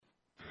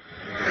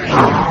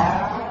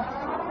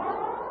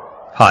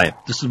Hi,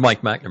 this is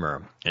Mike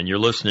McNamara, and you're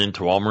listening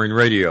to All Marine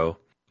Radio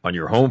on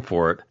your home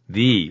for it,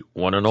 the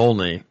one and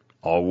only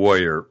All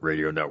Warrior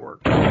Radio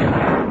Network.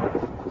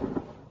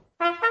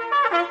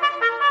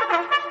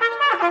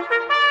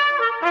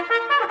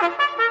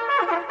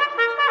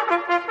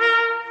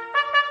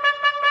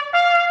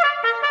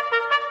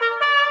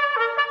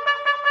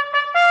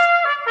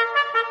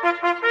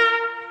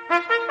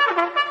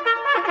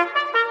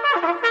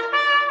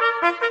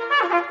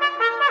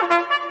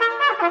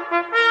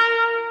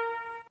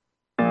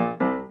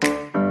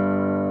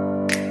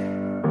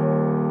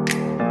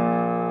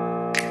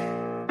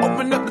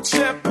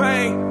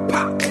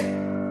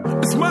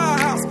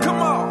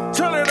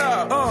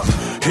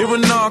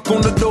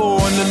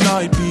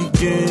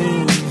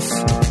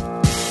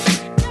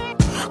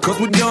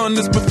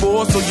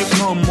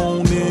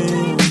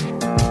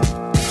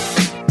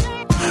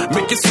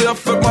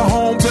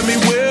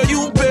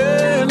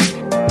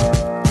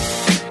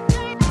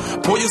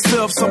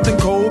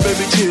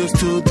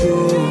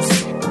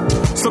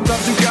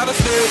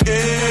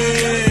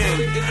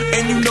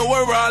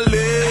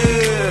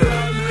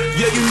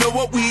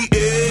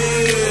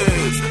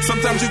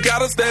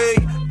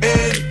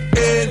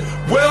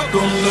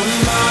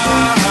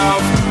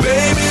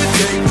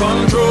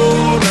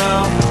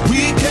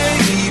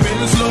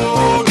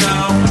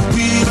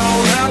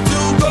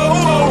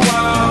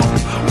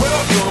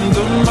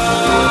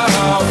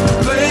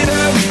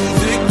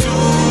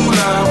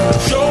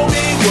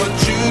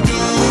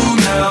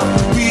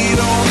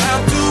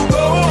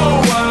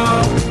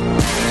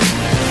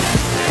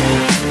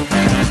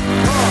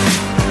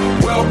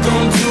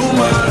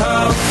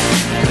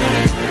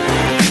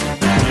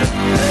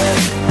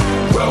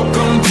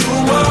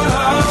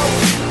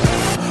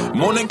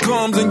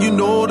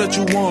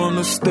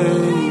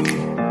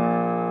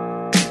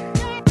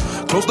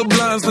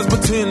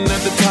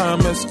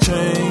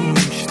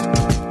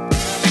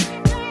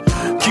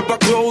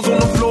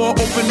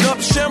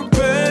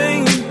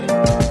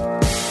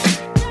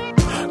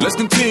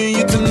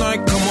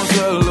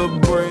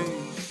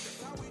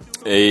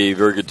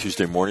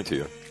 Tuesday morning to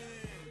you.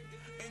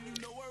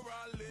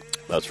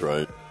 That's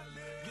right.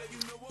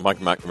 Mike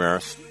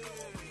McNamara.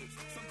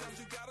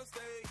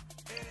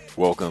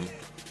 Welcome.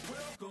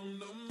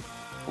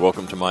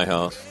 Welcome to my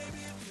house.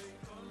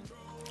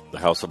 The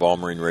house of All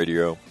Marine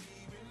Radio.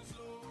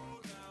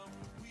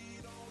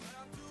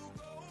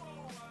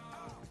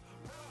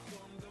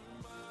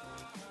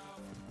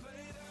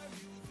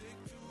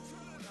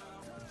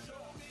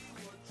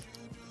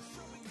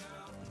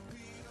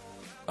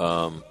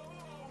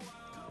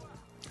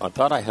 I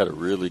thought I had a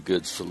really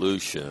good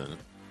solution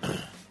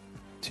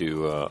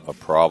to a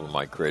problem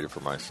I created for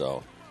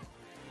myself.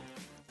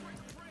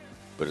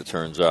 But it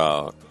turns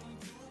out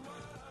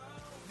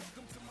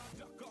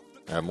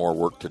I have more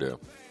work to do.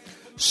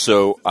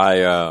 So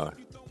I,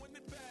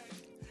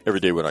 every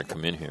day when I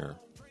come in here,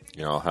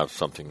 I'll have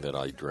something that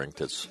I drink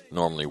that's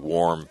normally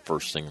warm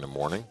first thing in the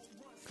morning.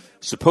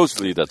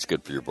 Supposedly that's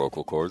good for your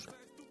vocal cords.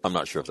 I'm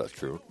not sure if that's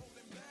true.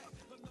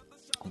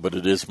 But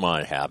it is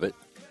my habit.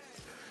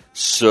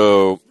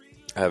 So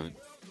I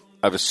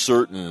have a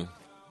certain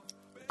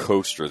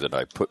coaster that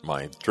I put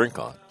my drink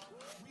on,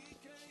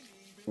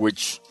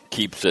 which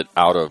keeps it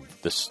out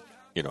of this,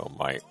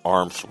 my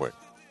arm swing,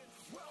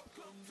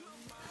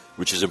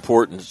 which is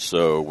important.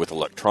 So with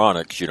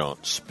electronics, you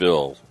don't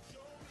spill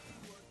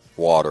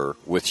water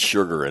with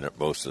sugar in it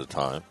most of the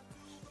time.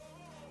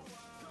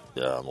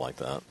 Yeah, I'm like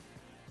that.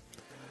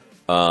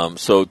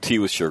 So tea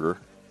with sugar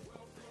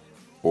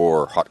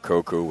or hot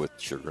cocoa with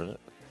sugar in it.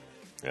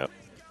 Yep.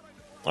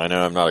 I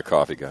know I'm not a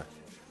coffee guy,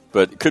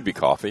 but it could be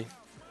coffee.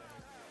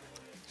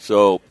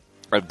 So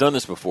I've done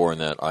this before in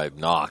that I've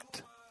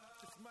knocked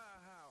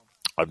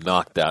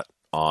that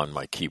on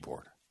my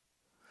keyboard.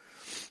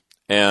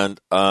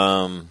 And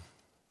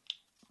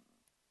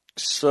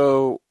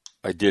so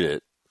I did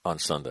it on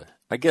Sunday.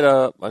 I get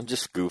up, I'm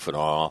just goofing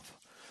off.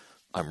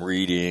 I'm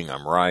reading,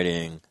 I'm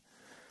writing,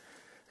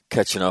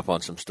 catching up on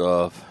some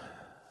stuff.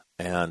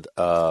 And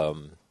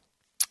and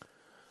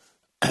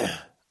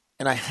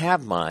I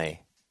have my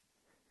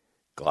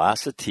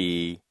glass of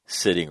tea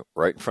sitting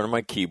right in front of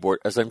my keyboard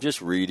as I'm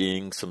just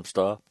reading some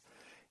stuff.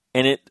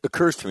 And it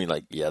occurs to me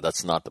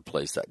that's not the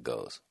place that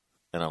goes.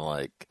 And I'm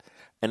like,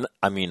 and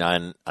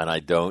I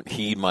don't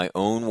heed my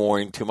own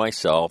warning to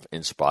myself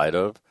in spite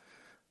of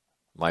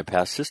my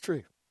past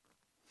history.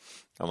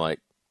 I'm like,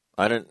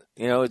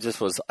 it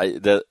just was,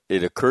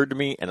 it occurred to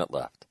me and it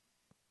left.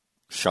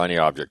 Shiny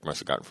object must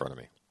have got in front of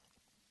me.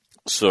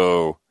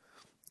 So,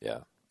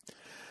 yeah.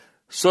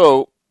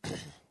 So,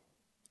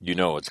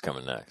 what's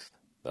coming next.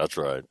 That's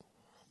right.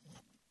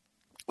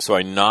 So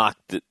I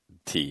knocked the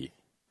tea.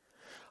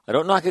 I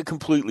don't knock it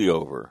completely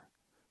over.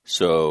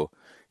 So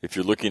if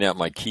you're looking at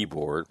my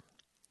keyboard,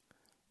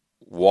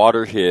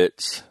 water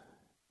hits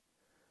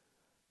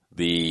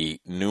the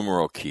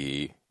numeral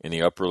key in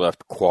the upper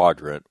left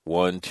quadrant,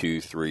 1, 2,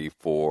 3,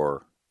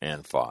 4,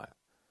 and 5.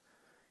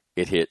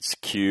 It hits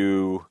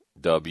Q,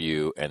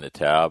 W, and the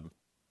tab.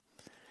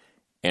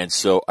 And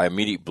so I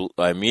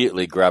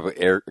immediately grab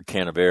a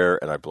can of air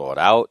and I blow it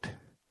out.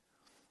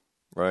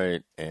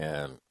 right?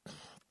 And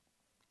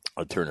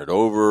I turn it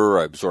over,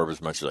 I absorb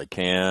as much as I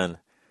can,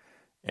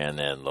 and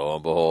then lo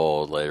and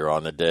behold, later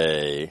on the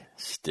day,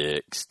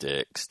 stick,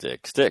 stick,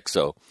 stick, stick.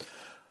 So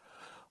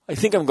I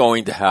think I'm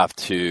going to have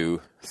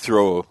to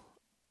throw,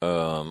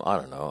 I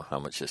don't know how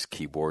much this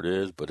keyboard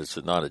is, but it's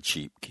not a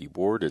cheap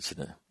keyboard. It's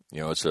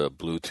it's a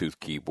Bluetooth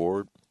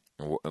keyboard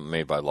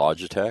made by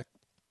Logitech.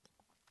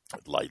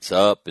 It lights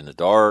up in the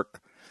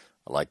dark.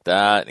 I like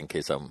that in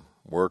case I'm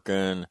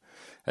working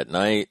at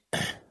night.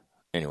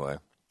 Anyway,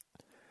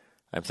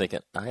 I'm thinking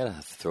I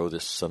gotta throw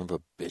this son of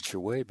a bitch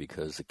away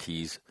because the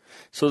keys.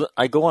 So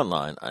I go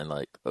online. I'm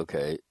like,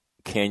 okay,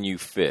 can you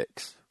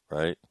fix,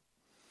 right,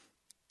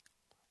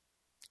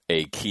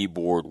 a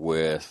keyboard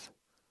with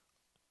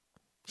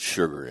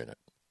sugar in it?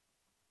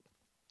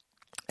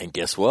 And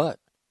guess what?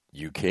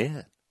 You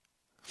can.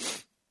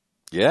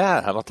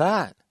 Yeah, how about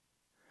that?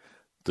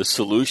 The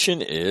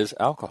solution is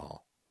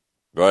alcohol,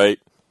 right?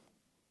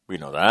 We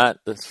know that.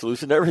 The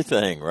solution to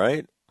everything,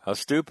 right? How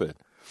stupid.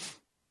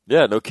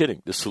 Yeah, no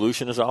kidding. The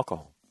solution is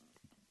alcohol.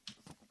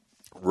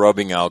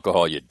 Rubbing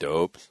alcohol, you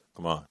dopes.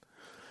 Come on.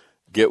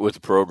 Get with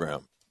the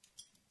program.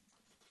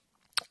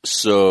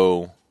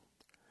 So,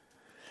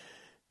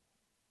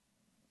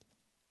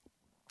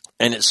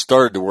 and it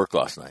started to work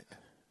last night.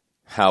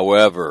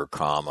 However,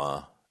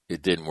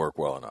 it didn't work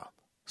well enough.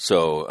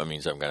 So that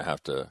means I'm going to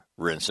have to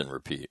rinse and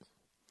repeat.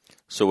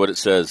 So what it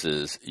says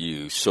is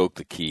you soak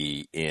the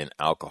key in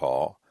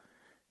alcohol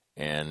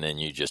and then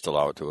you just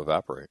allow it to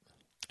evaporate.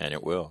 And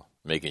it will,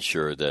 making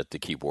sure that the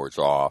keyboard's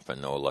off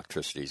and no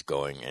electricity's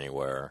going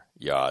anywhere,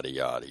 yada,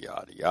 yada,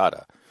 yada,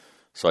 yada.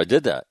 So I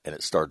did that and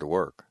it started to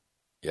work.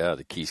 Yeah,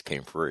 the keys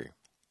came free.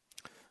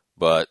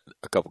 But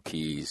a couple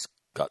keys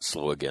got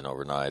slow again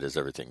overnight as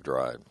everything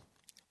dried.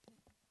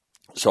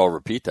 So I'll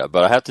repeat that.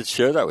 But I have to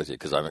share that with you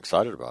because I'm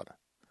excited about it.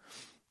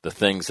 The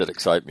things that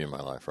excite me in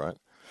my life, right?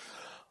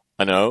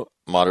 I know,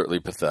 moderately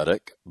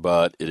pathetic,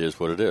 but it is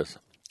what it is.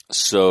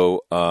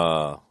 So,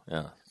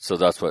 yeah. So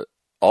that's what,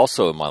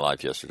 also in my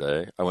life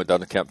yesterday, I went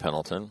down to Camp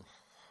Pendleton.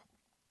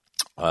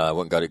 I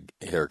went and got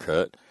a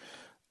haircut,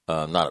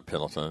 not at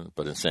Pendleton,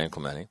 but in San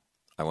Clemente.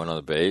 I went on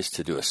the base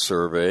to do a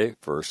survey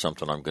for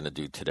something I'm going to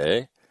do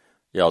today.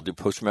 Yeah, I'll do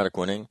post-traumatic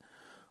winning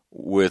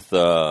with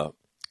a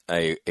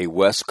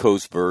West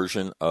Coast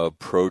version of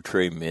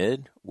ProTray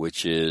Mid,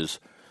 which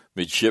is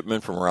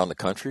midshipmen from around the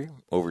country,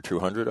 over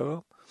 200 of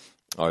them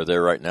are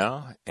there right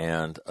now,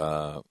 and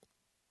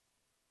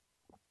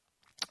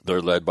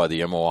they're led by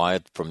the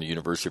MOI from the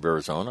University of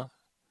Arizona,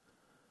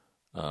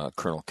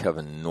 Colonel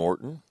Kevin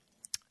Norton,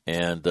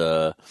 and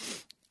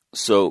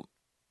so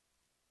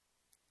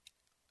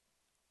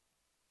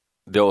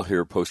they'll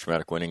hear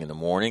post-traumatic winning in the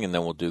morning, and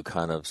then we'll do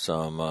kind of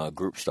some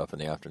group stuff in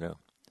the afternoon.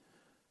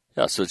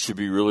 Yeah, so it should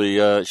be really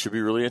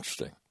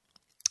interesting.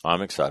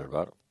 I'm excited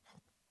about it.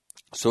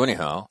 So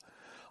anyhow,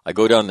 I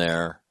go down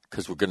there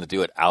because we're going to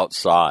do it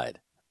outside.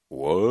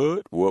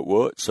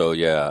 What? So,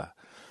 yeah.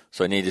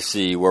 So I need to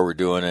see where we're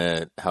doing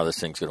it, how this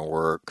thing's going to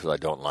work, because I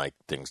don't like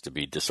things to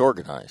be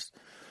disorganized.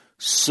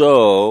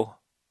 So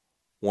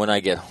when I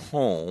get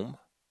home,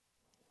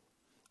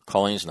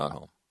 Colleen's not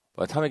home.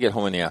 By the time I get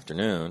home in the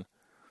afternoon,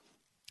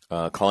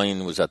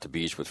 Colleen was at the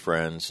beach with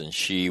friends, and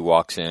she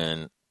walks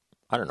in,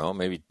 I don't know,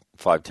 maybe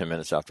 5-10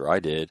 minutes after I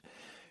did.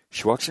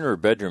 She walks into her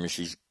bedroom, and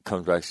she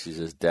comes back, she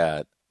says,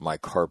 "Dad, my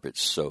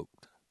carpet's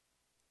soaked."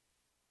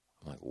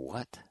 I'm like,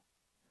 what?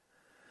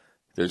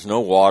 There's no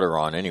water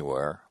on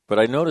anywhere, but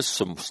I noticed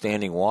some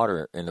standing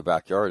water in the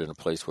backyard in a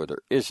place where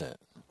there isn't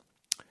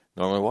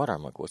normally water.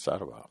 I'm like, what's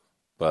that about?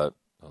 But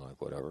I'm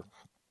like, whatever.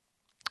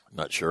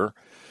 Not sure.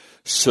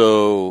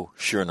 So,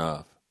 sure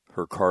enough,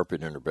 her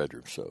carpet in her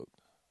bedroom soaked.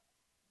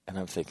 And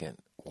I'm thinking,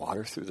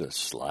 water through the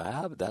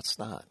slab? That's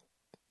not,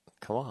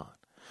 come on.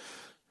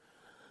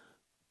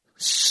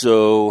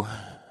 So,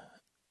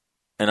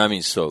 and I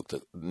mean soaked,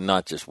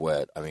 not just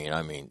wet. I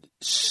mean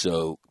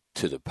soaked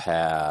to the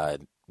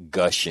pad,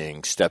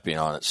 gushing, stepping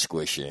on it,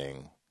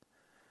 squishing.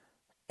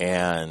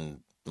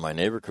 And my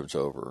neighbor comes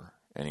over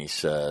and he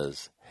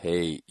says,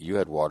 "Hey, you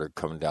had water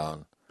coming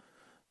down,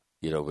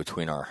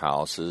 between our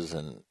houses."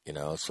 And,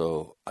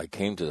 so I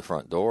came to the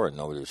front door and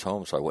nobody was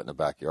home. So I went in the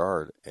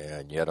backyard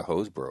and yet a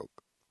hose broke.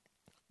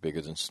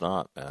 Bigger than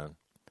snot, man.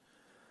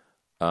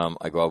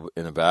 I go up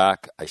in the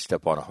back. I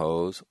step on a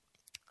hose.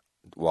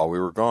 While we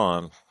were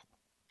gone,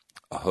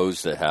 a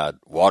hose that had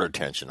water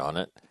tension on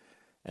it.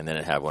 And then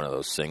it had one of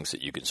those things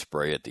that you can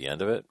spray at the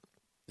end of it.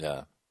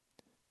 Yeah.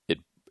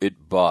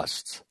 It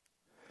busts.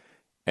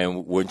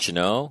 And wouldn't you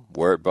know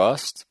where it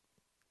busts?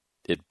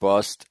 It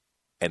busts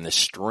and the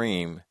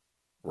stream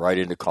right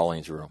into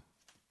Colleen's room.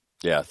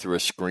 Yeah, through a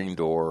screen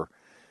door.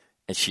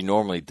 And she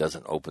normally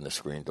doesn't open the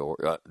screen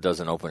door,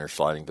 doesn't open her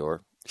sliding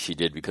door. She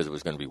did because it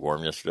was going to be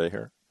warm yesterday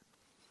here.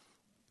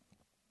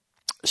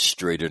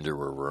 Straight into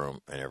her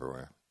room and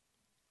everywhere.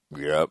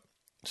 Yep.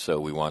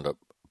 So we wound up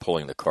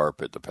pulling the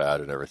carpet, the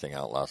pad, and everything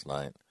out last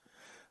night.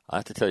 I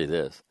have to tell you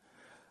this.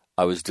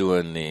 I was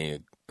doing the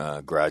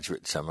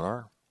graduate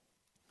seminar,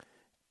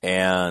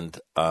 and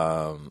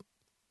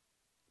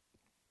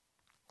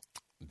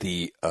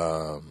the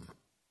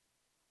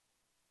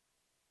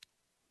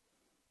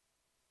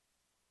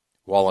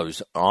while I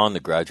was on the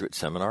graduate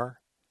seminar,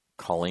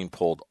 Colleen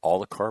pulled all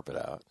the carpet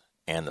out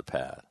and the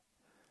pad.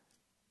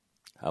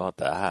 How about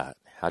that?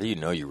 How do you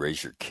know you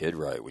raised your kid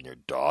right when your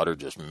daughter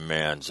just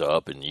mans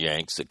up and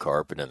yanks the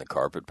carpet and the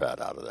carpet pad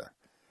out of there?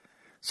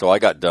 So I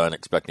got done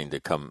expecting to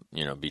come,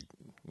 be,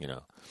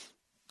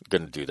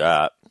 going to do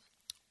that,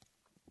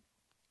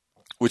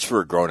 which for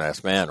a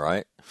grown-ass man,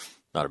 right?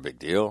 Not a big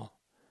deal.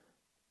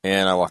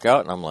 And I walk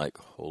out and I'm like,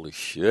 holy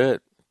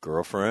shit,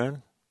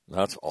 girlfriend,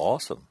 that's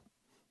awesome.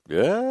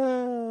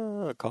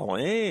 Yeah,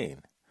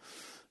 Colleen.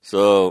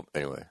 So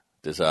anyway,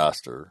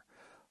 disaster.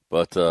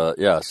 But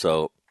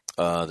so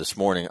this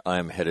morning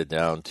I'm headed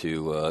down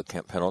to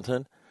Camp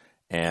Pendleton.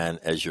 And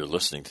as you're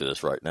listening to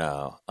this right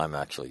now, I'm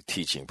actually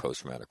teaching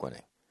post-traumatic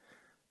winning.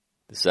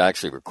 This is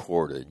actually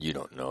recorded. You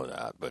don't know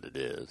that, but it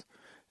is.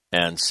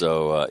 And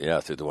so,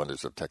 through the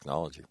wonders of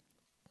technology.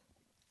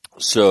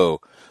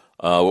 So,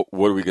 what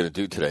are we going to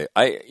do today?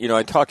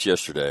 I talked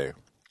yesterday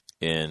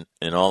in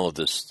all of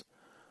this,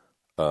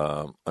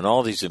 in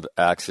all these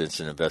accidents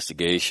and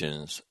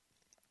investigations.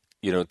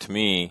 To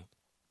me,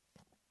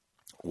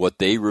 what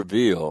they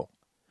reveal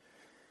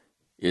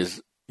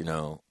is,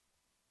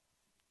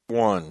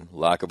 one,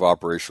 lack of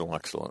operational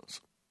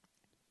excellence.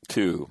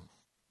 Two,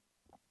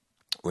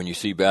 when you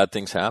see bad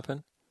things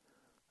happen,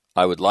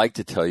 I would like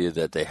to tell you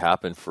that they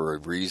happen for a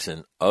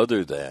reason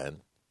other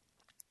than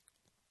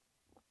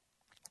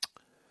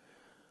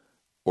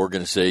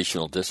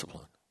organizational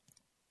discipline.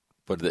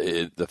 But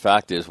the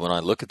fact is, when I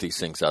look at these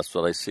things, that's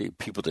what I see.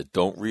 People that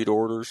don't read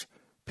orders,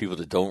 people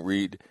that don't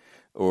read,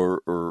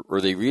 or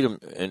they read them,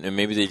 and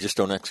maybe they just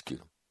don't execute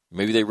them.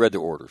 Maybe they read the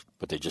orders,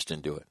 but they just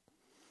didn't do it.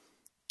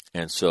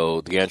 And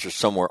so the answer is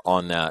somewhere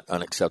on that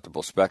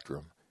unacceptable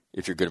spectrum.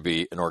 If you're going to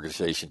be an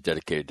organization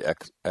dedicated to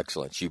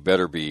excellence, you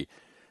better be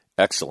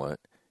excellent,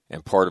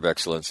 and part of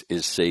excellence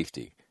is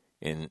safety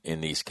in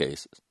these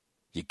cases.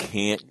 You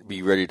can't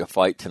be ready to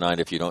fight tonight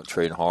if you don't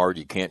train hard.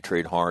 You can't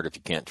train hard if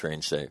you can't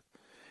train safe.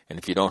 And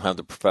if you don't have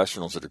the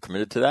professionals that are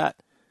committed to that,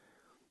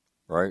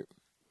 right,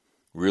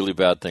 really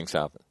bad things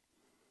happen.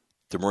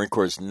 The Marine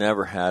Corps has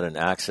never had an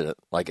accident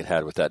like it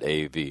had with that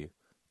AAV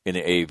in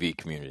the AAV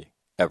community,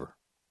 ever.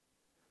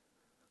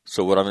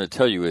 So what I'm going to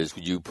tell you is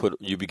you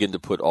begin to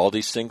put all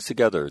these things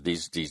together,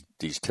 these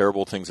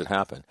terrible things that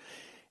happen.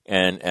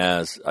 And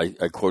as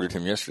I quoted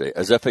him yesterday,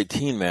 as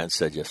F-18 man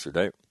said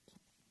yesterday,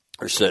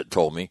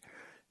 told me,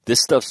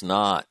 this stuff's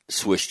not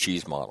Swiss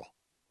cheese model.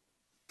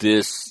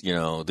 This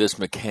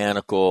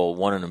mechanical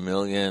 1 in a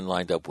million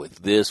lined up with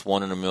this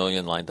 1 in a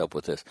million lined up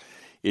with this.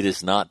 It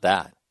is not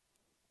that.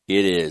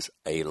 It is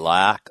a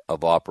lack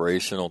of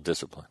operational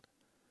discipline.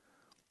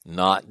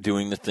 Not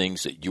doing the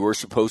things that you are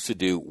supposed to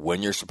do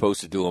when you're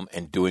supposed to do them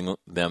and doing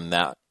them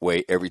that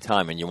way every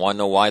time. And you want to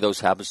know why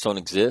those habits don't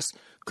exist?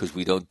 Because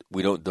we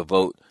don't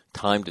devote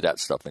time to that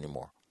stuff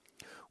anymore.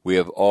 We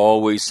have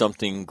always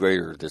something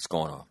greater that's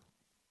going on.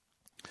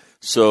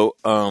 So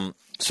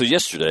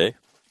yesterday,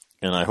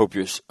 and I hope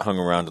you hung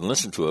around and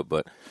listened to it,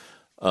 but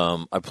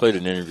I played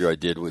an interview I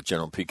did with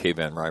General P.K.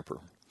 Van Riper.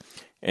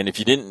 And if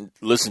you didn't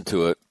listen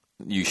to it,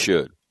 you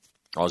should.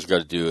 All you got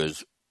to do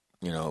is,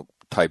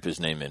 type his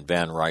name in,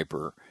 Van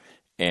Riper,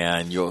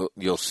 and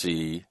you'll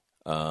see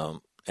an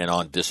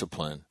on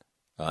discipline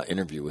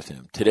interview with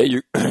him. Today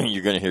you're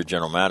going to hear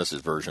General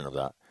Mattis's version of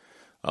that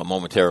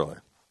momentarily.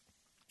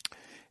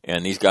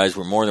 And these guys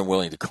were more than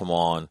willing to come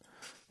on,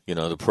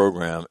 the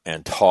program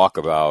and talk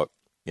about,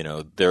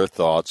 their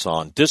thoughts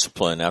on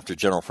discipline after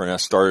General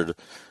Furness started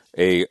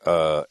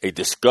a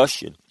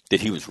discussion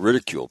that he was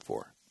ridiculed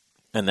for.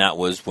 And that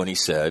was when he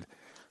said,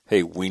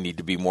 hey, we need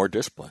to be more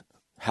disciplined.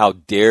 How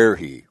dare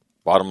he?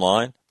 Bottom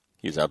line,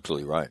 he's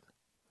absolutely right.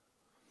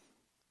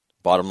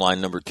 Bottom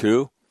line number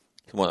two,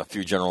 he's one of the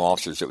few general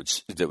officers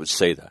that would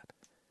say that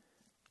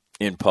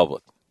in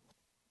public.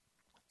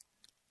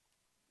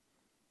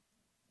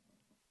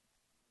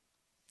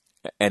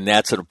 And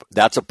that's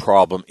a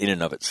problem in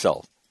and of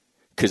itself.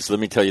 Because let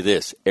me tell you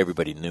this,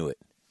 everybody knew it.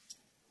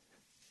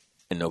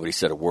 And nobody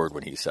said a word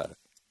when he said it.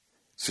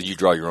 So you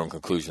draw your own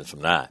conclusions from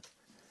that.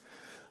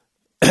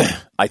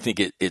 I think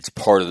it's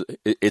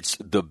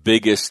the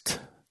biggest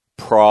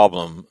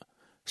problem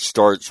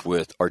starts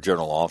with our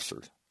general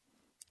officers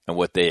and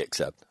what they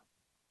accept.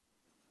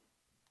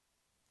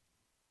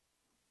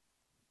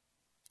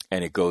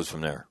 And it goes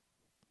from there.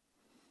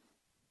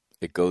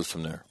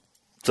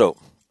 So,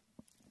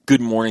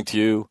 good morning to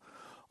you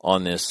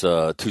on this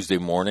Tuesday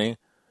morning.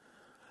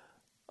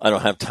 I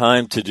don't have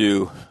time to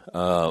do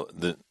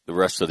the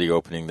rest of the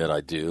opening that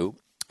I do.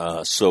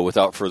 So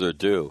without further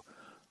ado,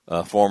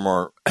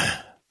 former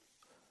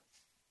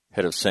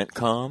head of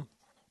CENTCOM,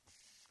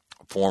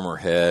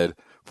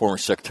 former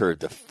Secretary of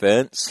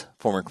Defense,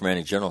 former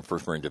Commanding General of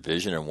 1st Marine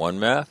Division and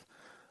 1MEF,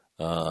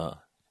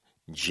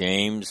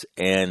 James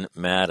N.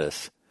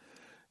 Mattis,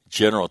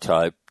 General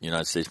Type,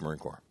 United States Marine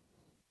Corps,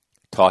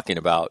 talking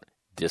about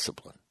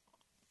discipline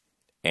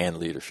and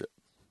leadership.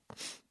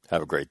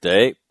 Have a great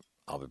day.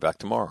 I'll be back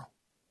tomorrow.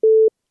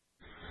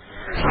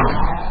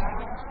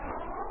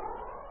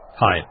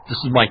 Hi, this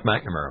is Mike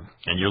McNamara,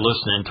 and you're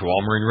listening to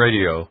All Marine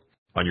Radio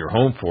on your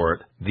home for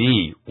it,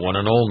 the one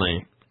and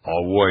only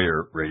All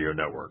Warrior Radio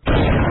Network.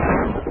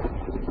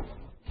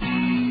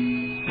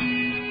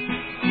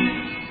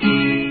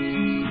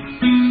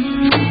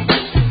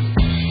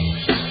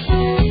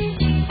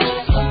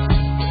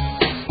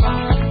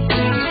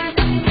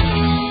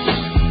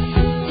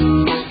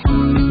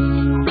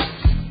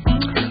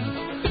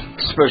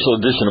 Special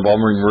edition of All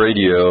Marine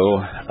Radio,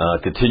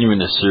 continuing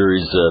the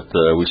series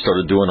that we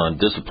started doing on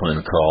discipline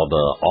called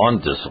On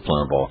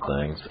Discipline of All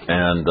Things.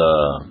 And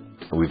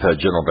we've had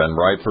General Van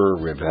Riper,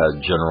 we've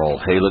had General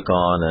Halick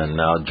on, and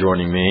now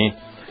joining me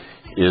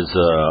is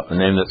a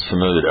name that's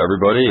familiar to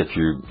everybody if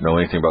you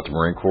know anything about the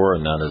Marine Corps,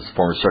 and that is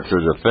former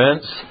Secretary of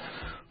Defense,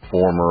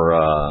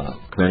 former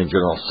Commanding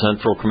General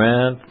Central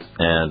Command,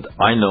 and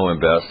I know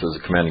him best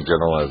as a Commanding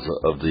General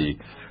of the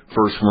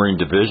 1st Marine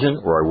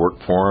Division, where I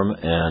work for him,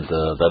 and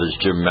that is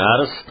Jim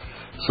Mattis.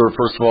 Sir,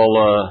 first of all,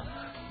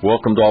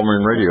 welcome to All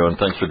Marine Radio, and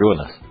thanks for doing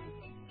this.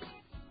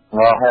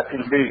 Well,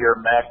 happy to be here,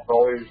 Mac.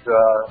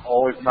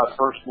 Always my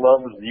first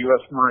love is the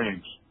U.S.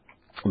 Marines.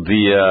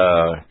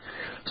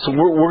 So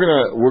we're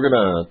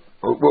gonna.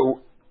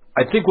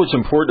 I think what's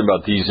important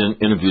about these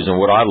interviews and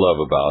what I love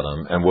about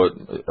them, and what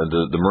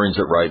the Marines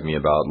that write me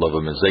about love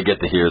them, is they get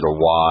to hear the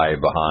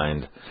why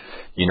behind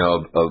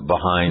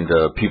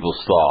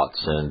people's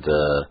thoughts,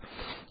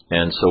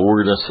 and so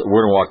we're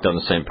gonna walk down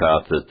the same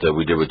path that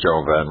we did with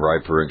General Van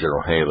Riper and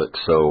General Halick.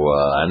 So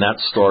and that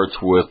starts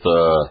with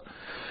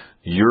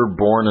you're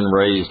born and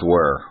raised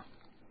where?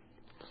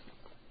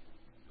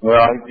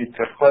 Well, it's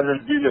a pleasure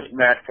to do this,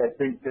 Mac. I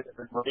think that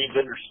the Marines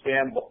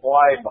understand the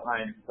why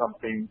behind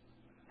something,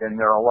 and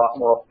they're a lot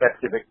more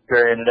effective at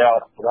carrying it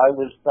out. But I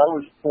was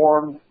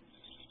formed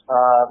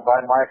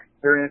by my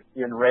experience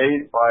being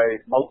raised by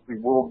mostly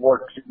World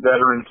War II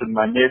veterans in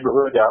my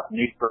neighborhood out in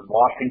Eastern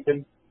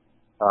Washington.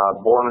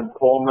 Born in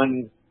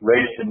Coleman,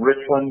 raised in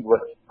Richland,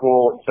 went to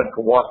school at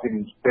Central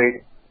Washington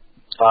State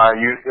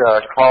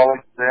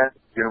College then,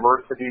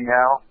 university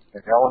now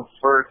in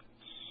Ellensburg.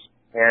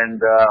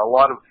 And a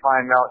lot of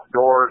time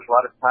outdoors, a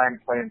lot of time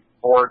playing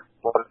sports,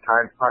 a lot of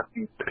time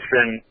hunting,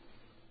 fishing,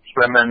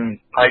 swimming,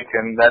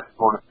 hiking, that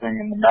sort of thing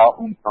in the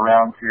mountains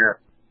around here.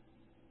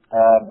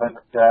 But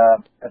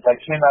as I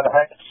came out of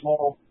high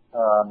school,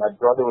 my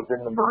brother was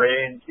in the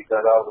Marines. He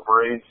got out of the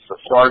Marines as a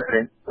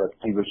sergeant, but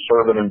he was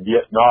serving in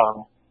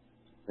Vietnam.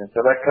 And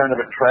so that kind of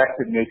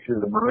attracted me to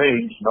the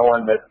Marines,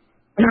 knowing that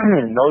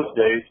in those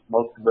days,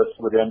 most of us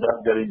would end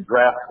up getting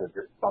drafted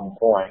at some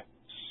point.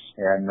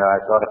 And I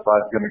thought if I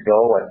was going to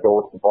go, I'd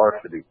go with the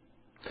varsity.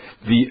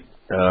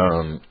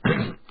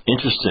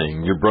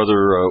 Interesting. Your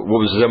brother,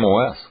 what was his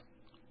MOS?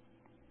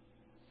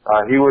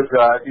 He was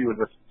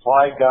a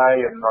supply guy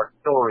in an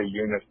artillery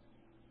unit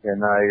in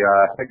a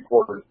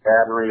headquarters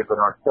battery of an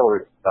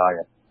artillery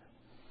battalion.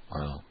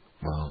 Wow.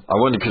 I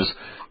wonder because,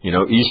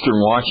 Eastern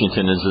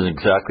Washington isn't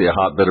exactly a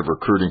hotbed of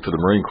recruiting for the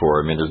Marine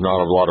Corps. I mean, there's not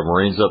a lot of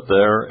Marines up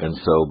there,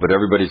 but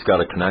everybody's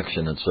got a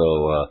connection, and so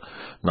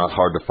not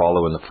hard to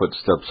follow in the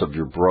footsteps of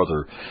your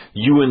brother.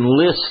 You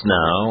enlist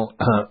now.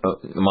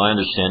 My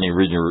understanding,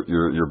 reading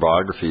your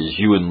biography, is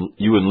you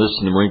enlist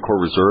in the Marine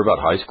Corps Reserve at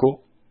high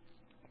school.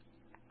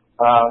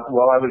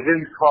 Well, I was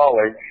in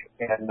college,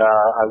 and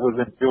I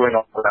wasn't doing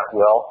all that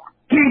well.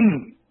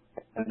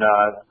 And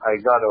I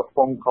got a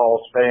phone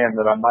call saying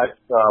that I might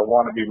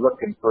want to be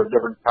looking for a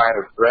different kind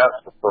of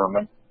draft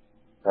deferment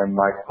than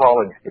my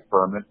college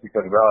deferment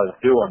because of what I was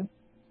doing.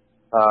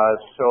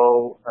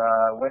 So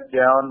I went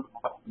down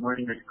to the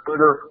Marine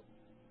recruiter,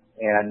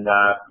 and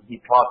he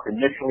talked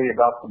initially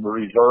about the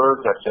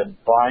reserves. I said,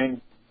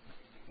 fine.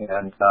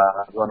 And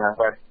when I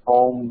went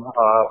home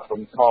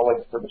from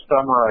college for the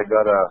summer, I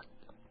got a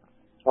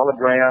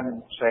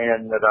telegram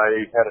saying that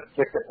I had a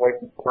ticket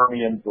waiting for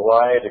me in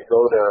July to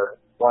go to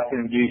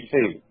Washington, D.C.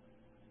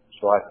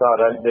 So I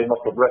thought they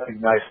must have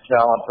recognized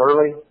talent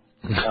early.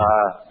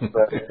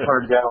 But it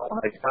turned out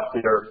when I got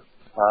there,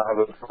 I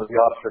was for the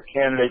officer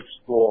candidate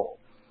school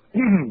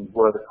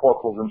where the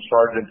corporals and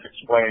sergeants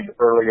explained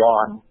early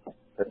on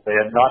that they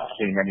had not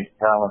seen any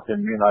talent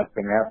in me and I was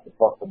going to have to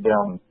buckle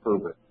down and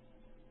prove it.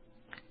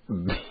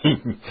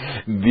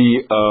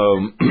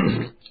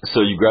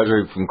 So you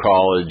graduated from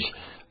college,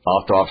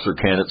 off to officer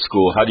candidate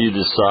school. How do you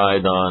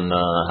decide on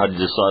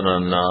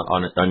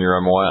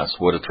your MOS?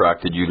 What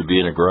attracted you to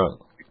being a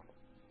grunt?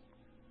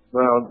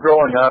 Well,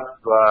 growing up,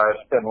 I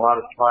spent a lot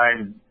of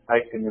time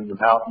hiking in the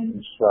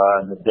mountains,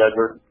 in the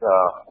desert,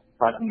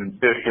 hunting and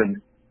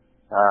fishing.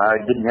 I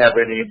didn't have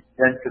any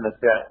intention at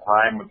that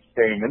time of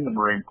staying in the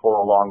Marine Corps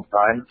a long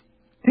time,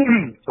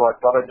 so I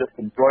thought I'd just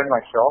enjoy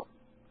myself,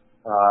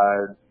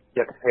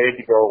 get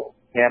paid to go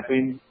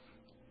camping,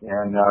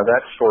 and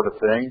that sort of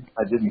thing.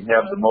 I didn't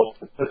have the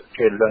most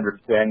sophisticated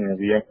understanding of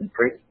the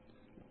infantry,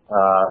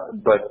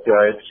 but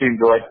it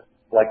seemed like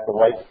the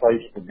right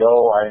place to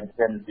go. I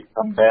intended to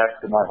come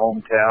back to my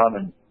hometown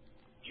and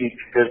teach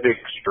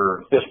physics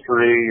or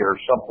history or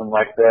something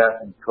like that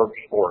and coach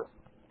sports.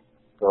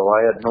 So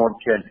I had no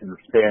intention of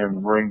staying in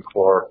the Marine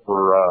Corps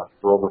for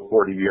over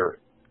 40 years.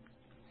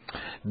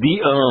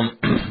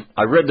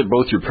 I read that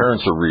both your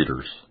parents are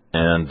readers,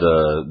 and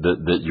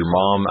that your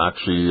mom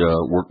actually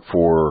worked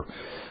for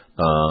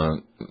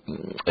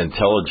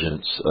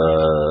intelligence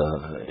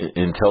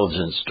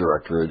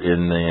directorate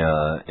in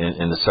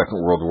the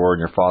Second World War, and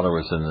your father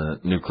was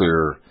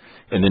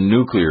in the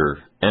nuclear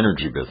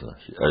energy business.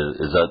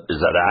 Is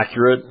that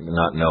accurate?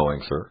 Not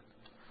knowing, sir.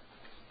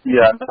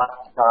 Yeah,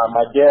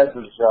 my dad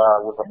was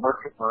a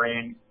merchant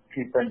marine,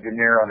 chief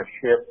engineer on a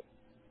ship,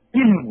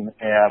 and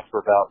for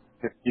about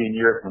 15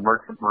 years in the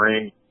merchant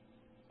marine.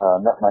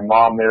 Met my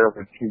mom there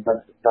when she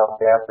went to South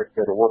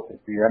Africa to work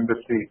at the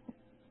embassy.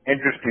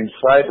 Interesting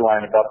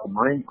sideline about the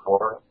Marine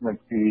Corps. When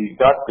she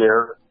got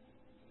there,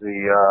 the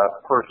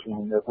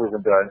person that was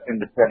an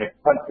independent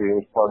country, it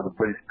was part of the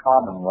British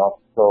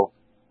Commonwealth. So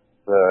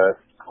the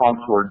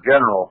consular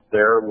general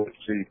there was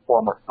the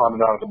former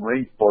commandant of the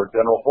Marine Corps,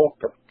 General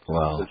Holcomb.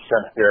 Wow. Was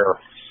sent there.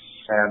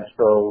 And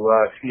so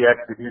she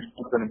actually knew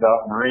something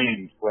about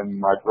Marines when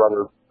my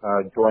brother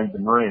joined the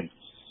Marines.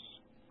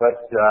 But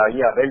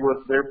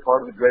they're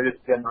part of the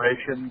greatest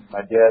generation.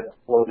 My dad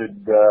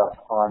floated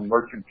on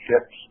merchant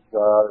ships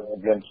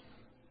against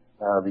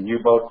the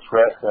U-boat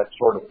threat, that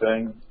sort of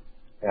thing.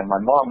 And my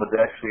mom was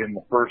actually in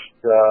the first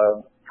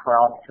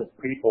tranche of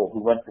people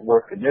who went to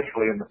work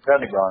initially in the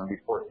Pentagon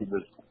before she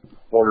was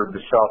ordered to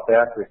South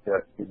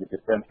Africa to the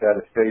Defense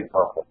Attaché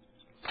office.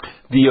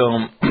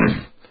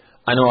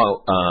 I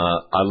know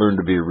I learned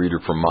to be a reader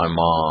from my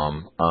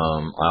mom.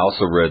 I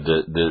also read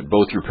that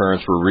both your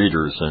parents were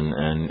readers,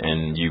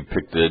 and you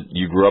picked that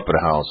you grew up in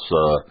a house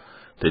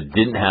that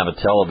didn't have a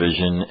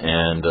television,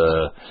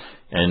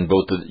 and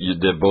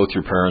both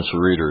your parents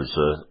were readers.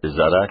 Is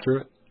that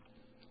accurate?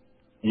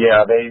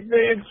 Yeah, they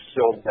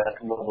instilled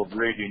that level of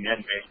reading in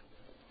me,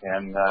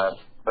 and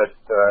but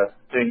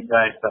same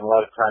time, I spent a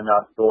lot of time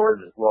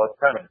outdoors as well. It's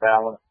kind of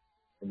balanced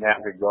in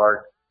that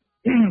regard.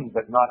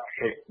 But not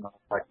shaped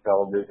like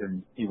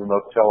television, even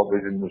though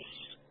television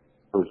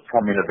was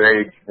coming of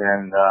age,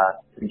 and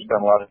we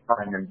spent a lot of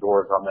time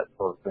indoors on that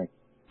sort of thing.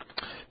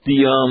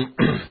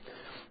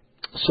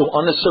 So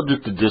on the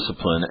subject of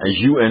discipline, as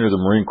you enter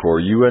the Marine Corps,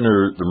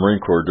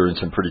 during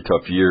some pretty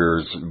tough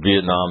years.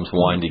 Vietnam's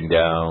winding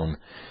down,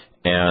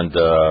 and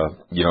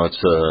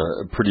it's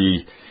a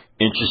pretty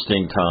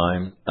interesting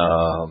time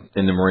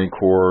in the Marine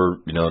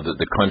Corps.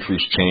 The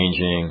country's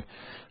changing,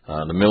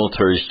 the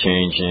military's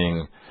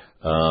changing.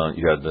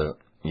 You had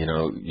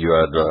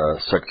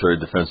Secretary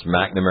of Defense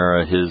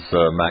McNamara, his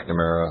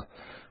McNamara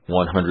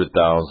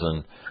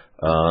 100,000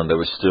 that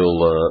was still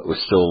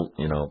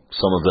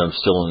some of them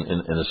still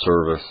in the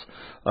service.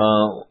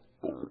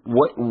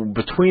 What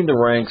between the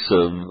ranks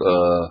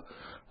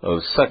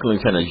of second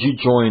lieutenant, as you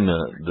joined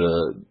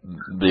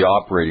the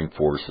operating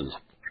forces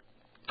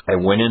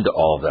and went into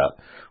all of that,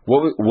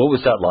 what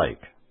was that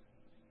like?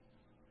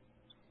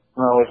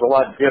 Well, it was a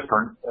lot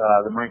different.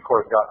 The Marine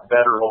Corps got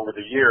better over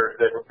the years.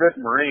 They were good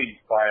Marines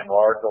by and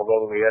large,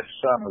 although we had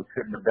some who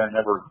couldn't have been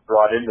ever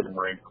brought into the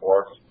Marine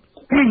Corps.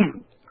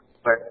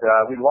 But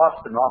we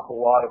lost an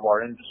awful lot of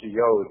our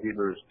NCOs,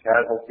 either as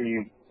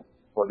casualties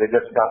or they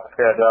just got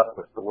fed up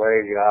with the way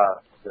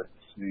that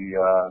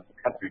the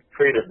country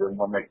treated them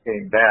when they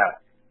came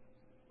back.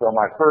 So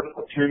my first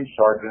platoon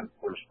sergeant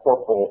was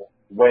Corporal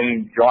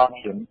Wayne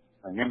Johnson,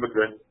 an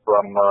immigrant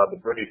from the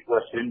British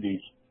West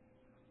Indies,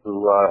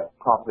 who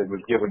promptly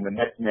was given the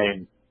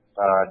nickname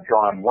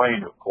John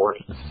Wayne, of course.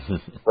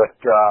 But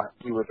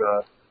he was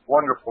a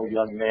wonderful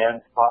young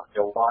man, taught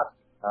me a lot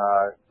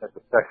as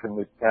a second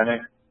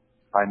lieutenant.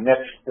 My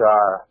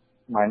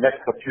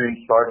next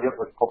platoon sergeant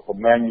was Corporal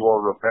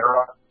Manuel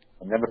Rivera,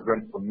 an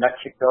immigrant from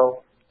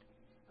Mexico.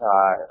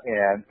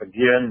 And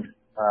again,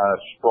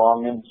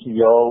 strong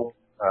NCO,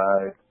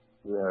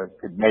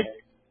 could make,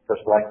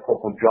 just like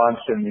Corporal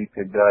Johnson,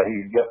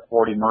 he'd get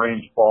 40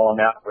 Marines falling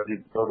out ready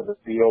to go to the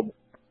field.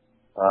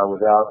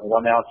 Without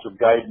 1 ounce of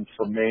guidance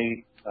from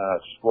me,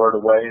 squared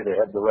away. They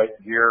had the right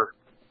gear.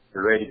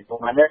 They're ready to go.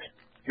 My next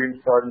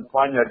platoon sergeant,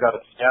 finally I got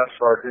a staff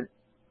sergeant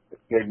that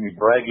gave me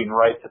bragging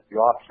rights at the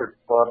officers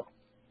club.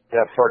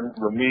 Staff Sergeant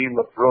Remy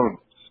Lebrun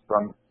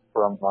from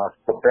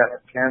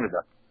Quebec,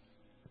 Canada.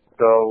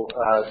 So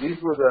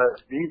these were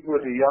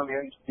the young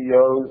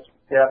NCOs,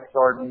 Staff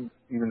Sergeant,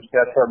 even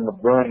Staff Sergeant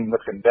Lebrun,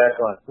 looking back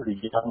on it,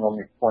 pretty young,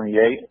 only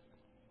 28,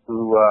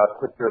 who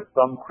put their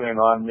thumbprint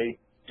on me.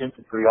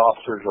 Infantry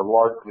officers are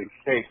largely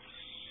shaped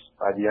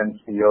by the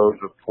NCOs,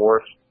 of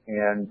course,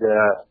 and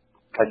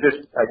I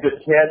just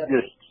had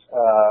this.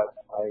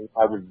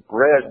 I was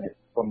bred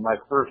from my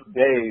first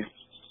days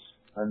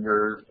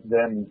under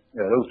then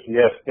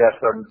OCS Staff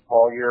Sergeant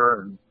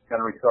Collier and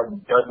Gunnery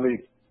Sergeant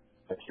Dudley.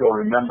 I still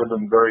remember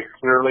them very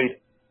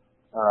clearly.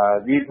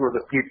 These were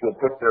the people who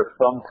put their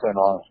thumbprint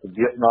on us, the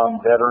Vietnam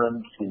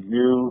veterans who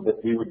knew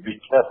that we would be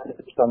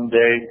tested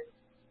someday,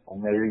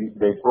 and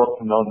they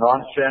broke no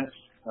nonsense.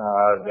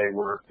 They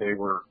were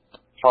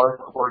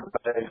hardcore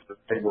guys, but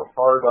they were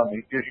hard on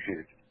the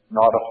issues,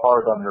 not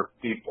hard on their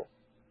people.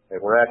 They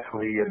were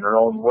actually, in their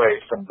own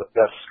way, some of the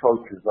best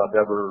coaches I've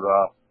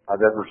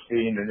ever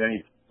seen in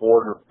any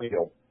sport or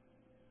field.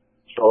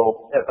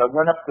 So as I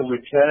went up to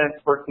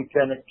lieutenant, first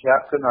lieutenant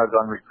captain, I was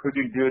on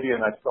recruiting duty,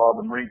 and I saw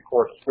the Marine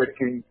Corps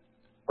switching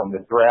from the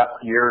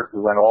draft years.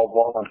 We went all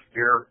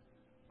volunteer.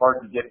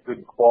 Hard to get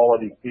good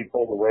quality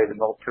people the way the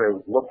military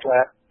was looked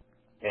at.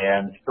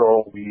 And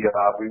so we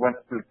went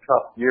through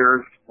tough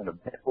years, and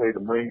eventually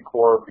the Marine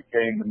Corps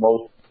became the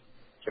most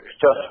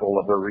successful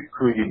of the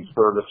recruiting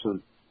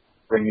services,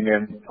 bringing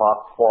in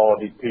top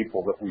quality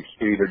people that we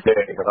see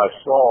today. But I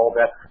saw all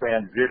that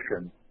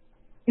transition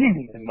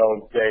in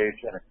those days,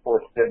 and of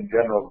course then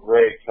General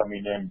Gray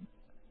coming in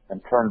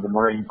and turned the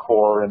Marine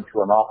Corps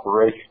into an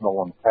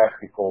operational and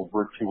tactical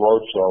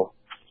virtuoso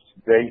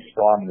based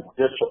on the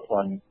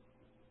discipline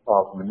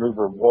of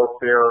maneuver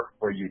warfare,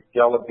 where you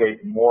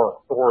delegate more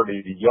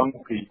authority to young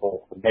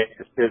people to make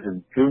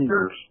decisions,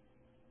 juniors,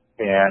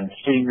 and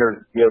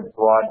seniors give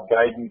broad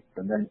guidance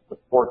and then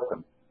support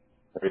them.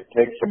 But it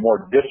takes a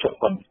more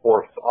disciplined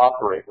force to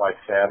operate like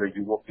that, or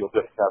you'll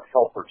just have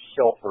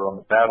helter-skelter on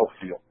the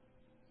battlefield.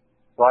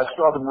 So I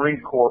saw the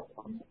Marine Corps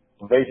from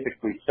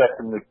basically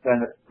second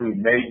lieutenant through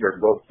major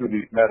go through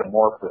these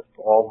metamorphoses,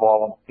 all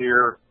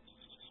volunteer.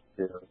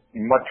 They're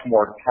much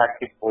more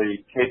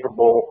tactically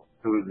capable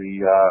through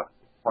the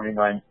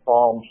 29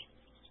 Psalms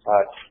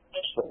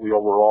that we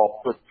overall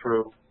put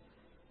through,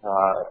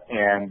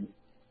 and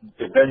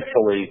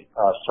eventually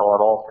saw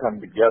it all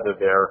come together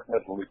there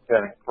as a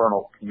lieutenant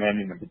colonel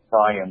commanding a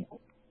battalion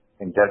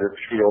in Desert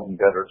Shield and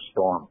Desert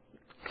Storm.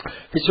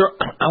 Hey, sir,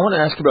 I want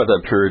to ask about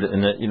that period,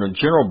 and that,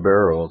 General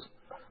Barrows,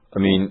 I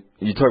mean,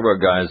 you talk about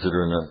guys that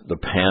are in the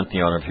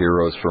pantheon of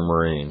heroes for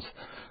Marines,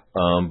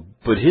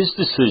 but his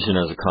decision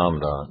as a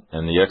commandant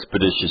and the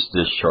expeditious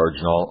discharge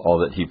and all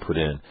that he put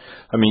in,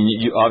 I mean,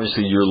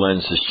 obviously your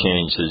lens has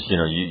changed as,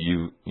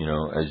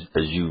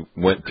 as you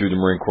went through the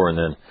Marine Corps and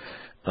then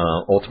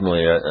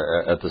ultimately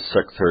at the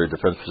Secretary of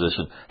Defense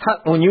position.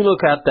 When you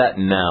look at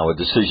that now, a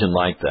decision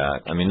like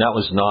that, I mean, that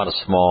was not a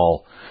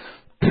small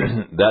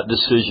that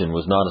decision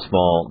was not a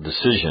small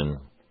decision,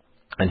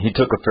 and he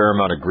took a fair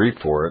amount of grief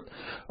for it,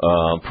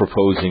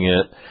 proposing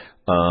it,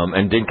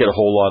 and didn't get a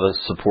whole lot of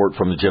support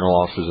from the general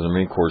officers of the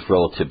Marine Corps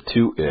relative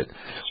to it.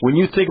 When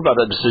you think about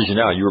that decision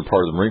now, you were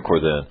part of the Marine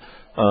Corps then.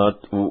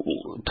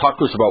 Talk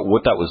to us about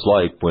what that was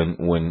like when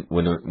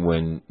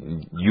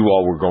you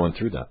all were going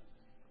through that.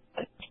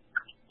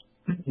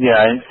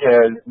 Yeah,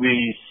 and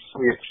we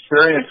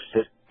experienced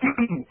it,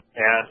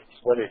 and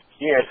what it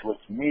did was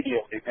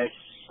immediately make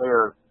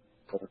clear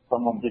that if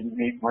someone didn't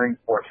meet Marine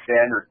Corps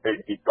standards,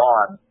 they'd be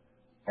gone.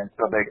 And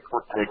so they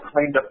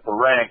cleaned up the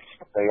ranks.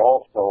 They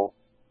also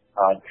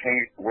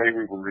changed the way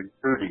we were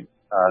recruiting.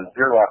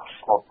 Xerox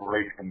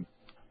Corporation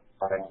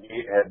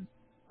had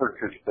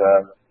purchased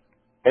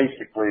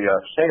basically a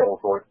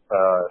sales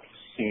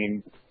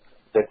team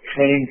that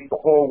changed the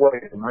whole way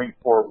the Marine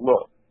Corps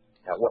looked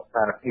at what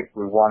kind of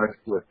people we wanted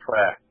to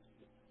attract.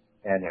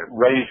 And it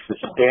raised the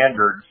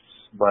standards,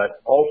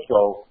 but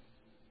also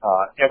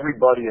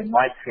everybody in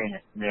my chain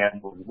of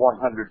command was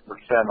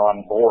 100%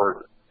 on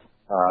board.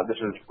 This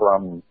is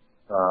from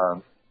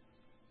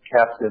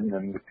captain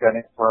and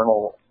lieutenant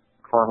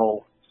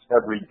colonel,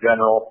 every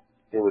general.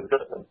 It was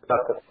just a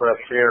breath of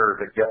fresh air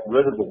to get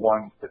rid of the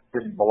ones that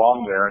didn't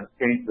belong there and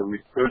change the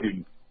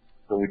recruiting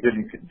so we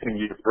didn't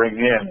continue to bring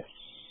in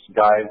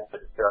guys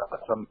that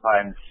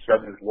sometimes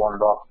judges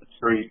wanted off the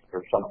street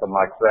or something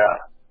like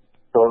that.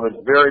 So it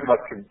was very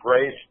much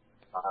embraced,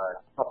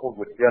 coupled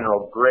with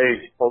General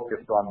Gray's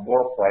focus on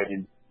war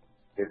fighting.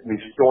 It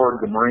restored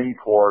the Marine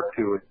Corps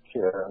to its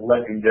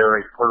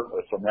legendary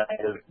purpose, and that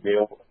is to be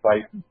able to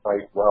fight and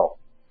fight well.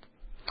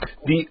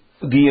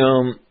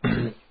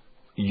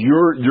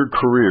 Your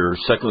career,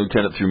 second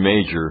lieutenant through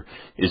major,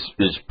 is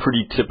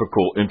pretty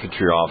typical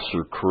infantry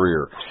officer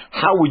career.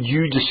 How would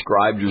you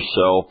describe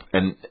yourself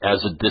and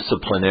as a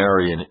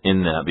disciplinarian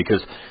in that?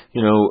 Because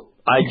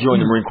I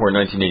joined the Marine Corps in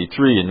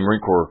 1983, and the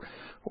Marine Corps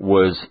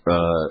was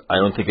I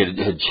don't think it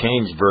had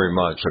changed very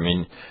much. I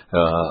mean,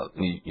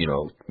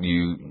 you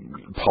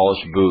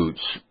polished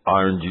boots,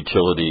 ironed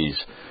utilities.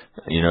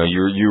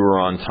 You were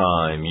on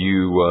time.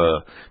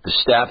 The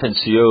staff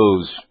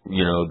NCOs,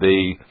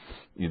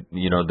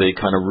 they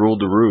kind of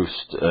ruled the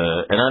roost,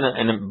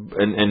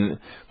 and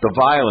the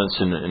violence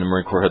in the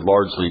Marine Corps had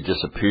largely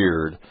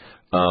disappeared.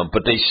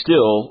 But they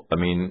still,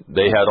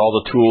 they had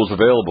all the tools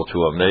available to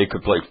them. They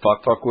could play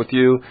fuck with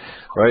you,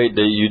 right?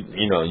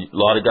 A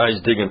lot of guys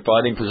digging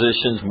fighting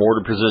positions,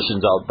 mortar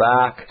positions out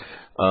back,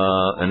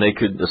 and they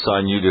could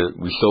assign you to.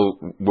 We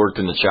still worked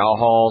in the chow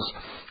halls,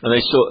 and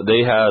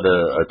they had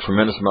a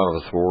tremendous amount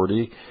of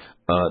authority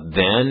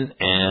then,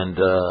 and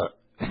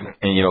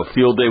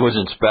field day was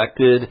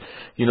inspected.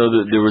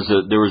 There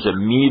was a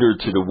meter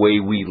to the way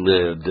we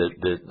lived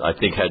that I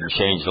think hadn't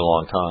changed in a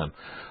long time.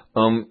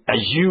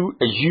 As you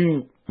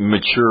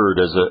matured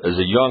as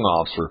a young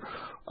officer,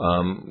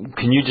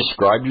 can you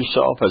describe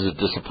yourself as a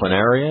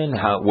disciplinarian?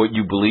 What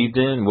you believed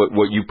in,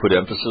 what you put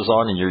emphasis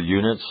on in your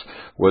units,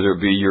 whether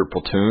it be your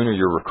platoon or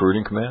your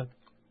recruiting command?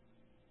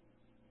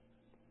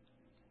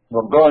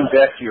 Well, going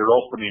back to your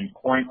opening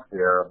point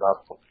there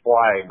about the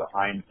why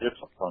behind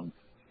discipline,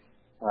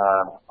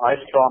 I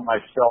saw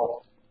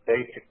myself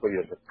basically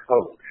as a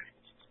coach.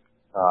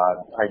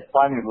 I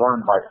finally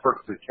learned by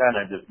first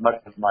lieutenant, as much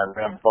as my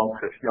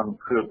rambunctious young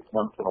troops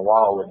once in a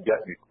while would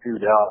get me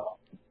chewed out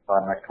by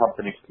my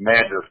company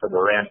commander for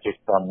their antics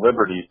on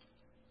liberty,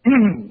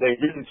 they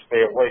didn't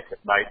stay awake at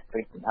night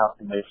thinking how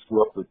can they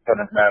screw up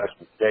Lieutenant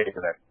Madison's day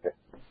the next day.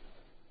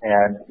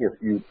 And if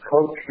you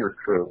coach your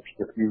troops,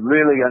 if you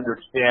really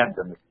understand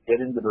them, if you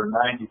get into their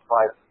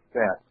 95%,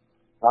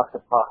 not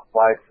the top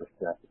 5%,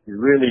 if you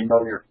really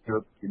know your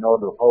troops, you know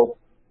their hopes,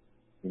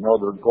 you know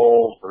their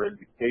goals, their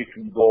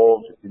education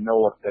goals, if you know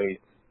what they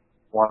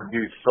want to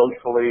do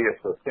socially, if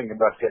they're thinking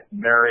about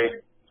getting married,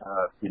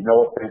 if you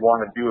know what they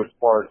want to do as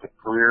far as a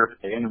career,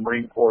 stay in the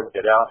Marine Corps,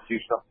 get out, do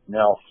something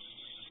else.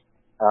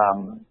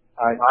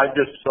 I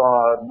just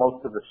saw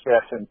most of the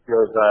sessions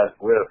here guys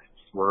with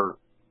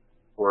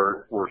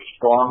were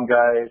strong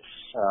guys,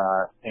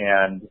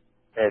 and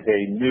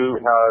they knew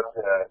how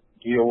to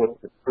deal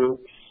with the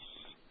troops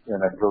in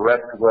a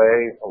direct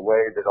way, a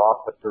way that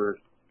officers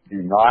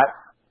do not.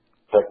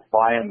 But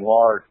by and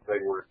large, they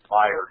were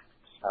admired,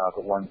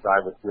 the ones I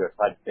was with.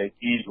 I'd say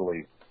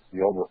easily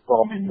the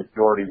overwhelming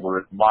majority were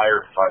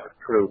admired by the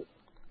troops.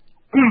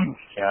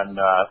 And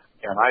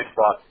I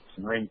thought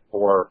the Marine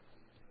Corps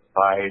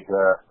by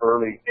the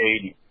early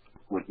 80s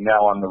was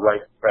now on the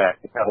right track.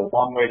 It had a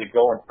long way to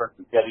go in terms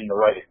of getting the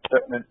right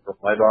equipment, the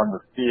light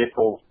armored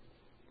vehicles,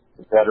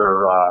 the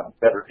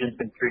better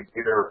infantry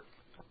gear,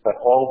 but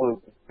all those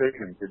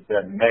decisions had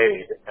been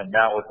made, and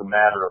now it's a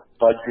matter of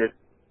budget,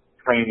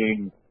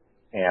 training,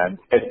 and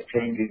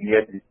changing the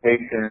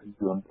education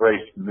to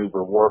embrace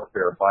maneuver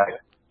warfare.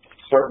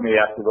 Certainly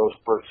after those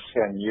first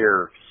 10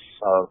 years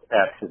of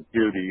active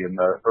duty in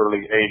the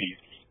early 80s,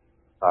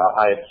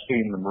 I had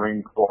seen the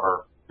Marine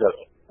Corps just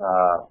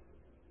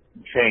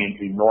change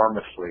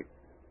enormously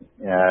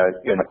in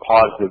a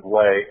positive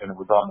way, and it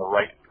was on the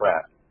right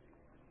track.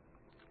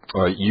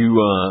 All right,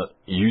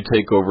 you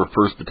take over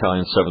 1st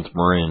Battalion, 7th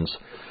Marines,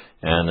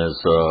 and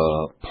as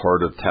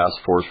part of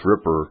Task Force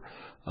Ripper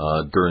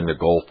during the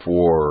Gulf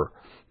War,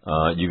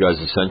 you guys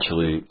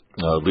essentially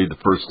lead the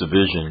 1st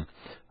Division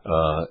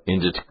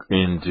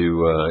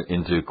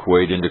into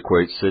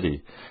Kuwait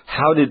City.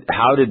 How did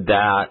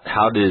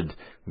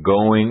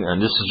going,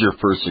 and this is your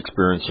first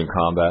experience in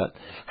combat,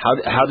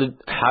 how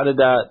did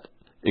that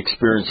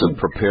experience of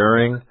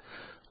preparing,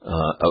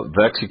 of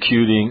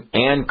executing,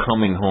 and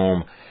coming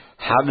home,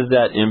 how did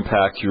that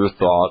impact your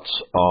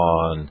thoughts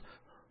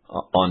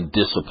on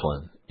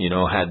discipline? You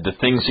know, had the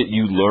things that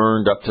you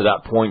learned up to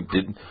that point,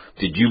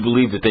 did you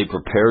believe that they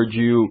prepared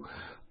you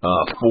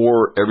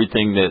for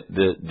everything that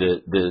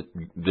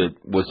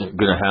wasn't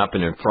going to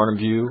happen in front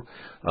of you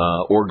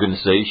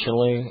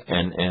organizationally,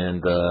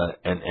 and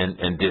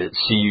did it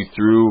see you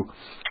through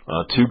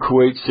to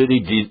Kuwait City?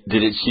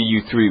 Did it see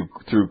you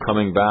through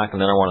coming back? And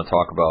then I want to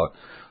talk about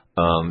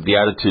the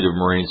attitude of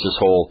Marines, this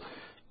whole,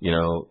 you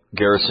know,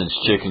 garrison's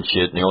chicken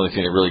shit, and the only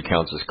thing that really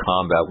counts is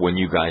combat when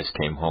you guys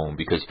came home,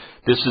 because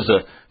this is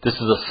a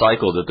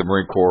cycle that the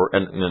Marine Corps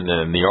and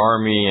the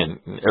Army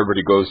and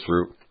everybody goes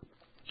through.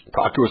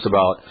 Talk to us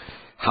about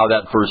how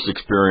that first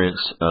experience,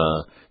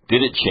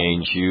 did it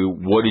change you?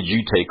 What did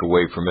you take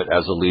away from it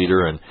as a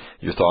leader, and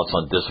your thoughts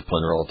on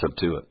discipline relative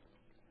to it?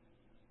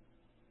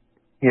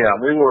 Yeah,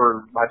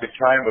 my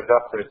battalion was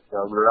up at,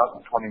 we were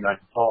out in 29th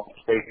Assault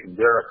Station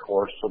there, of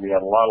course, so we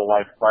had a lot of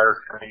live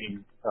fire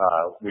training.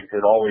 We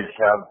could always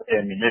have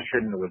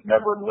ammunition. There was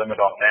never a limit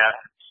on that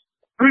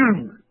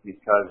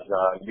because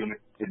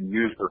units didn't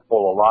use their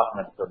full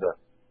allotment for the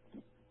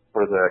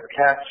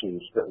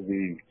CACSs,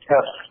 the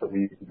tests that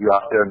we used to do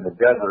out there in the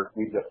desert.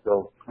 We just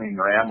go clean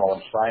their ammo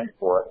and sign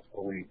for it.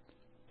 So we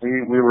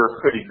were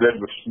pretty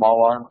good with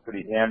small arms,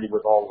 pretty handy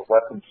with all the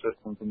weapon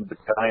systems in the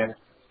battalion.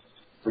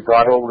 We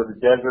got over to the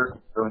desert,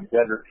 during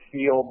Desert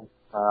Shield.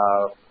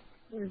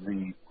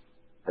 We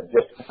had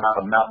just come out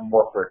of Mountain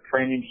Warfare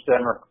Training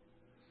Center,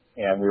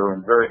 and we were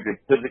in very good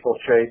physical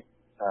shape.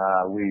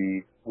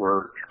 We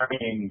were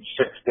training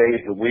 6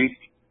 days a week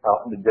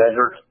out in the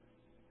desert,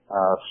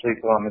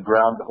 sleeping on the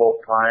ground the whole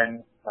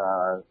time,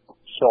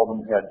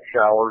 seldom had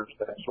showers,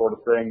 that sort of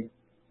thing.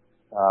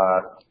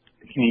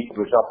 Heat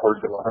was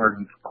upwards of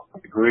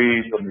 120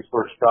 degrees when we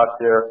first got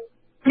there.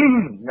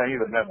 Many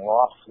of the men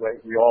lost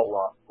weight. We all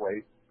lost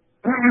weight.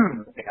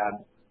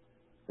 And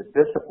the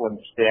discipline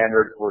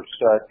standards were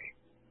such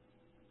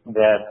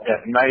that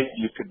at night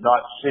you could not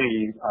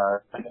see,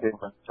 I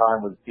think when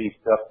time was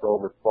beefed up to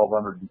over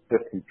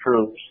 1,250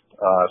 troops,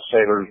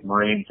 sailors,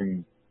 Marines,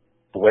 and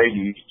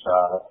Kuwaitis,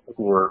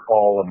 who were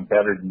all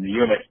embedded in the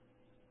unit.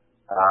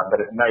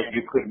 But at night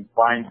you couldn't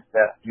find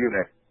that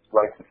unit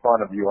right in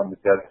front of you on the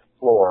desert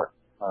floor,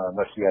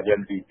 unless you had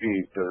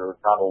NVGs. There was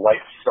not a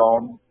light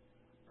stone.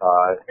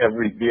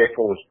 Every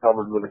vehicle was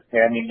covered with a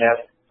candy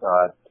net.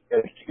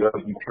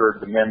 HGOs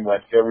ensured the men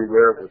went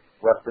everywhere with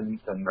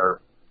weapons and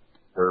their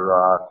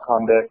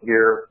combat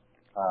gear.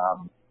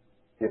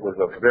 It was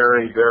a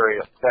very, very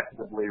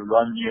effectively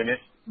run unit.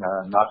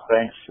 Not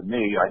thanks to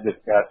me. I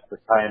just got the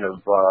kind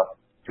of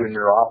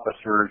junior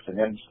officers and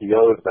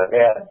NCOs that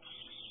had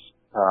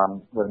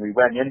When we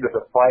went into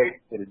the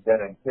fight, it had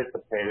been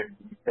anticipated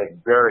we would take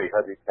very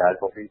heavy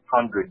casualties,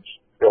 hundreds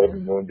killed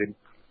and wounded,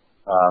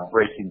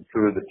 breaking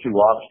through the two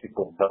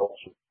obstacle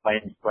belts,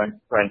 plain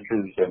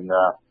trenches and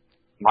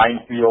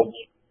minefields.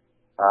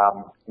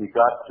 We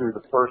got through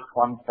the first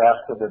one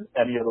faster than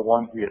any of the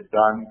ones we had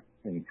done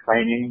in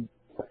training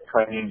 6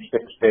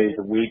 days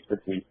a week as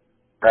we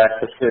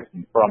practiced it,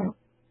 and from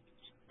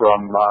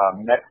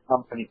Met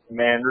company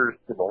commanders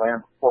to the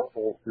lance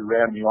corporals who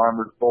ran the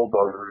armored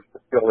bulldozers to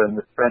fill in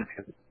the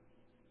trenches.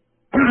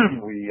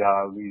 we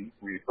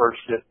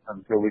rehearsed it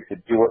until we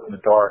could do it in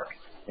the dark.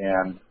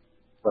 And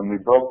when we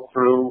broke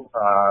through,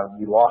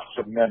 we lost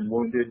some men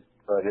wounded,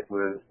 but it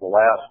was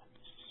the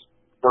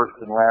first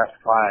and last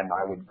time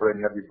I would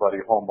bring everybody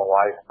home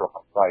alive from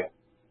a fight.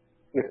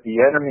 If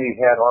the enemy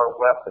had our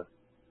weapons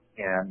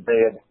and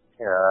they had,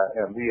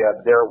 and we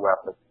had their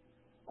weapons,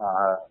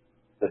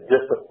 the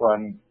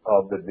discipline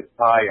of the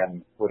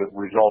battalion would have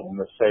resulted in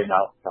the same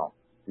outcome.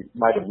 We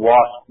might have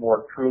lost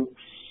more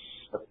troops,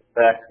 but the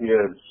fact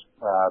is,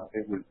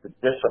 it was the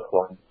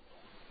discipline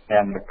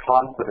and the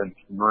confidence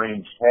the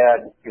Marines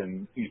had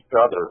in each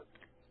other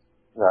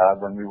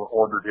when we were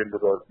ordered into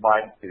those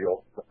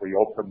minefields, that we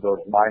opened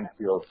those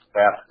minefields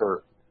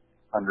faster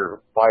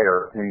under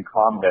fire in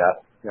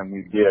combat than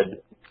we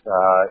did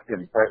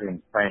in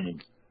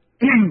training.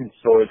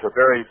 So it's a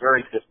very,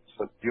 very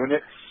disciplined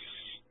unit.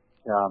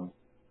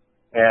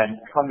 And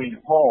coming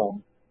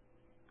home,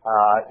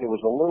 it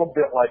was a little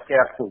bit like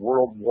after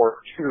World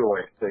War II,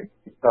 I think,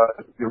 because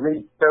if you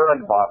read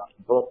Fehrenbach's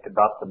book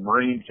about the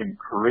Marines in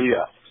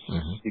Korea,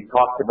 he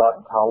talked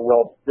about how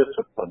well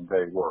disciplined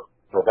they were.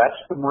 So that's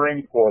the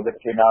Marine Corps that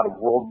came out of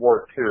World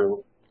War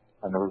II,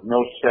 and there was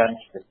no sense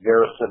that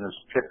garrison is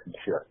chicken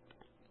shit.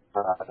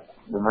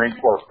 The Marine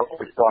Corps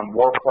focused on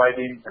war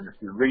fighting, and if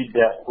you read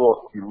that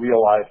book, you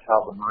realize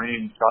how the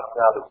Marines got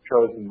out of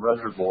Chosin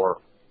Reservoir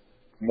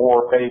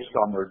more based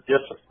on their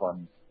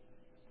discipline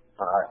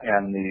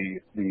and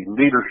the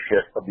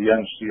leadership of the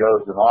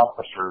NCOs and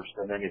officers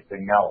than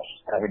anything else.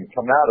 Having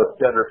come out of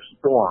Desert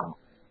Storm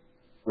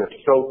with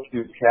so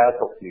few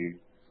casualties,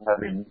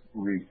 having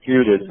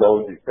refuted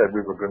those who said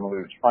we were going to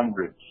lose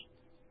hundreds,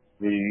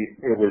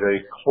 it was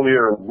a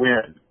clear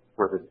win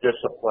for the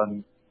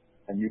discipline.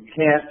 And you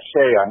can't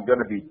say I'm going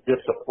to be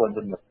disciplined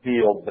in the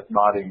field but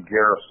not in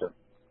garrison.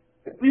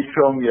 If you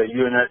show me a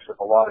unit with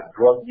a lot of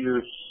drug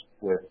use,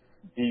 with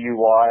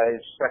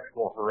DUIs,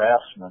 sexual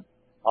harassment,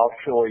 I'll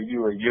show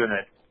you a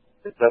unit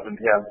that doesn't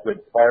have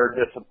good fire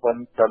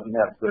discipline, doesn't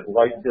have good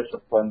light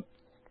discipline,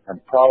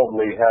 and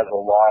probably has a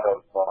lot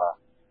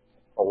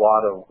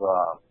of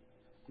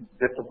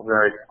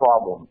disciplinary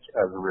problems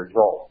as a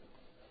result.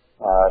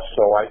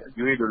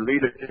 You either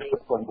lead a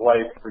disciplined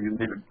life or you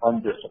lead an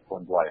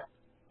undisciplined life.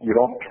 You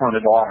don't turn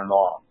it on and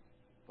off.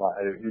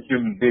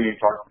 Human beings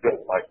aren't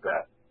built like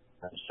that.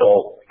 And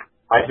so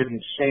I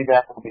didn't say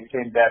that when we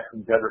came back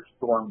from Desert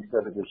Storm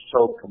because it was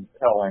so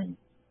compelling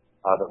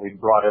that we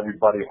brought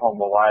everybody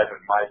home alive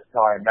in my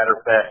time. Matter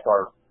of fact,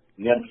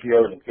 the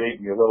NCOs gave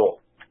me a little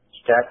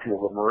statue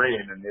of a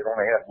Marine, and it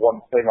only had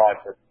one thing on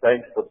it: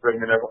 thanks for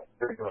bringing us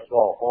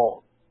all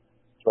home.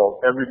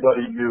 So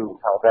everybody knew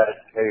how that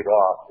had paid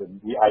off,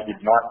 and I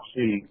did not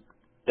see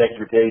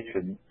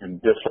degradation in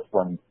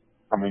discipline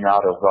coming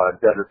out of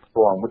Desert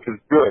Storm, which is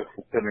good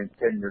considering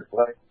 10 years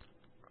later.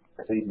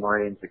 Lead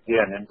Marines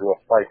again into a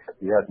fight that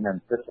we hadn't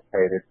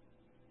anticipated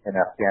in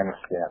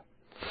Afghanistan.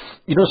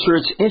 You know, sir,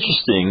 it's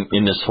interesting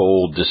in this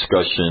whole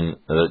discussion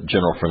that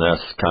General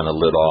Furness kind of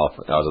lit off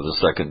out of the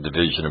 2nd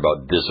Division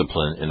about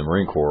discipline in the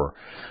Marine Corps,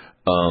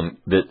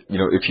 that, you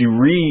know, if you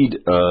read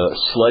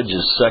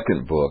Sledge's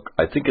second book,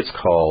 I think it's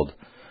called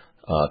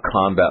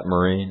Combat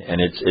Marine, and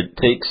it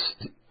picks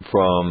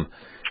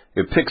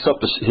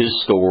up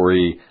his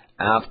story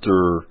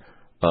after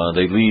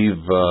they leave,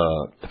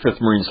 5th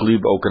Marines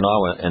leave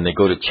Okinawa and they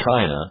go to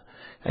China,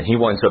 and he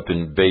winds up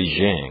in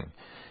Beijing,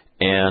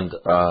 and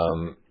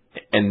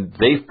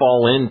they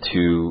fall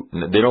into,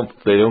 they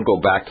don't go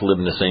back to live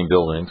in the same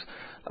buildings,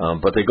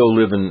 but they go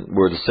live in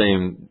where the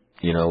same,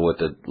 you know, with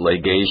the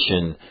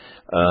legation,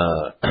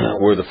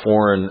 where the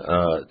foreign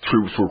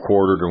troops were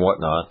quartered and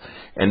whatnot,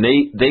 and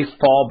they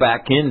fall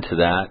back into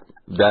that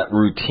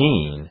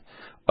routine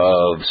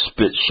of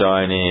spit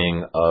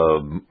shining,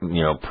 of,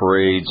 you know,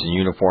 parades and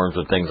uniforms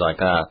and things like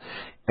that.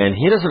 And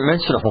he doesn't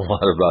mention a whole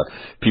lot about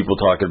people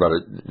talking about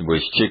it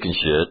was chicken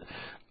shit.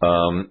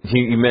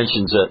 He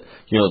mentions that,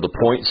 you know, the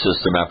point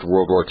system after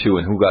World War II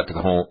and who got to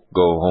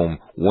go home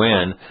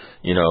when,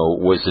 you know,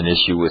 was an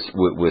issue with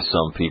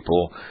some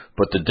people.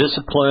 But the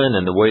discipline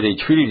and the way they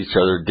treated each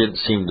other didn't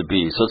seem to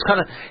be. So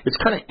it's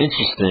kind of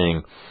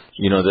interesting,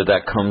 you know,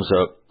 that comes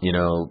up, you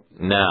know,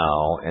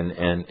 now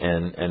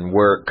and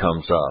where it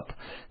comes up.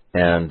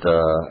 And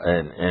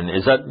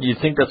is that, do you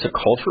think that's a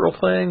cultural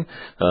thing?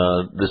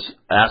 This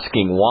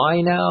asking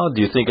why now? Do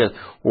you think,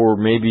 or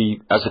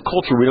maybe as a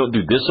culture we don't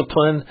do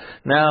discipline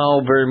now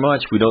very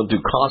much? We don't do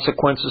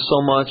consequences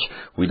so much.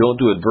 We don't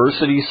do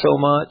adversity so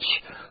much.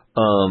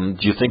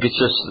 Do you think it's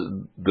just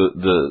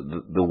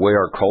the way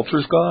our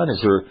culture's gone?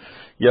 Is there,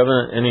 You have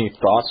any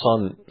thoughts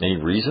on any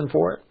reason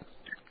for it?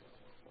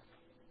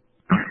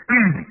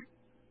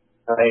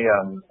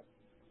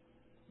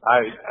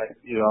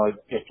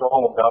 It's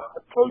all about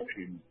the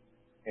coaching,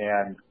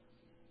 and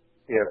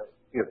if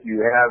you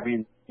have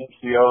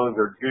NCOs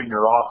or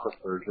junior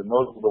officers, and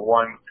those are the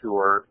ones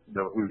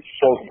whose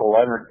social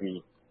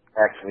energy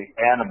actually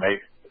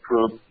animates the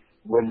troops,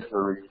 wins the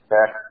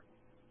respect.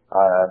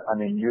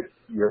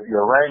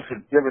 Your rank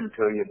is given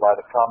to you by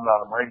the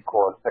Commandant of the Marine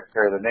Corps,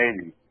 Secretary of the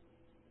Navy,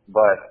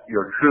 but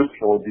your troops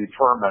will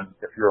determine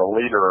if you're a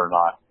leader or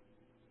not.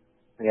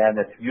 And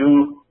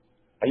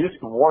I used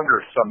to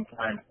wonder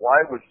sometimes,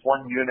 why was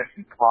one unit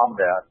in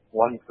combat,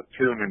 one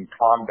platoon in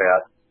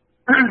combat,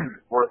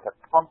 worth a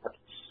company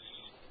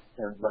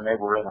when they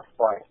were in a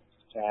fight?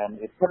 And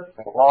it took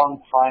a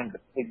long time to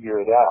figure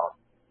it out.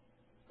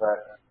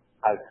 But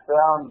I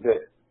found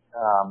that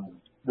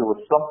there was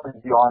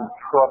something beyond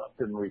trust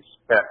and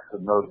respect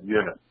in those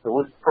units. There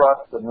was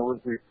trust and there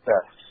was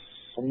respect.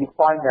 And you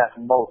find that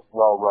in most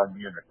well-run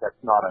units. That's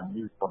not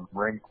unusual in the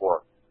Marine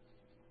Corps.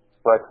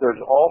 But there's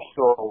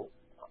also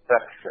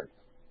affection.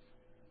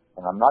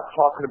 And I'm not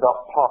talking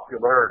about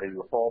popularity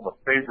with all the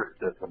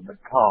favoritism that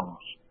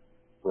comes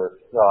with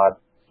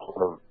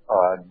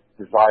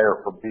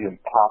desire for being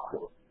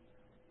popular.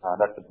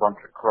 That's a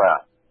bunch of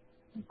crap.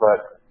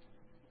 But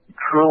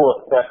true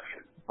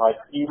affection,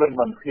 like even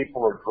when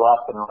people are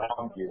dropping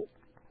around you,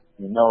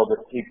 you know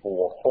that people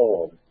will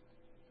hold.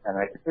 And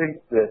I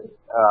think that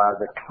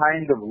the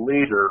kind of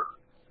leader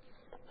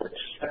that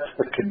sets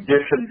the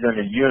conditions in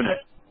a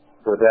unit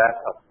for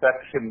that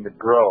affection to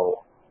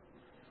grow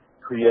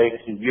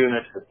creates a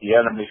unit that the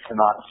enemy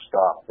cannot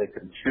stop. They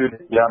can shoot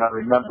it down. I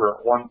remember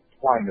at one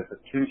point as a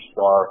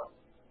 2-star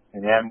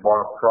in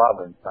Anbar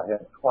Province, I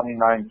had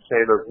 29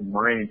 sailors and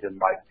Marines in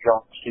my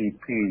jump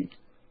CP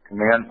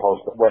command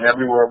post that went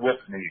everywhere with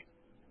me.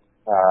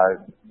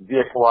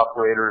 Vehicle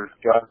operators,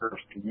 gunners,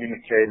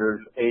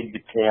 communicators,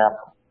 aide-de-camp,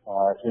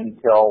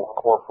 intel,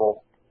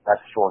 corporal, that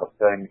sort of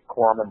thing,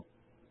 corpsman.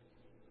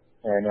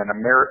 And in a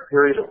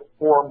period of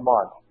 4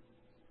 months,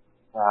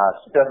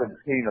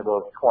 17 of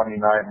those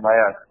 29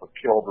 lads were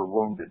killed or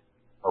wounded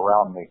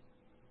around me.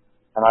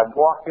 And I'd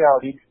walk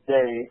out each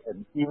day,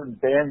 and even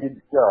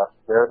bandaged up,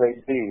 there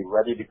they'd be,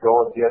 ready to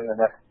go again the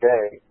next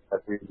day,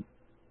 as we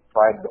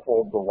tried to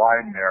hold the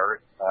line there.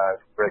 It was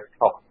a very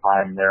tough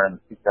time there in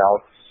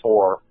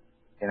 2004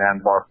 in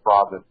Anbar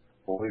Province,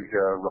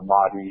 Fallujah,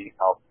 Ramadi,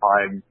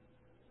 Alpine,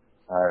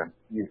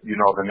 you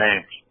know the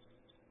names.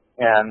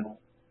 And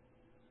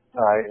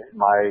my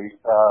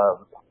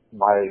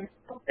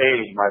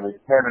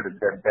lieutenant had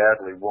been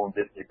badly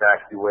wounded,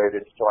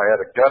 evacuated, so I had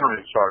a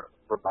gunnery sergeant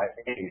for my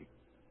aide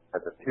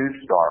as a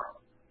 2-star.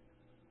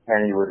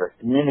 And he was a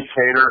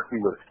communicator. He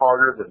was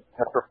harder than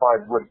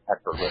petrified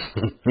woodpecker lips.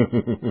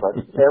 But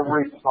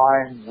every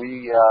time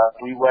we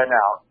went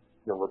out,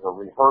 there was a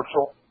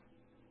rehearsal.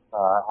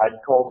 I'd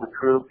told the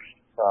troops,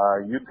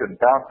 you can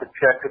bounce a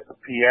check at the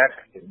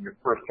PX, and your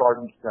first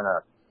sergeant's going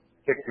to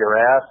kick your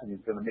ass, and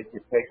he's going to make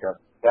you take a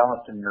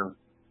balance in your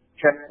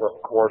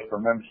checkbook course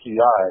from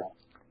MCI.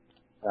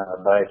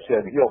 But I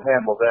said, he'll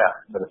handle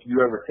that. But if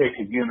you ever take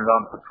a unit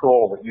on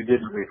patrol that you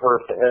didn't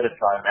rehearse ahead of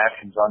time,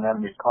 actions on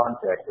enemy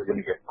contact, you're going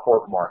to get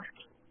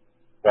court-martialed.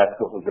 That's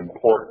what was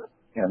important.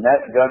 And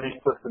that gunny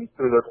put them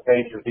through their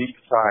paces each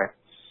time.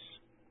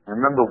 I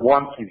remember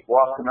once he's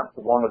walking up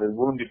to one of the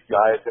wounded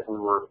guys that we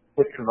were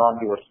pushing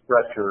onto a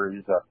stretcher.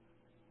 He's a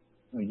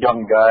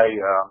young guy.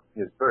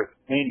 He's very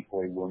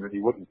painfully wounded. He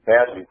wasn't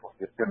badly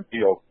wounded. It's going to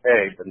be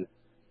okay, but he's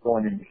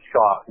going into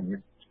shock, and you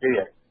can see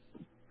it.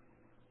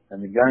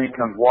 And the gunny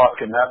comes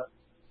walking up,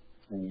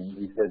 and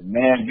he says,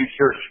 man, you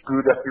sure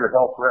screwed up your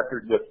health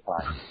record this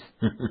time.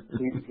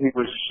 he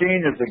was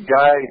seen as a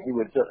guy who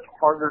was just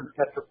harder than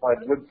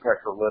petrified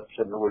woodpecker lips,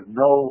 and there was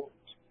no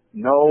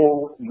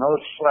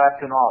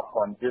slacking off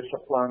on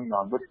discipline,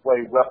 on which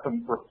way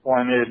weapons were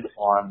pointed,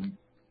 on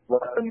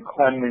weapon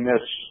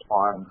cleanliness,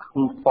 on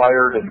who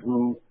fired and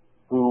who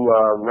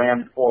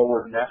ran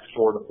forward and that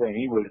sort of thing.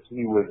 He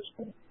was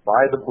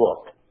by the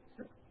book.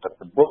 But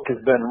the book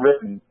has been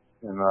written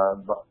in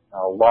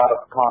a lot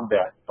of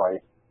combat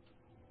fights.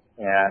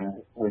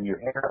 And when you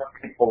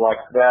have people like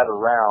that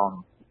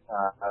around,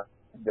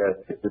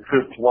 the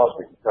troops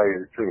loved it, to tell you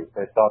the truth.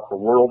 They thought the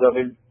world of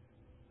him.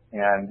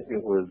 And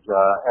it was,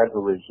 as a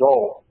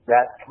result,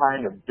 that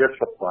kind of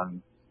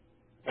discipline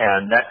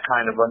and that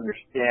kind of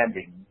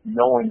understanding,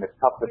 knowing the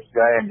toughest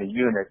guy in the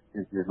unit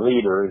is your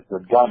leader, is the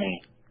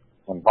gunny.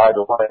 And by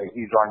the way,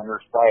 he's on your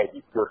side,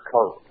 he's your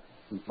coach.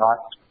 He's not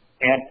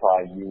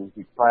anti-you,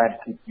 he's trying to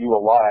keep you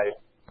alive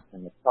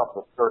in the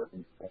toughest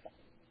circumstances.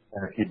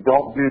 And if you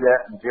don't do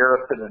that in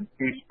garrison and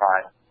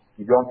peacetime,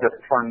 you don't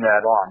just turn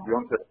that on. You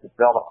don't just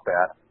develop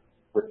that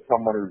with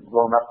someone who's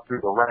grown up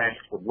through the ranks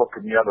and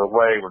looking the other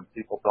way when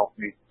people don't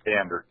meet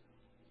standards.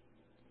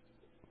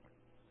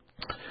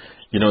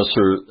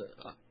 Sir,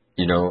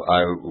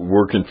 I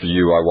working for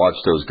you, I watch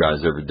those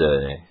guys every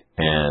day,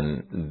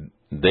 and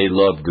they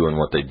loved doing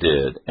what they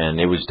did, and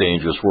it was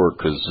dangerous work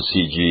because the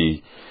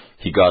CG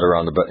he got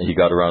around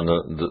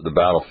the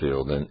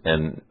battlefield,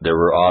 and there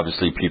were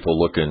obviously people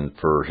looking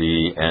for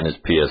he and his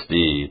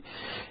PSD,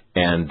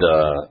 and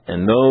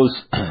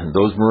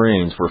those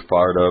Marines were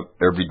fired up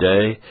every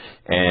day,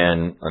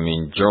 and I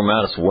mean General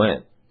Mattis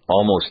went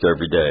almost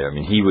every day. I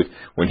mean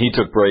when he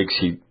took breaks,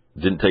 he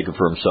didn't take them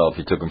for himself.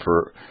 He took them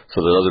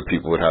so that other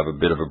people would have a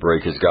bit of a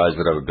break. His guys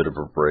would have a bit of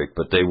a break.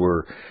 But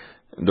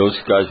those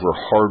guys were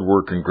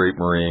hard-working, great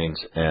Marines,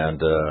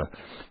 and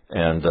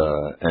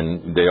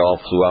they all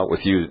flew out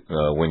with you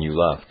when you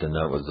left. And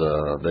that was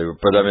they were.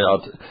 But I mean,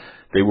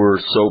 they were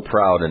so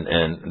proud, and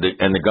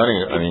the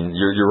gunning. I mean,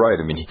 you're right.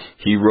 I mean,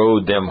 he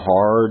rode them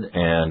hard,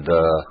 and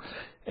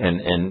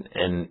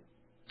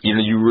you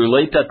know, you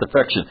relate that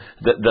affection.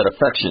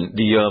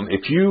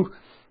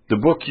 The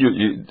book,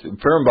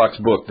 Fehrenbach's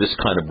book, This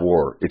Kind of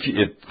War.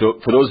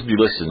 For those of you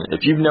listening,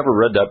 if you've never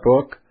read that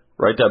book,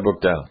 write that book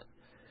down.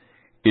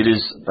 It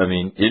is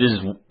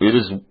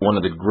one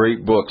of the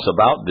great books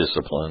about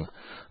discipline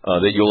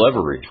that you'll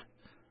ever read.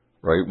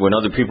 Right? When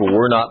other people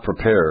were not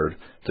prepared,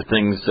 the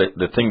thing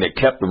that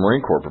kept the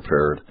Marine Corps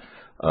prepared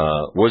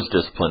was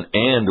discipline,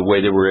 and the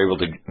way they were able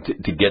to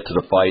get to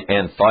the fight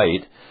and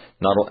fight.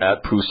 Not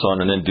at Pusan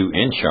and then do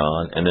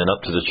Incheon and then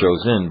up to the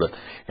Chosin, but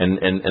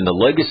and the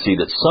legacy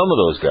that some of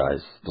those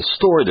guys, the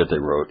story that they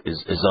wrote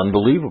is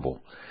unbelievable,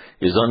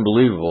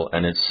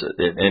 and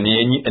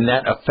and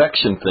that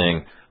affection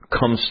thing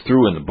comes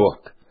through in the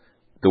book,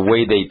 the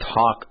way they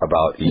talk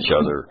about each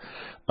other.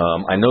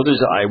 I know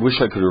I wish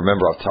I could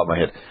remember off the top of my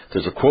head.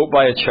 There's a quote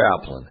by a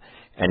chaplain,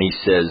 and he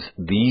says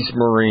these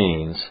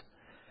Marines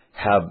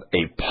have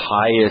a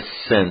pious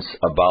sense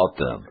about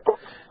them.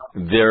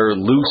 Their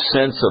loose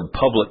sense of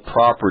public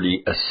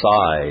property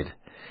aside,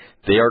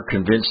 they are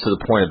convinced to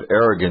the point of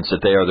arrogance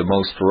that they are the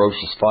most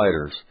ferocious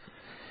fighters.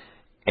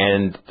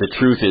 And the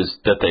truth is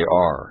that they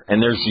are.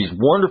 And there's these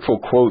wonderful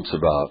quotes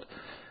about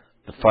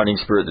the fighting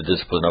spirit, the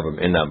discipline of them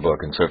in that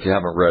book. And so if you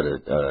haven't read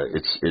it,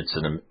 it's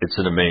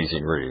an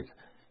amazing read.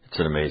 It's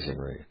an amazing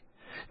read.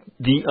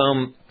 The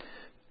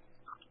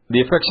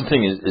affection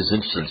thing is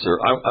interesting, sir.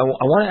 I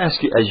want to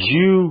ask you,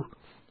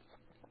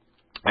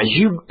 as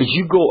you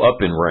go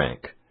up in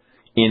rank,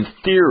 in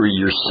theory,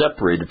 you're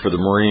separated from the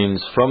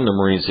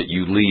Marines that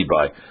you lead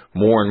by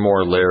more and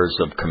more layers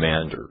of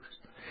commanders.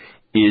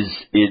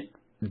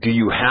 Do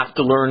you have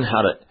to learn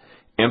how to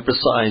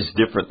emphasize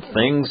different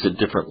things at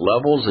different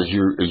levels as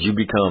you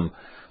become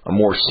a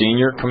more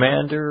senior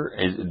commander?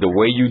 The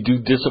way you do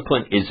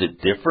discipline, is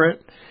it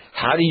different?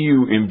 How do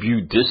you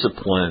imbue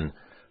discipline,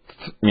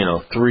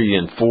 3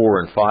 and 4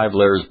 and 5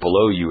 layers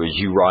below you as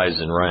you rise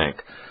in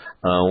rank?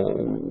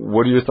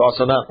 What are your thoughts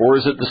on that? Or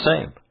is it the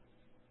same?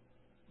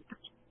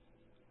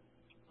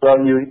 Well,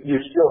 you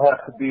still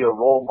have to be a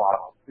role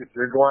model. If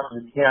you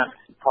can't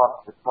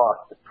talk the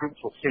talk. The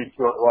troops will see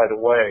through it right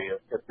away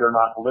if they're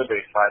not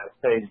living by the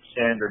same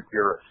standard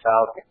you're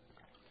espousing.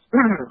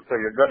 So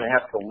you're going to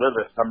have to live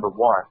it, number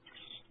one.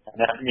 And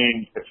that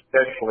means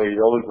especially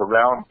those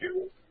around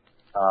you,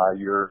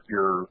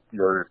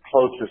 your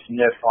closest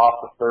knit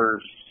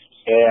officers,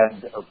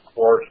 and of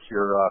course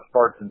your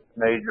sergeant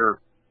major,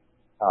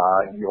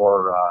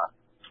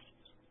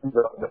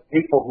 the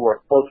people who are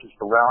closest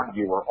around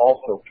you are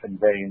also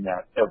conveying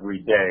that every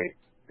day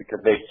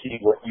because they see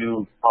what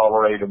you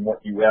tolerate and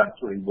what you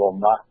absolutely will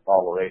not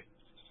tolerate.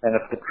 And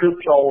if the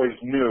troops always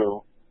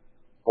knew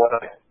what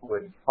I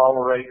would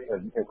tolerate,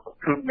 and if a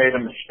troop made a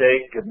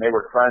mistake and they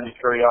were trying to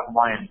carry out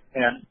my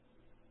intent,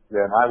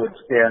 then I would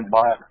stand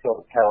by until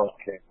the cows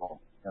came home.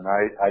 And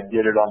I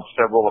did it on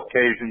several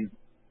occasions,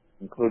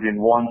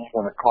 including once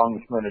when a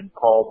congressman had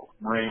called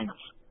Marines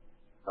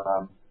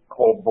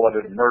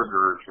cold-blooded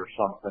murderers or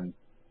something,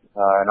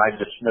 and I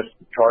dismissed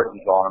the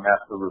charges on them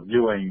after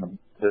reviewing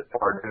the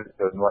charges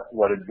and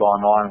what had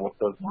gone on, what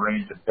those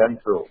Marines had been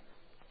through.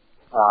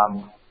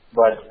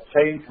 But at the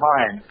same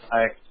time,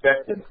 I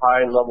expected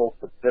high levels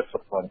of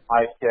discipline,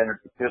 high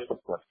standards of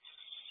discipline.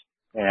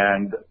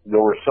 And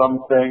there were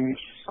some things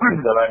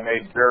that I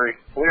made very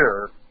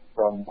clear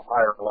from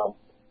higher levels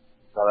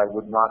that I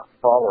would not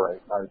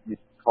tolerate. I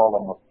used to call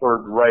them a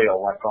third rail,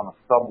 like on a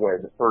subway,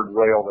 the third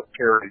rail that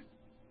carries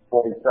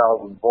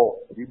 40,000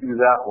 volts. You do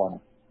that one,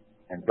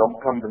 and don't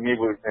come to me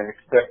with and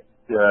expect,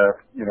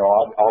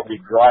 I'll be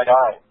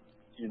dry-eyed,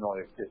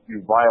 if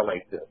you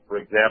violate this. For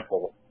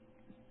example,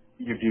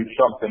 you do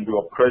something to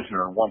a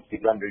prisoner once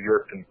he's under your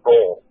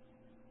control,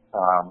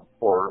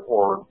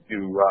 or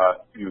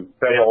you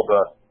fail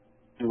to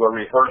do a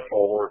rehearsal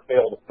or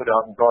fail to put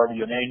out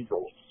guardian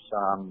angels.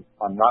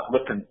 I'm not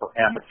looking for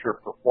amateur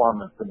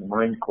performance in the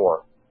Marine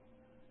Corps.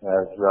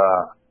 As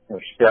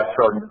Staff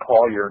Sergeant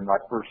Collier in my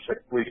first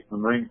 6 weeks in the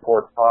Marine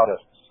Corps taught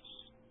us,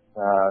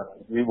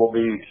 we will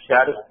be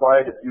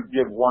satisfied if you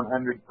give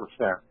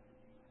 100%,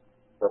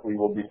 but we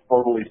will be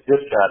totally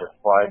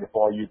dissatisfied if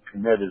all you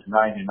commit is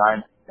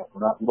 99%.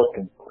 We're not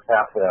looking for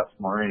half-assed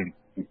Marines,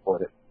 he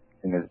put it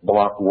in his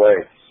blunt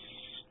way.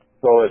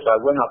 So as I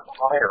went up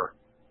higher,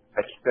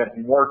 I spent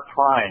more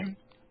time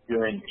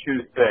doing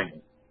two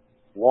things.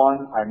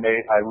 One,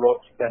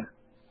 spent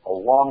a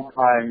long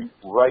time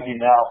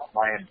writing out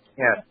my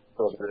intent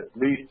so that at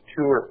least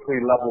 2 or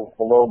 3 levels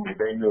below me,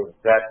 they knew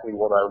exactly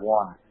what I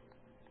wanted.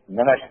 And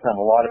then I spent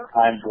a lot of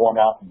time going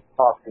out and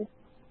talking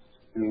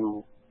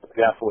to, for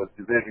example, a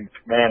division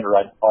commander.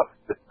 I'd talk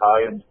to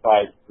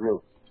battalion-sized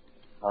groups,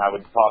 and I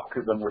would talk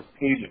to them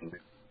repeatedly.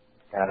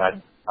 And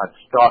I'd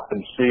stop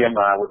and see them,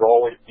 and I would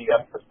always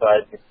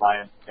de-emphasizing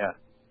my intent.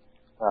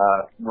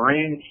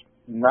 Marines,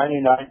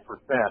 99%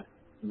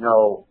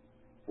 know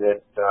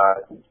that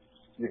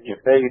if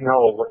they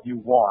know what you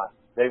want,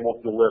 they will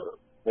deliver.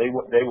 They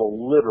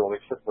will literally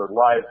put their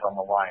lives on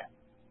the line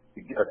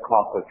to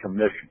accomplish a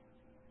mission.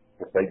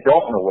 If they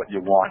don't know what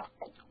you want,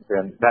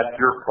 then that's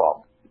your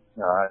problem.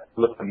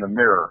 Look in the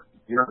mirror.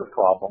 You're the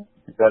problem.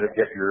 You better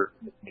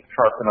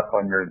sharpen up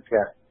on your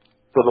intent.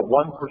 So the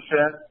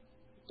 1%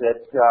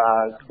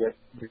 that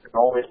you can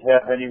always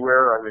have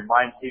anywhere, I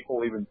remind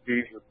people, even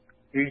Jesus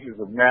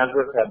of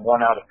Nazareth had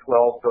 1 out of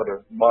 12 go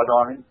to mud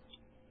on him.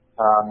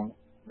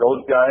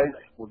 Those guys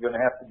were going to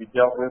have to be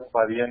dealt with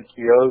by the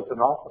NCOs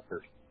and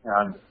officers.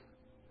 And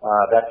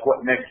that's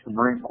what makes the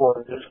Marine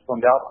Corps a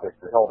disciplined outfit.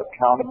 You're held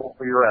accountable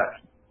for your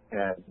actions.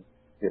 And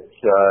it's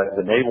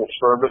the naval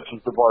service is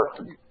the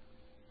varsity.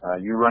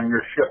 You run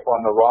your ship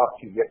on the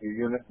rocks, you get your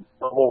unit in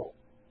trouble,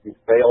 you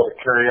fail to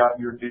carry out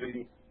your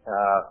duty,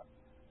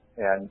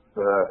 and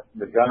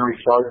the gunnery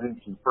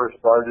sergeants and first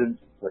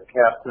sergeants, the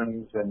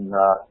captains and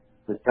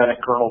lieutenant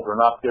colonels are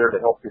not there to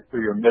help you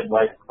through your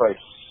midlife crisis.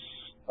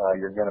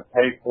 You're going to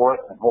pay for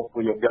it, and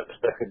hopefully you'll get a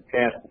second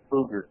chance to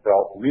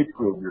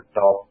reprove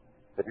yourself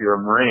if you're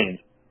a Marine.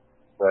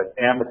 But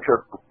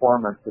amateur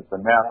performance is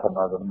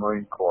anathema of the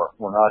Marine Corps.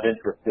 We're not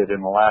interested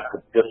in a lack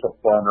of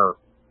discipline or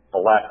a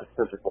lack of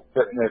physical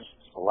fitness,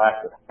 a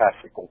lack of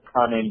tactical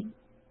cunning,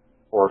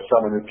 or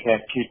someone who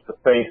can't keep the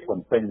faith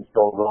when things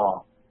go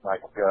wrong.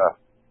 Like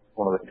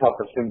one of the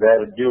toughest things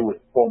I had to do was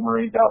pull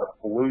Marines out of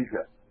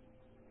Fallujah.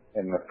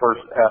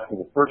 After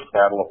the first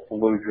battle of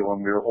Fallujah, when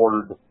we were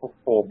ordered to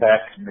pull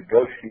back and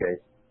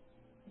negotiate.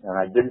 And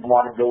I didn't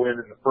want to go in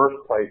the first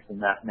place in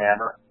that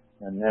manner.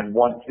 And then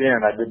once in,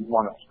 I didn't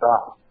want to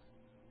stop.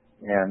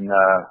 And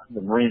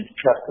the Marines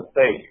kept the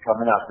faith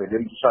coming up. They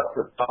didn't suck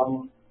their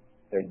thumb.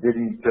 They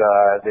didn't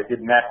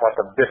act like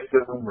a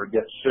victim or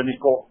get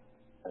cynical.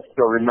 I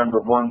still remember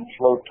one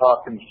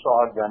slow-talking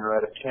saw gunner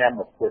had a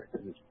camera pushed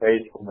in his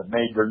face from a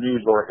major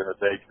news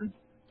organization.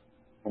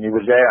 And he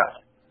was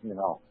asked,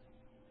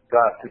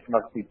 gosh, this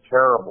must be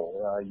terrible.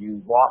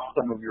 You lost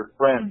some of your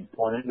friends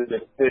going into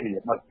this city.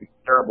 It must be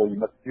terrible. You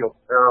must feel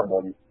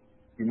terrible.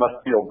 You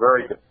must feel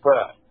very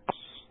depressed.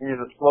 He's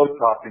a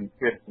slow-talking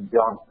kid from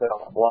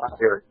Johnstown, a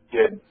blonde-haired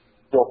kid,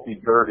 filthy,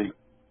 dirty.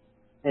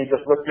 And he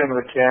just looked into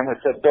the camera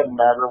and said, doesn't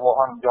matter, we'll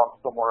hunt him down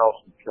somewhere else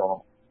and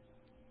kill him.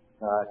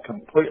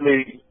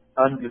 Completely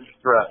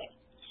undistressed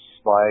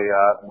by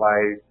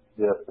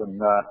this.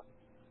 And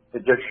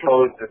it just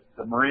shows that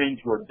the Marines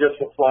who are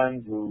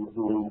disciplined,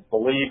 who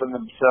believe in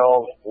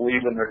themselves,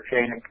 believe in their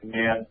chain of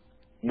command,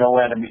 no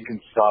enemy can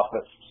stop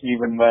us.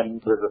 Even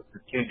when there's a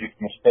strategic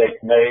mistake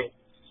made,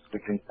 we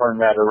can turn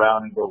that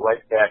around and go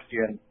right back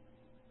in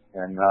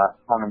and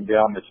hunt them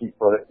down to keep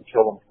it and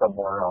kill them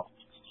somewhere else.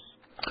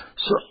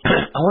 So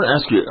I want to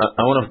ask you.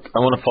 I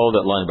want to follow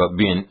that line about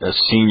being a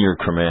senior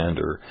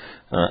commander.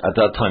 At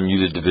that time,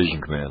 you the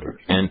division commander,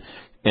 and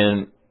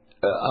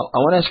I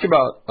want to ask you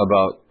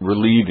about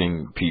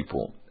relieving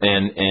people,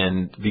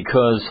 and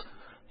because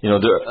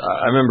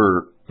I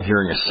remember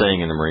hearing a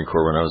saying in the Marine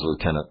Corps when I was a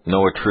lieutenant: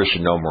 "No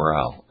attrition, no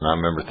morale." And I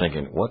remember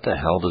thinking, "What the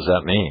hell does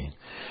that mean?"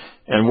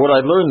 And what I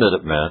learned that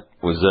it meant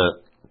was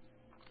that,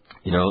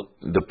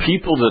 the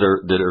people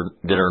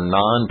that are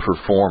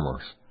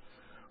non-performers,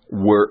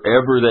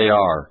 wherever they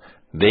are,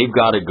 they've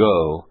got to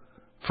go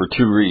for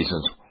 2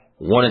 reasons.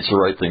 One, it's the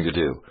right thing to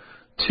do.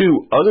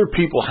 2, other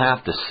people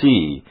have to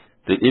see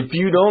that if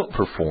you don't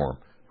perform,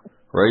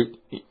 right,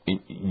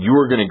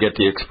 you're going to get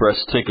the express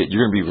ticket.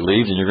 You're going to be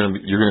relieved, and you're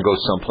going to go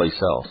someplace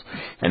else.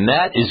 And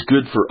that is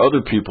good for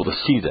other people to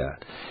see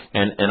that.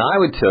 And I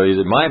would tell you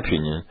that, in my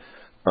opinion,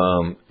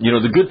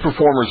 the good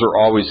performers are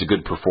always the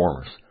good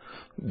performers.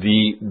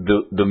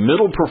 The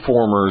middle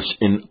performers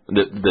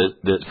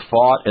that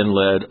fought and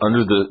led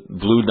under the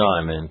Blue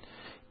Diamond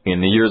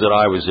in the year that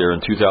I was there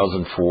in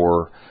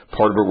 2004,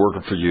 part of it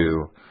working for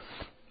you,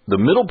 the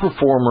middle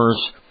performers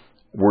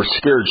were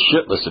scared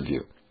shitless of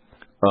you.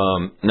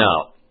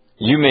 Now,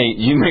 you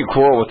may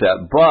quarrel with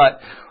that,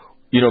 but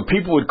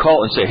people would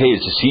call and say, "Hey,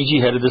 is the CG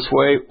headed this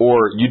way?"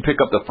 Or you'd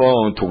pick up the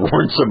phone to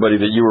warn somebody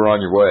that you were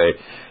on your way.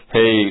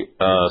 "Hey,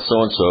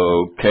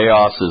 so-and-so,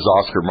 chaos is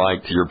Oscar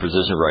Mike to your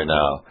position right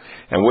now."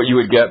 And what you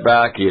would get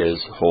back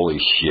is, "Holy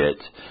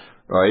shit,"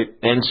 right?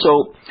 And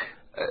so,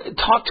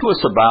 talk to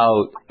us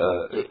about,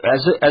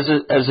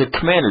 as a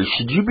commander,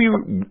 should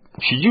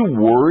you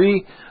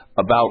worry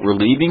about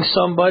relieving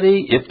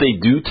somebody if they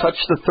do touch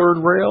the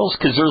third rails?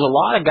 Because there's a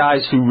lot of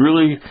guys who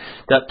really,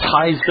 that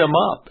ties them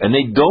up, and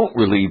they don't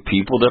relieve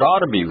people that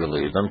ought to be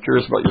relieved. I'm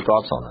curious about your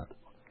thoughts on that.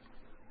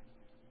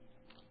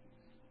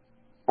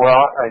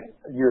 Well,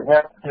 you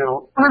have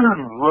to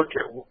look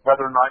at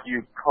whether or not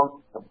you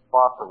coach them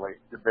properly.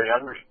 Did they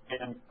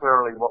understand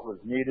clearly what was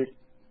needed?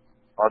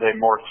 Are but a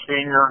more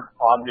senior.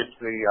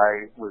 Obviously,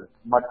 I was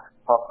much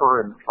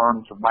tougher in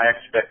terms of my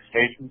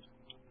expectations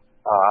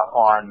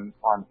on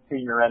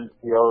senior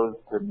NCOs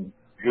than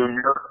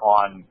junior,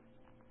 on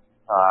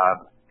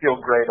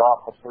field grade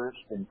officers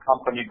and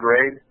company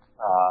grade.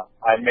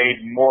 I made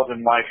more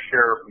than my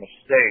share of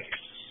mistakes,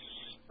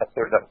 but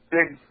there's a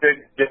big,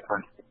 big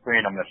difference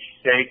between a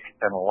mistake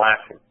and a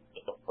lack of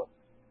discipline.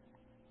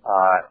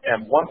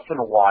 And once in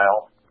a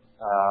while,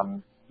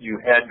 you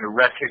had to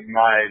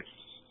recognize,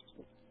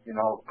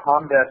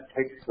 combat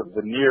takes the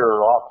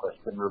veneer off us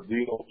and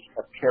reveals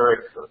a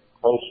character.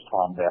 Close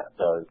combat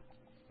does.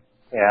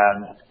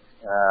 And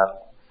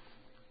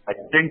I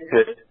think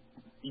that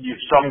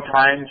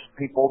sometimes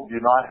people do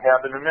not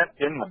have it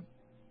in them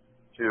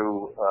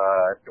to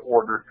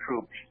order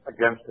troops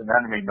against an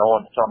enemy,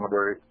 knowing some of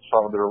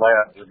their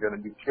lads are going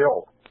to be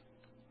killed.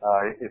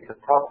 It's a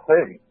tough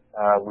thing.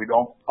 We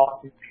don't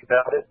talk much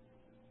about it,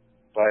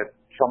 but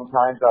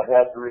sometimes I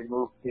had to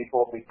remove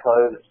people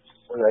because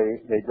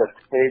they just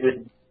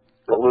hated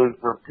to lose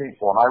their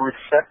people, and I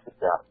respected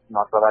that.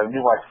 Not that I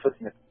knew I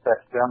couldn't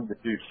expect them to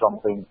do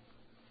something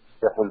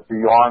that was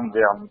beyond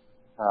them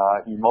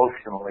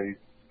emotionally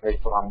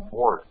take on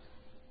board.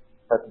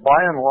 But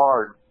by and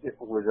large, if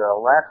it was a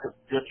lack of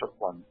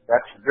discipline,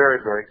 that's very,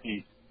 very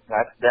easy.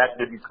 That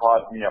didn't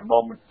cause me a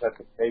moment's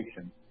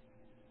hesitation.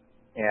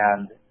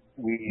 And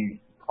we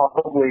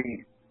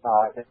probably,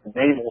 in the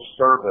naval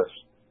service,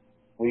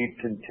 we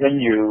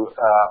continue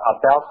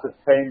about the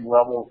same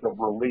levels of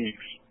relief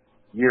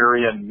year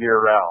in,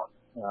 year out.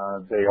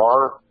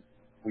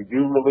 We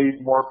do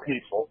relieve more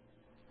people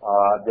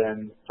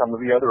than some of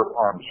the other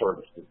armed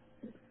services.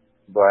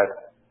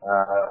 But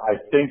I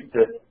think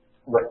that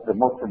the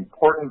most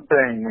important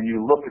thing when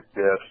you look at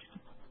this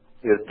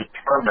is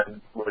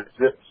determine, was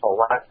this a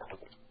lack of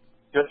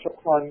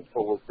discipline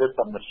or was this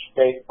a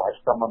mistake by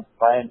someone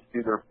trying to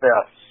do their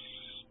best?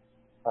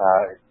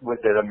 Was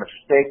it a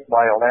mistake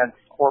by a lance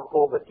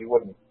corporal that you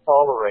wouldn't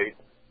tolerate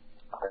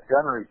a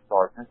gunnery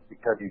sergeant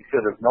because you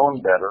should have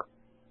known better?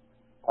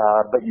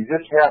 But you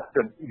have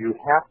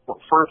to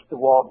first of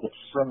all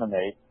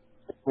discriminate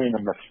between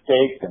a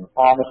mistake, an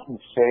honest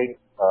mistake,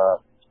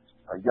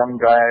 a young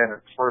guy in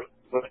his first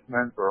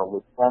enlistment or a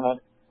lieutenant,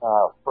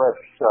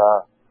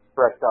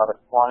 fresh out of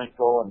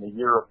Quantico and the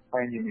year of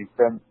training he's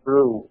been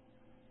through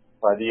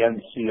by the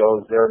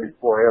NCOs there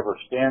before he ever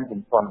stands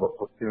in front of a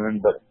platoon.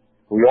 But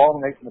we all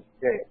make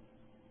mistakes,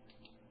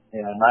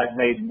 and I've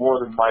made more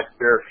than my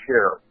fair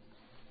share.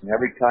 And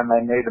every time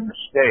I made a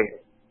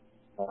mistake,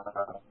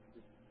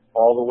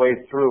 all the way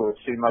through, it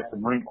seemed like the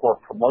Marine Corps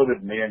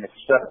promoted me and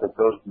accepted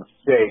those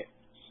mistakes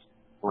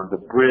were the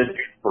bridge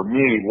for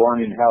me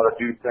learning how to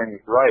do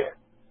things right.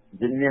 It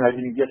didn't mean I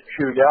didn't get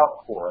chewed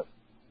out for it,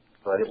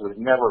 but it was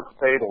never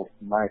fatal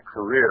to my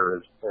career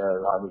as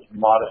I was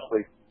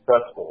modestly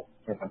successful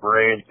in the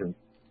Marines and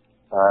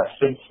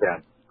since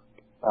then.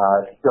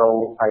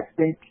 So I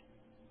think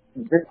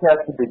you just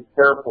have to be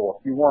careful.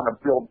 If you want to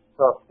build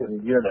stuff in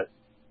a unit,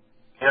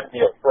 you can't be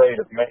afraid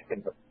of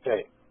making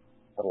mistakes.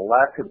 But a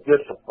lack of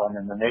discipline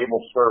in the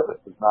naval service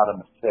is not a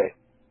mistake.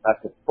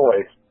 That's a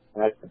choice,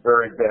 and that's a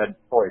very bad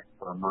choice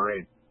for a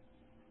Marine.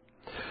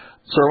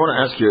 So I want to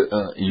ask you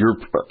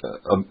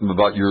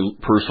about your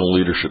personal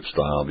leadership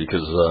style,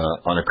 because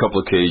on a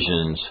couple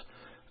occasions,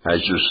 as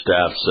your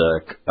staff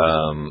sec,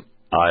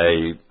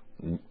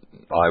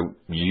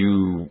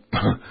 you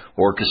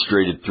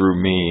orchestrated through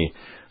me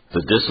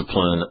the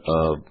discipline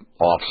of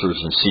officers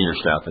and senior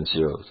staff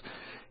NCOs.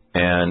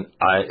 And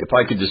if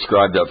I could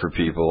describe that for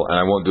people, and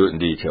I won't do it in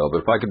detail,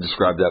 but if I could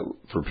describe that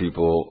for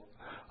people,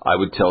 I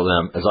would tell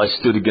them, as I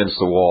stood against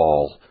the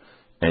wall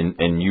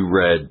and you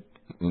read,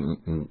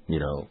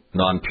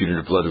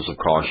 non-punitive letters of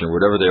caution,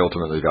 whatever they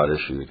ultimately got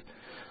issued,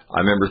 I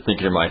remember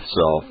thinking to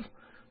myself,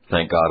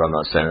 thank God I'm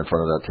not standing in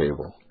front of that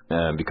table.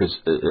 And because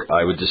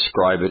I would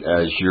describe it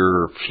as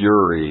your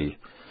fury,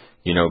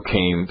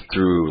 came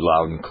through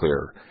loud and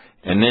clear.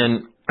 And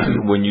then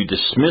when you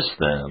dismissed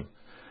them,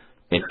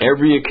 in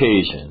every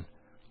occasion,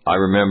 I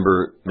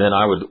remember then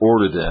I would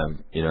order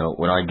them,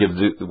 when I give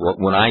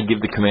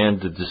the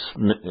command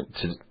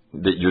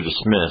that you're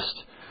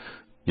dismissed,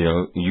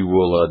 you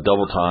will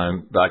double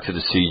time back to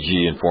the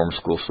CG and form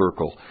school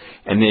circle.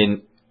 And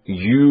then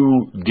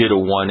you did a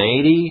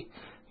 180.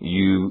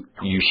 You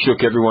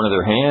shook every one of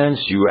their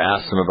hands. You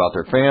asked them about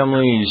their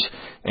families,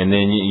 and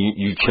then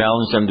you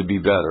challenged them to be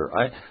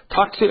better.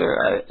 Talk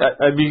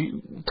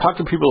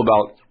to people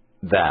about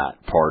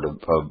that part of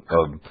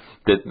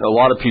that. A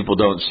lot of people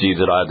don't see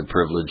that I had the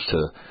privilege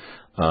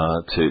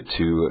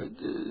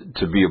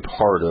to be a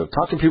part of.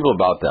 Talk to people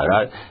about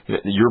that.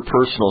 Your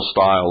personal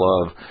style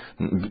of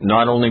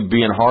not only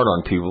being hard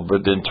on people,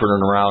 but then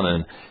turning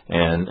around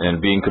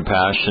and being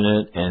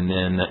compassionate, and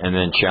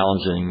then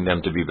challenging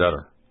them to be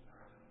better.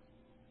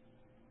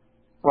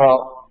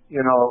 Well,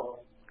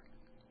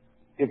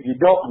 if you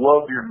don't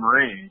love your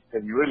Marines,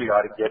 then you really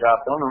ought to get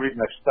out. The only reason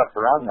I stuck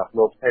around that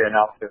little paying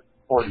outfit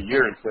 40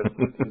 years is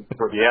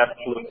for the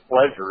absolute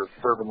pleasure of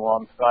serving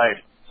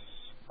alongside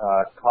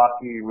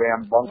cocky,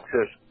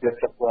 rambunctious,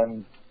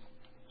 disciplined,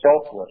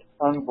 selfless,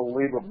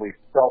 unbelievably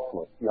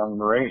selfless young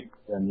Marines.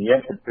 And the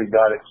infantry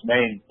got its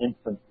name,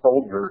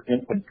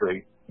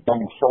 infantry,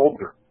 young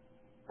soldier.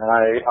 And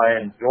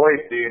I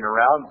enjoyed being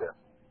around them.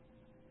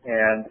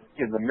 And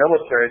in the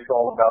military, it's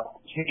all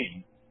about the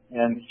team.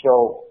 And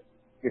so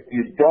if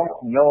you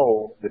don't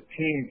know the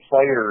team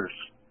players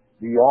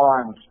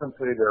beyond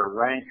simply their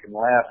rank and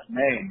last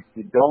name,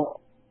 you don't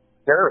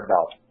care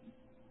about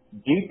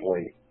them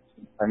deeply.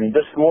 I mean,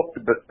 just go up to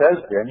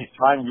Bethesda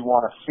anytime you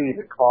want to see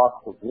the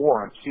cost of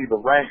war and see the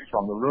ranks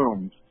on the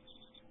rooms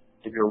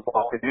that you're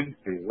walking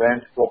into.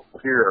 Lance Corporal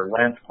here,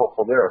 Lance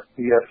Corporal there,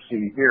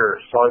 CFC here,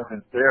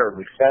 Sergeant there,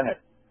 Lieutenant.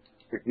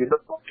 If you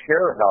don't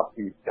care about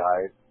these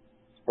guys,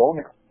 don't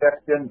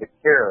expect them to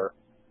care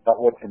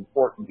about what's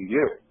important to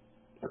you.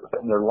 They're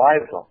putting their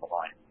lives on the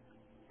line.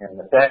 And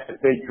the fact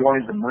that they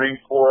joined the Marine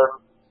Corps,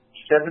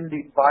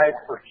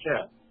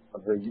 75%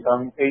 of the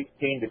young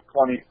 18 to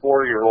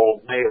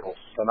 24-year-old males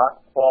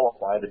cannot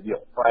qualify to be a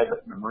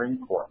private in the Marine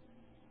Corps.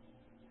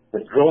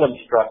 The drill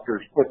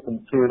instructors put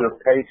them through their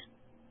pace,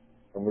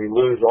 and we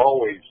lose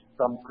always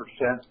some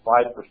percent,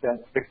 5%,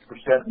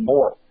 6%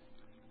 more.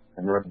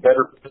 And they're in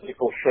better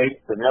physical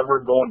shape than ever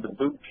going to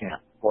boot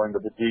camp, going to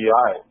the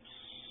DI.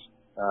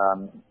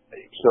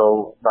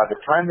 So by the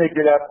time they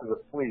get out to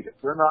the fleet, if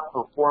they're not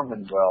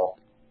performing well,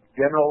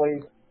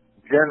 generally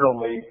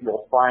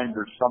you'll find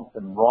there's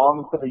something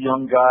wrong for the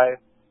young guy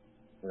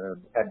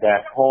at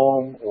back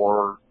home,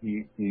 or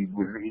he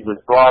was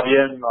brought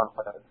in on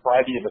a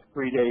Friday of a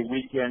 3-day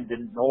weekend,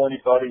 didn't know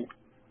anybody,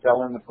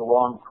 fell in with the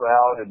wrong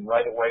crowd, and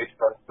right away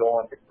starts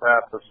going to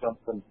crap or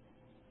something.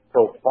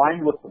 So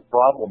find what the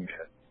problem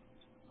is.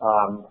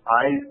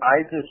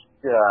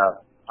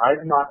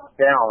 I've not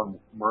found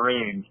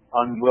Marines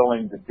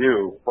unwilling to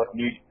do what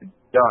needs to be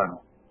done.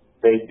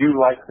 They do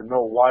like to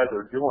know why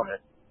they're doing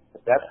it.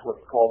 But that's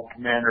what's called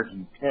commander's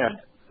intent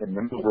in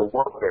maneuver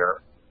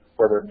warfare,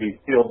 whether it be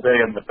field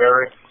day in the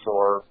barracks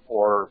or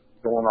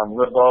going on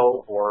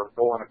Libo or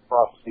going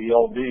across the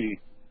LD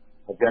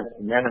against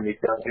an enemy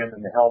dug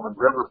in the Helmand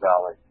River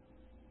Valley.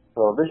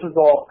 So this is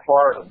all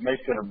part of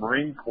making a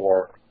Marine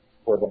Corps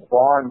where the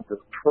bonds of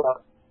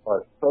trust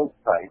are so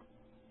tight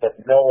that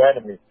no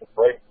enemy can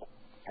break them.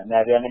 And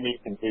that enemy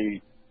can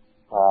be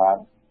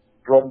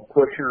drug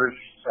pushers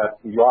at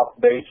the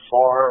off-base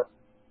bar.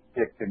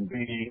 It can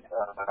be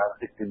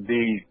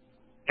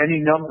any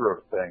number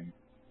of things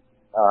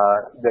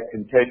that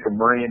can take a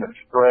Marine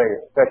astray,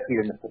 especially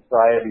in a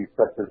society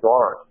such as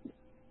ours.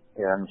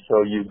 And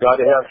so you've got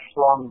to have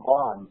strong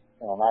bonds,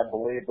 and I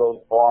believe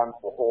those bonds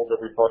will hold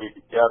everybody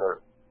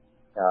together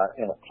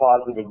in a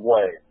positive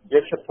way.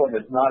 Discipline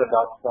is not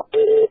about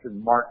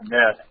some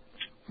martinet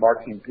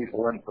marching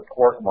people in for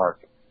court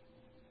marching.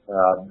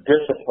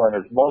 Discipline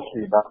is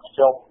mostly about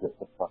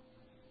self-discipline.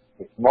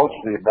 It's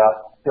mostly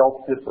about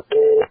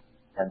self-discipline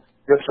and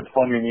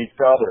disciplining each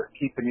other,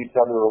 keeping each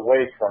other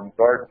away from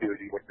guard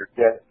duty when you're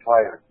dead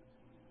tired.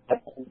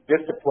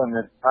 Discipline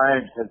at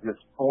times has this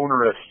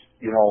onerous,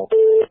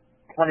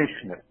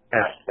 punishment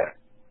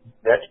aspect.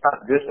 That's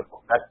not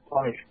discipline. That's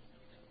punishment.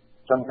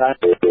 Sometimes,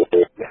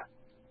 yeah.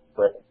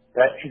 But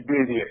that should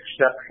be the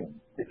exception.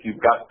 If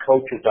you've got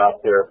coaches out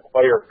there,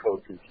 player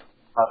coaches,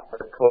 out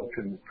there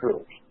coaching the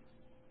troops.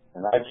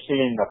 And I've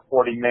seen a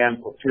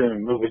 40-man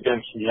platoon move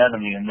against the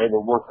enemy, and they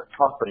will work a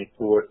company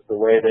to it the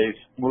way they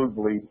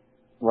smoothly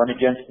run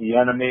against the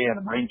enemy, and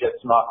the Marine gets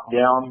knocked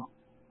down.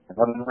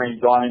 Another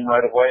Marine's on him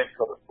right away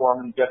until the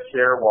foreman gets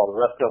there, while the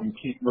rest of them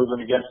keep moving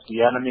against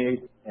the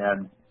enemy,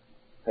 and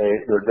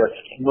they're just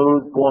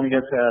smooth going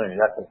against the enemy.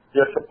 That's a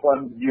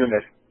disciplined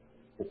unit.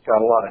 It's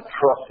got a lot of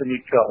trust in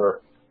each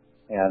other,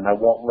 and I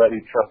won't let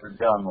each other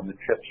down when the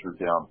chips are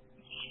down.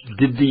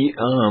 Did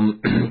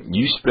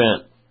you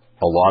spent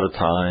a lot of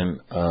time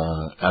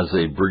as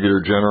a brigadier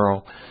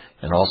general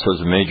and also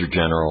as a major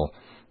general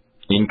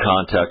in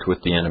contact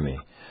with the enemy.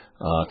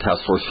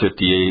 Task Force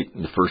 58,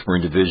 the 1st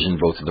Marine Division,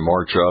 both of the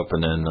march up,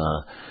 and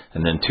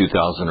then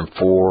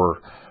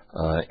 2004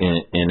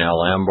 in Al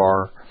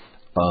Anbar.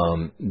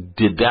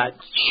 Did that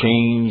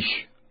change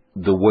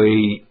the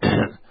way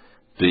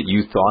that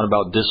you thought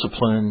about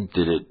discipline?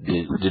 Did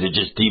it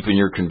just deepen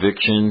your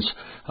convictions?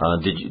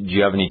 Did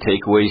you have any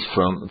takeaways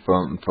from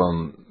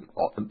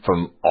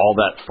all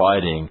that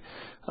fighting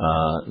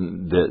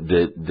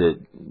that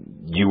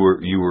you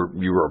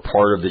were a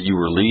part of, that you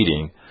were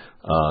leading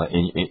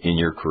in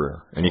your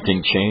career?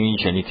 Anything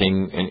change?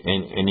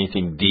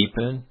 Anything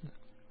deepen?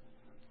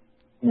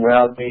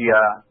 Well,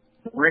 the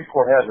Marine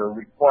Corps has a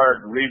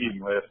required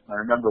reading list. I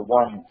remember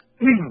one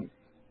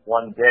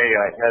day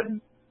I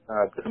hadn't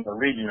done the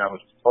reading I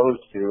was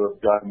supposed to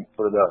have done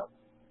for the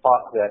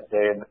talk that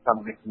day in the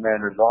company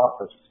commander's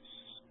office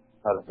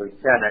as a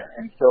lieutenant.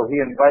 And so he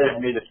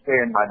invited me to stay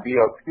in my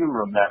BOQ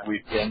room that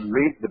weekend,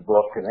 read the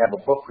book, and have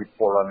a book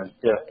report on his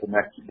desk the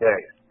next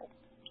day.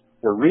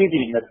 The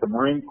reading that the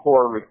Marine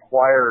Corps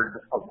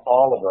required of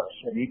all of us,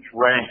 in each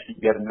rank you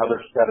get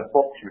another set of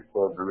books you're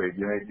supposed to read.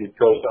 It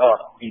goes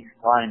up each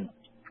time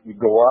you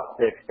go up.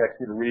 They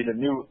expect you to read a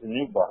new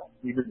book.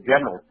 Even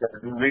generals get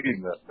a new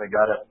reading list.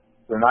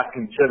 They're not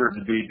considered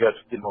to be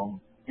just,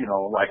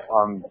 like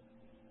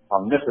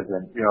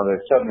omnipotent.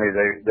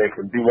 They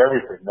can do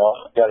everything. No,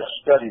 you got to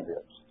study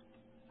this.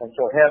 And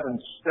so having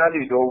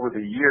studied over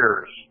the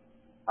years,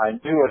 I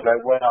knew as I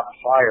went up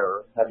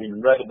higher,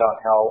 having read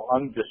about how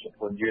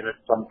undisciplined units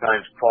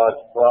sometimes cause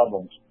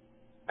problems,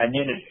 I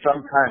needed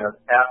some kind of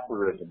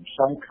aphorism,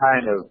 some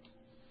kind of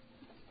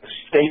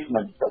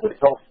statement that would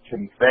help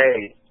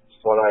convey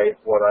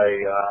what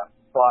I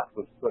thought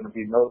was going to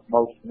be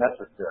most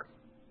necessary.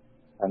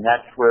 And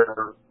that's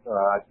where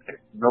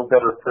no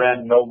better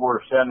friend, no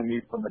worse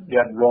enemy from a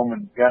dead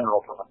Roman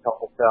general from a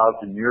couple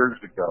thousand years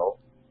ago.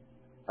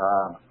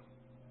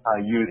 I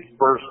used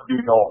first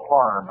do no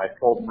harm. I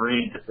told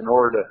Marines that in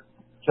order to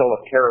kill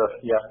a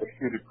terrorist, you have to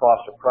shoot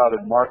across a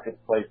crowded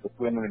marketplace with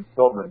women and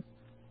children.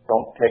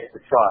 Don't take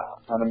the shot.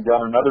 Hunt them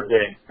down another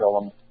day and kill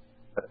them.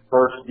 But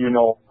first do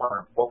no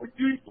harm. What would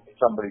you do if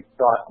somebody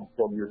shot and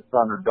killed your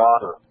son or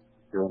daughter,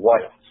 your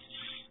wife,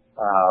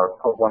 or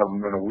put one of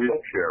them in a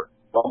wheelchair?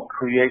 Don't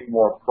create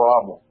more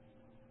problems.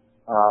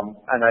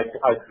 And I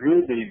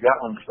drew that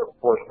one, of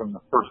course, from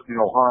the first do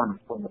no harm,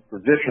 from the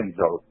physician's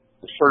oath,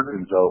 the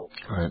surgeon's oath,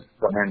 right,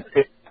 from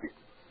antiquity.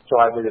 So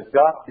I would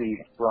adopt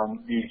these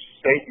from these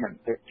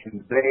statements that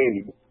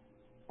conveyed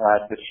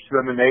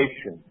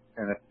discrimination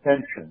and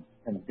attention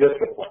and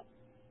discipline.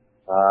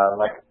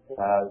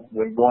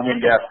 When going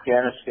into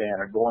Afghanistan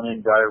or going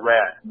into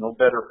Iraq, no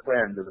better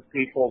friend to the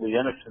people, the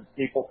innocent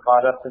people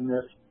caught up in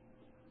this,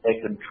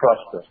 they can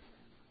trust us.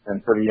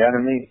 And for the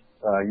enemy,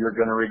 you're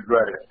going to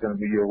regret it. It's going to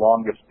be your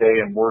longest day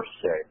and worst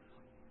day.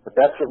 But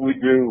that's what we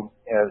do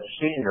as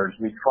seniors.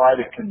 We try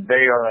to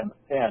convey our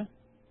intent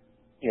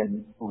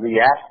in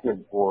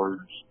reactive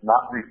words,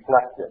 not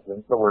reflective.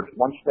 In other words,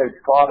 once they've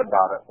thought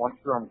about it, once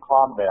they're in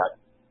combat,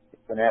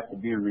 it's going to have to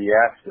be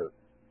reactive.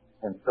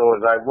 And so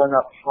as I went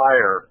up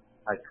higher,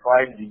 I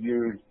tried to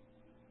use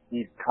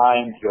these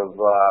kinds of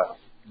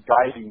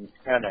guiding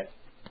tenets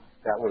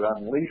that would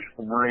unleash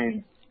the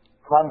Marine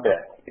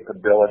combat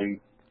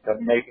capability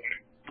that makes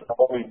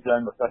always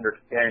done with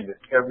understanding that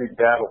every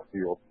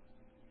battlefield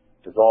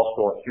is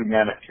also a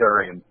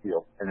humanitarian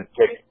field, and it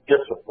takes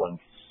discipline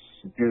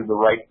to do the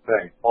right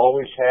thing.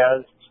 Always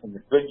has in the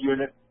good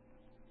units,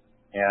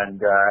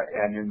 and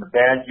in the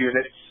bad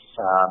units,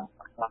 I'm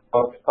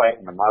both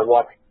fighting them. I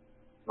watched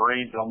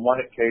Marines on one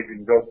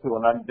occasion go to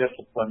an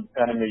undisciplined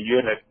enemy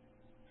unit,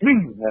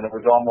 and it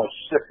was almost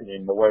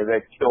sickening the way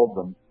they killed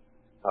them.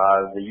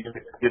 The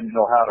unit didn't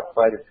know how to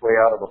fight its way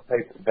out of a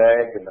paper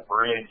bag, and the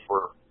Marines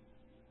were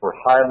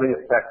highly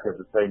effective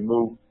as they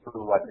moved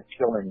through like a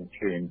killing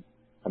machine.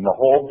 And the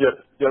whole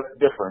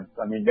difference,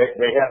 I mean,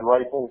 they had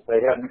rifles,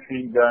 they had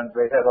machine guns,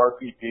 they had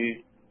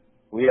RPGs.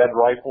 We had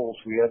rifles,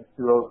 we had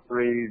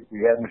 203s,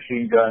 we had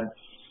machine guns.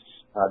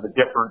 The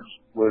difference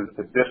was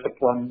the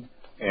discipline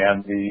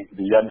and the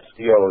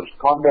NCOs.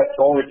 Combat's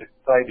always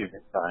exciting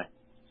at times.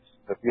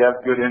 If you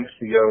have good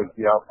NCOs,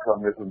 the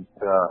outcome isn't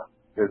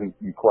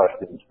in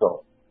question.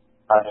 So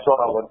I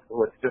saw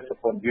what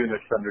disciplined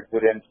units under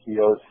good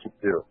NCOs should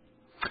do.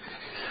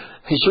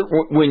 Hey, sir,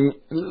 when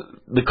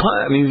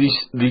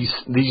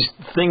these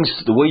things,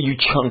 the way you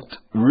chunked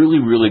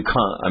really,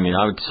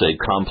 I would say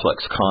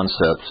complex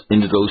concepts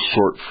into those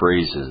short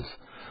phrases,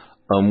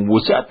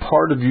 was that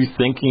part of you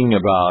thinking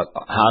about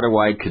how do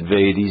I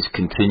convey these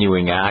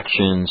continuing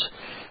actions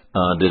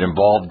that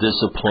involve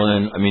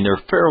discipline? I mean, they're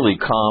fairly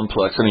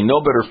complex. I mean,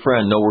 no better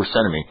friend, no worse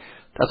enemy.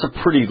 That's a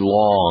pretty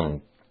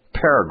long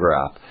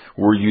paragraph.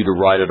 Were you to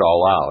write it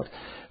all out?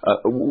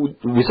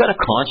 Was that a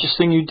conscious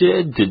thing you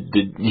did?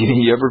 Did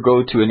you ever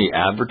go to any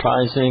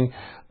advertising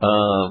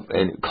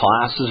and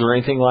classes or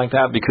anything like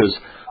that? Because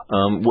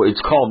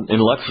it's called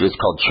intellectually, it's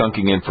called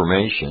chunking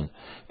information,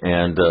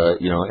 and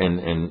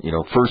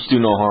first do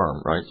no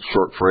harm, right?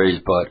 Short phrase,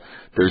 but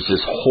there's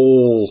this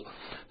whole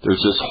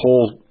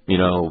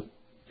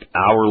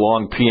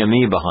hour-long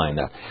PME behind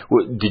that.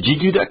 Did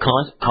you do that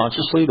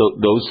consciously?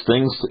 Those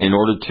things in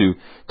order to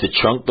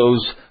chunk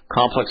those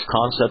complex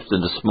concepts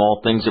into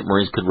small things that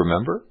Marines could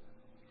remember?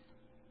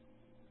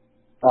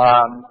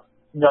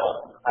 No,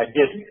 I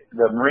didn't.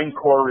 The Marine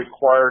Corps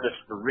required us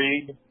to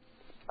read.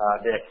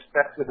 They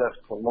expected us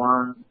to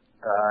learn.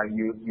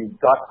 You've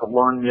got to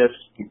learn this,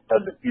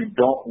 because if you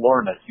don't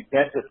learn it, you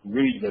can't just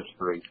read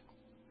history.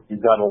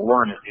 You've got to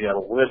learn it. You got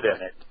to live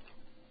in it.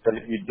 But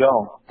if you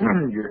don't,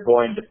 you're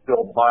going to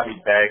fill body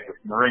bags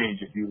with Marines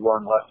if you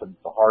learn lessons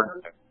the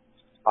hard way.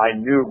 I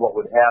knew what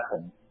would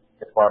happen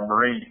if our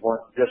Marines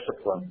weren't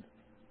disciplined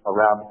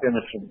around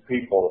innocent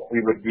people. We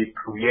would be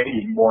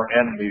creating more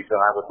enemies, and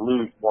I would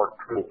lose more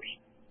troops,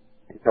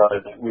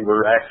 because we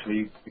were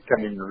actually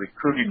becoming the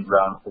recruiting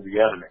ground for the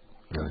enemy.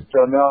 Right.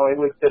 So no, it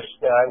was just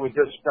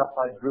stuff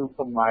I drew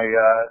from my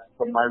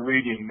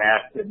reading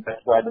mat, and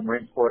that's why the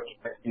Marine Corps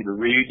expects you to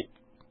read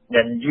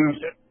and use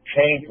it.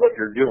 Change what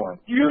you're doing.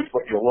 Use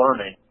what you're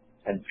learning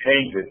and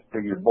change it so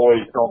your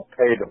boys don't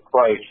pay the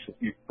price that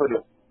you could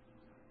have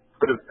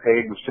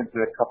paid with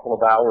simply a couple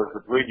of hours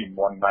of reading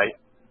one night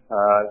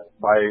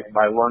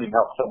by learning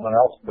how someone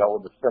else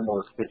dealt with a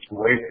similar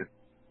situation.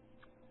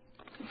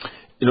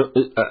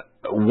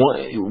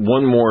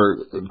 one more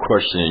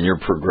question in your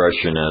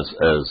progression as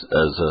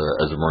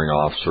a Marine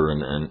officer,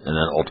 and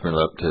then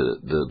ultimately up to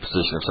the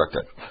position of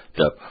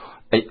SecDef.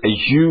 As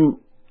you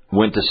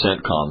went to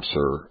CENTCOM,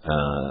 sir,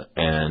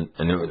 and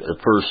at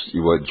first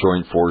you went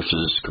Joint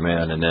Forces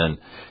Command, and then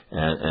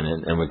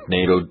and with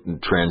NATO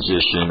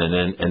transition,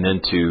 and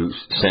then to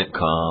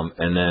CENTCOM,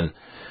 and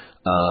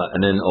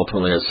then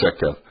ultimately as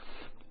SecDef.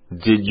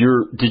 Did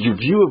your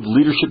view of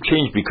leadership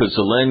change because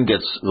the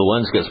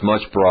lens gets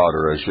much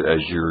broader as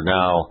you're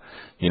now,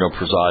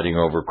 presiding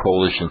over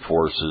coalition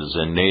forces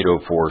and NATO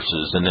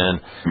forces, and then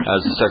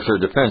as the Secretary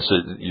of Defense,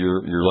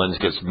 your lens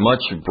gets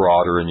much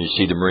broader, and you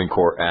see the Marine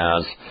Corps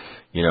as,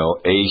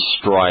 a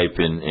stripe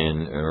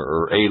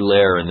or a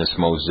layer in this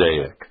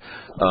mosaic.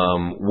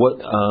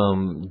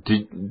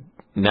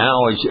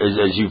 Now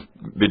as you've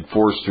been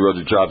forced through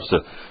other jobs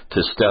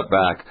to step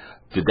back,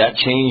 did that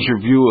change your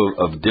view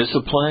of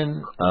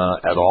discipline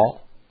at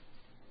all?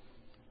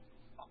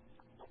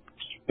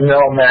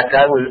 Mac,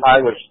 I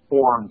was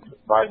formed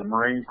by the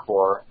Marine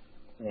Corps,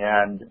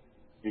 and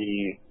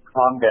the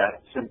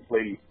combat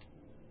simply,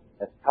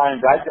 at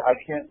times, I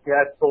can't say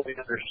I fully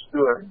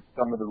understood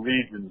some of the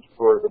reasons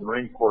for the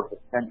Marine Corps'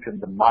 attention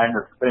to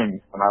minor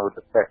things when I was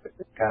a second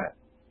lieutenant.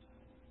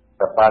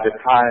 But by the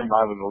time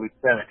I was a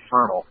lieutenant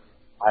colonel,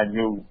 I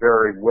knew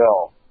very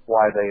well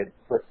why they had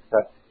put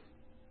such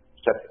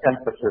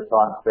emphasis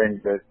on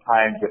things that at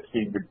times that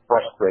seemed to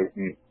frustrate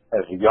me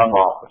as a young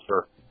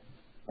officer.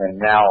 And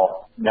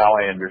now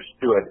I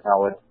understood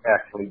how it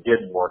actually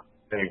did work,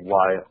 saying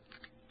why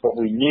what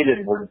we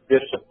needed were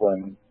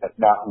discipline, but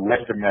not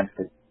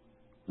regimented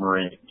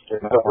Marines.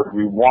 In other words,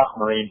 we want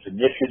Marines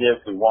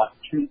initiative. We want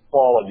two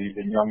qualities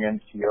in young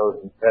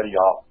NCOs and petty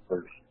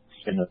officers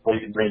in the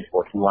Marine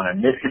Force. We want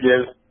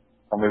initiative,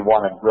 and we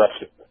want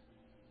aggressiveness.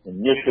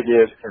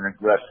 Initiative and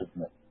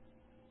aggressiveness.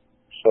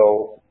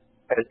 So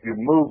as you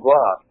move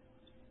up,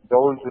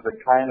 those are the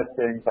kind of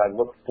things I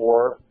look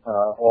for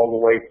all the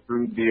way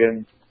through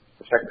being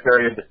the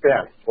Secretary of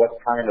Defense. What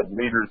kind of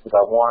leaders did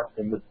I want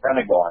in the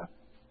Pentagon?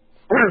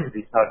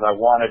 Because I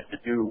wanted to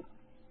do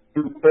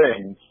two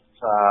things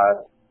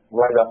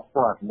right up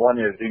front. One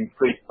is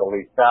increase the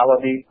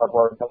lethality of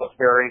our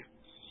military,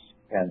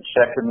 and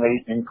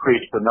secondly,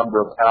 increase the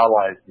number of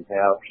allies we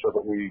have so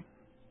that we,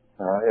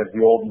 as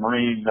the old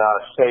Marine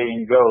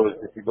saying goes,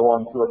 if you go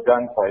into a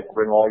gunfight,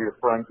 bring all your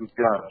friends with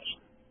guns.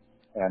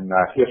 And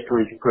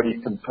history is pretty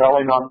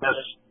compelling on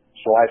this,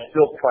 so I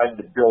still tried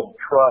to build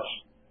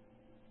trust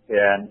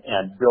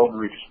and build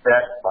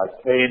respect by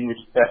paying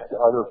respect to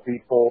other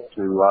people,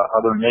 to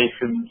other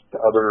nations, to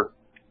other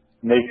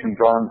nations'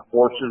 armed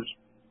forces,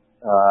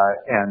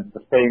 and at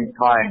the same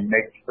time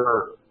make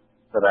sure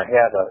that I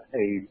had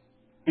a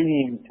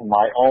theme to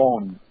my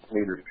own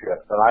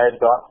leadership. And I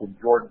adopted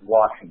George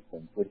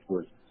Washington, which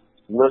was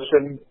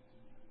listen,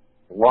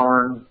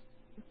 learn,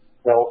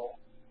 help,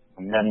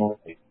 and then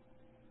lead.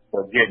 So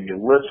again, you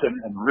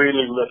listen and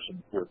really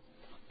listen to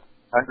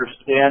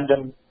understand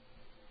them,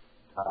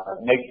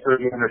 make sure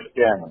you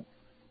understand them.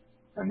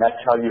 And that's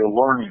how you're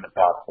learning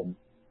about them.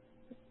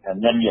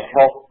 And then you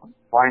help them,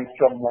 find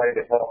some way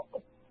to help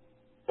them.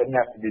 Doesn't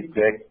have to be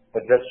big,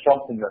 but just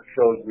something that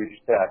shows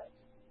respect.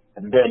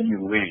 And then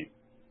you lead.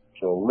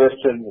 So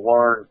listen,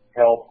 learn,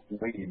 help,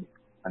 lead.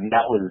 And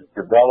that was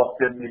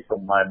developed in me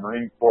from my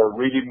Marine Corps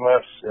reading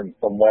lists and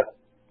from what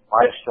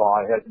I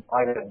saw.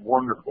 I had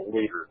wonderful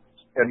leaders.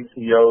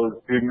 NCOs,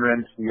 junior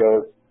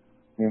NCOs.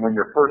 I mean, when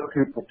your first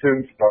two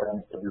platoons start,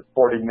 instead of your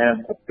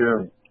 40-man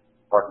platoon,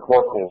 are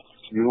corporals,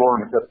 you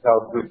learn just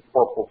how good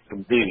corporals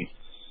can be.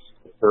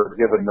 They're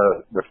given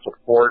the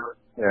support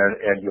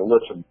and you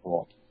listen to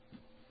them.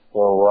 So,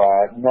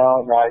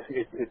 no,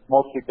 it's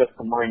mostly just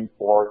the Marine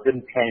Corps. It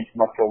didn't change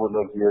much over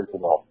those years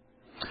at all.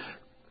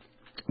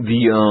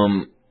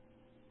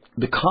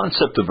 The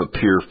concept of a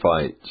peer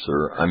fight,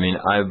 sir. I mean,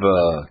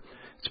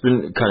 it's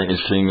been kind of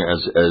interesting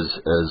as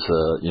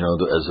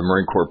the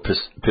Marine Corps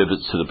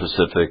pivots to the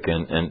Pacific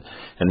and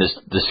this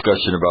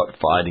discussion about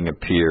fighting a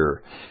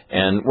peer.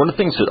 And one of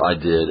the things that I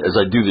did as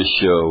I do this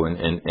show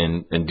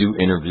and do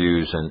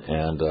interviews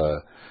and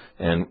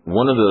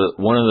one of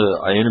the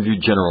I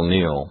interviewed General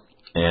Neal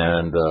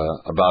and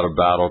about a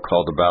battle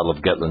called the Battle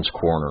of Getlin's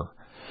Corner.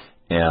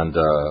 And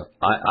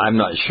I'm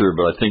not sure,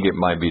 but I think it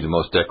might be the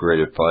most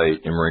decorated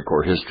fight in Marine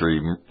Corps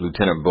history.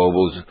 Lieutenant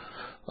Bobo's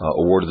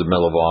awarded the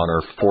Medal of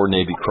Honor, 4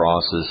 Navy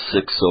Crosses,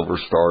 6 Silver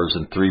Stars,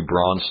 and 3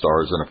 Bronze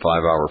Stars in a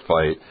 5-hour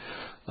fight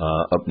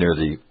up near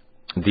the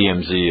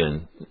DMZ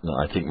in,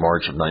 I think,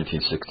 March of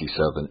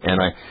 1967.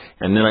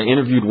 And then I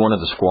interviewed one of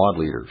the squad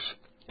leaders,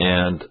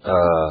 and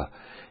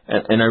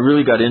I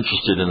really got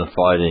interested in the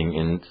fighting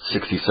in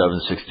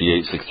 67,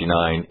 68,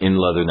 69 in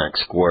Leatherneck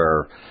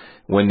Square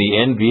when the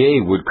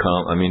NVA would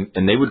come. I mean,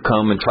 and they would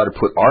come and try to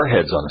put our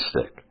heads on a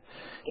stick.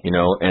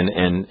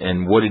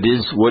 And what it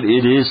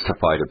is to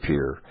fight a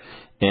peer.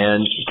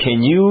 And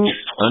can you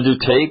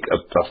undertake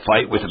a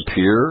fight with a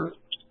peer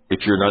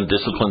if you're an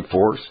undisciplined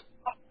force?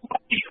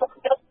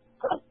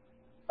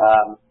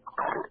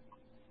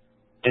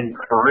 In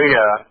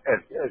Korea,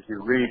 as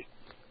you read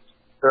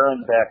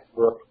Fehrenbach's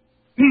book,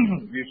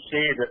 you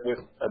see that with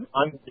an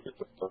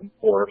undisciplined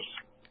force,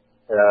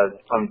 as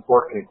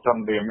unfortunately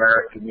some of the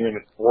American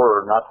units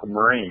were, not the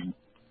Marines,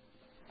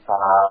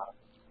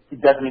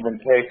 it doesn't even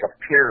take a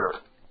peer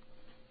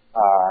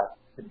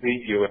to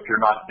beat you if you're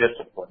not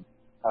disciplined.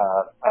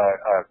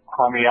 A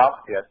crummy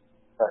outfit,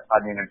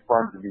 in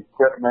terms of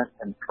equipment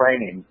and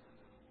training,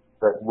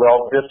 that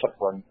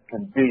well-disciplined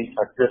can beat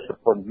a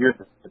disciplined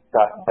unit that's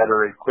got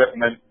better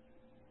equipment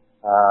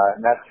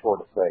and that sort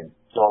of thing.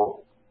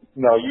 So,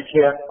 no, you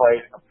can't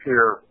fight a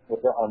peer with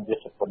an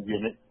undisciplined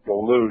unit.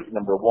 You'll lose,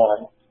 number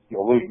one.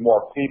 You'll lose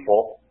more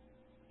people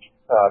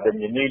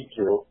than you need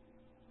to.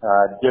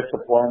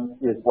 Discipline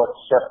is what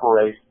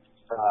separates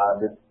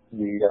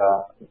the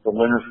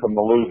winners from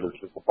the losers,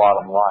 is the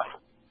bottom line.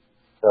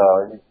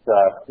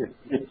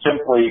 It's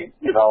simply,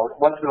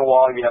 once in a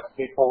while you have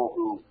people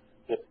who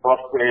get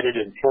frustrated,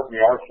 and certainly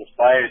our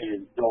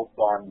society is built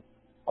on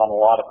a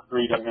lot of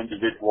freedom,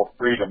 individual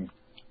freedom.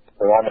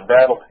 But on the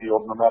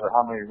battlefield, no matter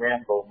how many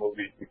Rambo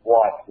movies you've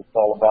watched, it's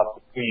all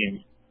about the team,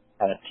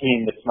 and a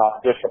team that's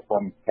not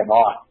disciplined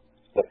cannot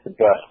get the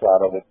best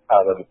out of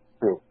its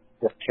troop.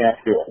 Just can't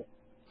do it.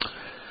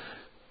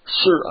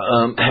 Sir,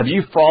 have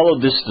you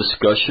followed this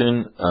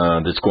discussion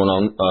that's going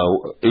on?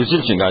 It was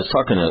interesting. I was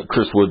talking to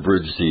Chris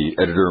Woodbridge, the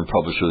editor and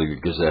publisher of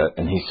the Gazette,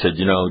 and he said,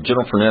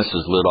 General Furness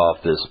has lit off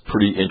this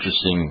pretty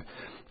interesting,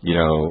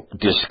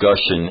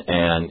 discussion,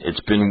 and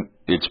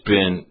it's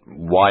been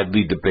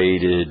widely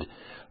debated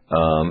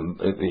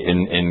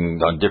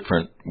on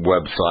different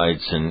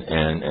websites,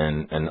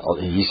 and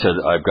he said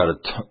I've got a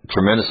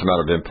tremendous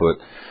amount of input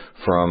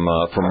from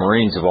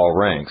Marines of all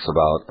ranks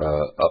about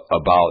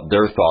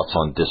their thoughts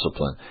on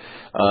discipline.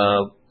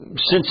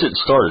 Since it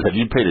started, have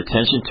you paid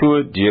attention to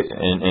it? Do you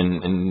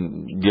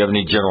have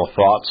any general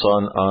thoughts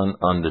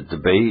on the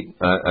debate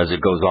as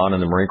it goes on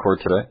in the Marine Corps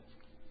today?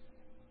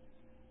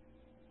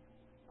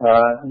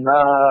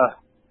 No,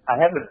 I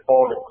haven't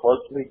followed it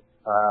closely.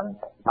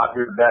 Not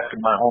here back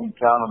in my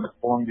hometown on the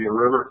Columbia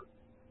River.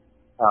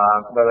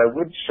 But I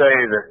would say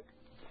that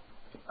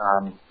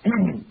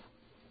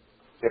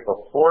if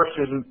a force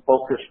isn't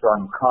focused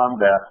on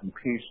combat in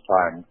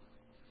peacetime,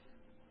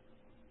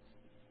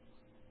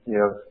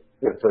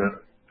 if a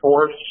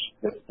force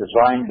that's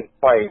designed to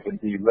fight and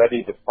be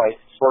ready to fight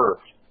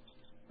first,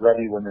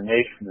 ready when the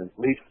nation is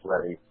least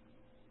ready,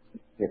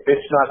 if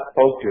it's not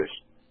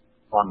focused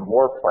on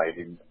war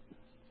fighting,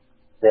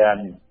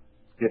 then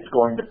it's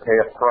going to pay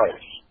a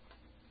price.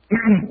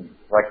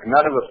 Like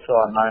none of us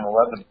saw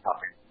 9/11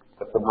 coming,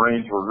 but the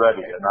Marines were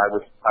ready, and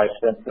I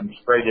sent them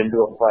straight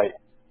into a fight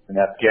in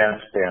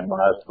Afghanistan when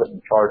I was put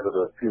in charge of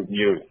the few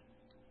MUs.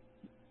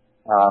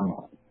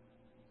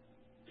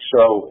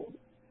 So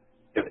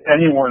if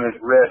anyone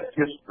has read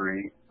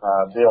history,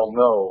 they'll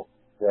know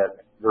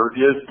that there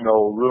is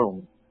no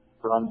room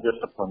for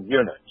undisciplined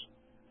units.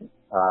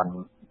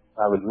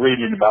 I was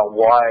reading about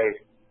why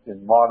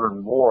in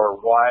modern war,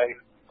 why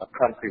a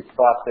country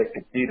thought they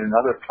could beat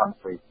another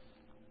country,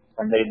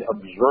 and they'd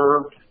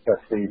observed that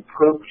the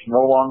troops no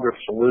longer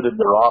saluted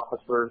their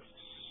officers.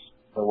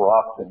 There were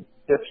often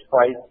fist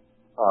fights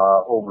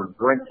over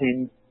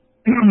drinking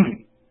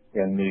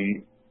in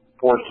the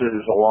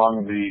forces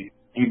along the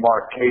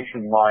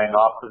demarcation line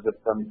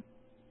opposite them,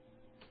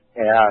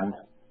 and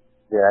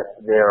that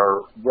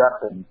their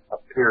weapons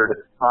appeared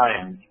at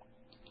times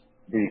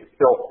to be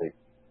filthy.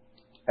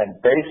 And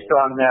based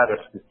on that, a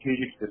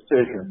strategic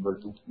decision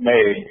was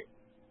made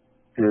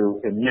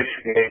to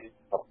initiate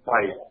a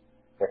fight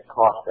that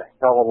cost a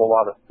hell of a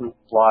lot of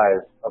troops'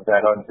 lives of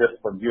that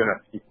undisciplined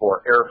units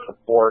before air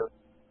support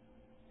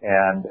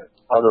and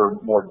other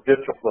more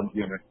disciplined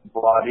units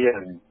brought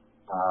in,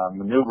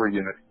 maneuver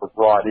units were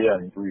brought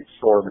in to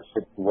restore the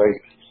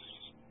situation.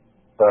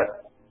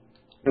 But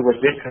it was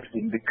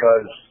interesting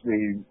because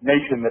the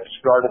nation that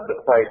started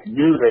the fight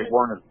knew they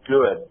weren't as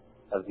good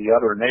as the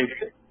other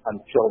nation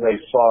until they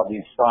saw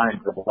these signs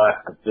of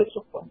lack of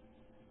discipline.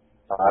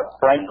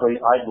 Frankly,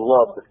 I'd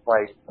love to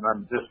fight an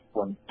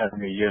undisciplined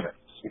enemy unit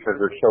because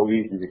they're so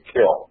easy to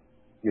kill.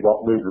 You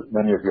don't lose as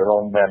many of your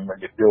own men when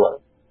you do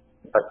it.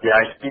 But the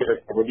idea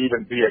that there would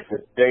even be a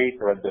debate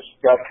or a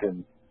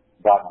discussion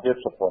about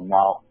discipline.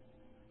 Now,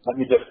 let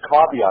me just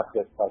caveat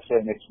this by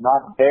saying it's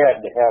not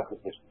bad to have the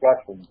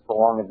discussion so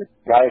long as it's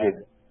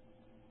guided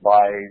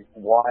by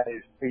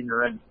wise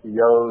senior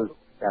NCOs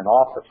and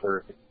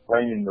officers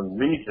explaining the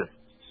reasons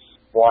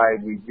why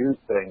we do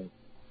things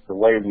the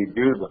way we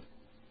do them.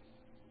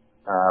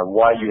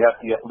 Why you have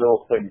to get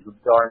little things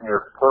darn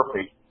near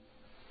perfect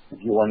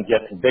if you want to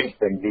get the big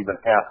things even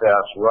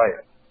half-ass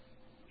right.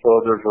 So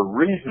there's a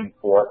reason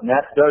for it, and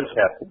that does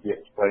have to be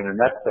explained, and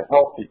that's the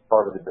healthy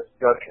part of the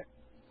discussion.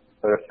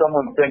 But if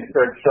someone thinks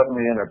they're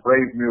suddenly in a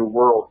brave new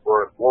world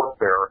where in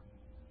warfare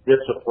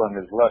discipline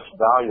is less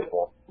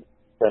valuable,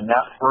 then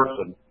that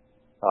person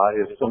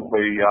is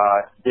simply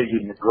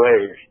digging the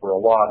graves for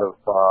a lot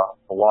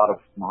of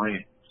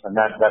Marines, and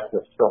that's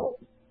just so.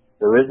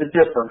 There is a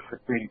difference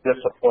between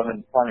discipline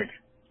and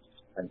punishment,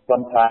 and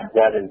sometimes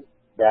that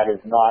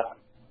is not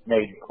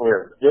made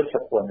clear.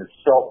 Discipline is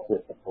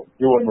self-discipline,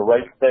 doing the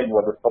right thing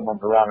whether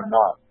someone's around or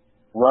not.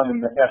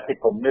 running the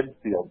ethical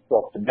midfield.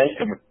 So if you make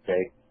a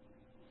mistake,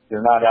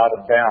 you're not out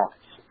of bounds.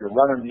 If you're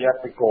running the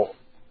ethical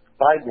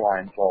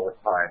sidelines all the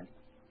time,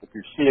 if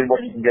you're seeing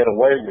what you can get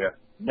away with,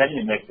 and then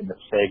you make a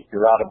mistake,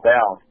 you're out of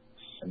bounds,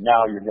 and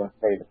now you're going to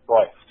pay the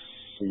price.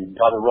 So you've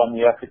got to run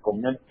the ethical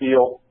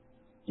midfield.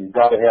 You've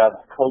got to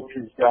have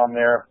coaches down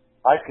there.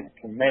 I could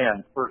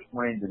command 1st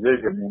Marine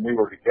Division when we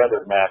were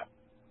together, Matt,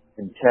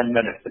 in 10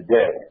 minutes a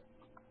day.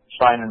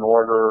 Sign an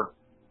order,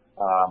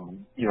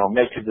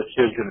 make a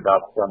decision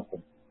about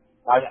something.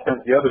 I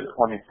spent the other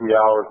 23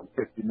 hours and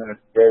 50 minutes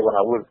a day when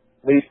I was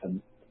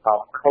leasing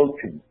out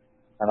coaching.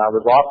 And I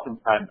was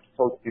oftentimes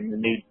coaching the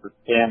need for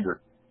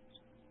standards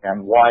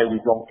and why we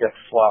don't get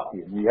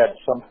sloppy. And we had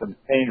something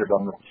painted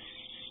on the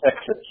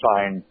exit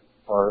sign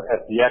or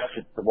at the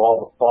exits of all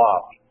the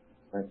FOBs.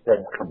 And it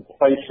said,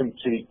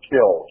 complacency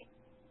kills.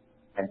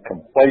 And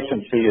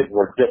complacency is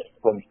where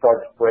discipline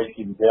starts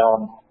breaking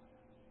down.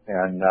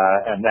 And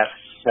that's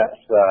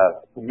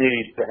for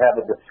me to have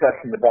a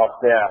discussion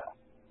about that.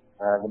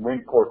 The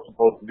Marine Corps is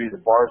supposed to be the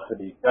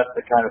varsity. That's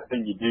the kind of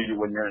thing you do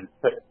when you're in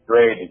 6th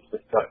grade. It's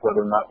discuss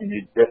whether or not you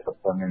need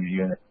discipline in the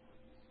unit,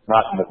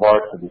 not in the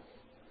varsity.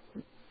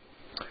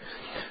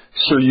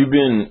 So you've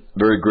been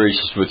very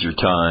gracious with your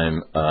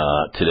time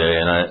today,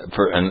 and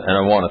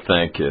I want to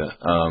thank you.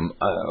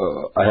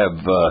 I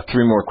have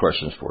 3 more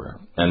questions for you,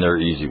 and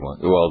they're easy ones.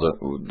 Well,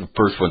 the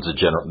first one's a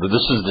general.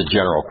 This is the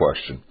general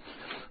question.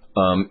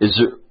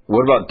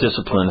 What about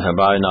discipline? Have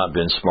I not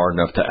been smart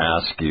enough to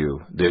ask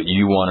you that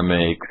you want to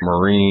make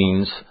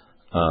Marines,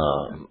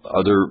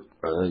 other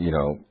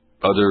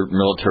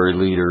military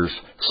leaders,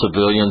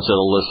 civilians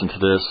that'll listen to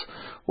this?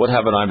 What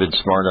haven't I been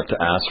smart enough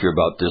to ask you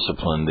about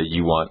discipline that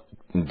you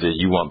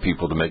want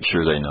people to make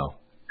sure they know?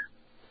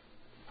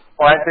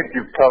 Well, I think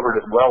you've covered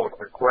it well with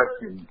your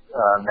questions,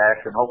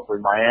 Nash, and hopefully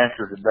my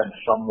answers have been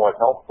somewhat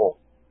helpful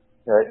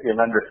in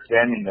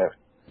understanding this.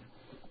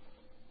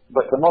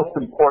 But the most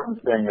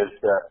important thing is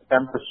to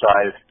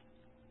emphasize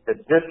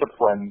that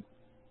discipline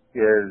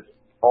is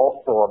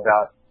also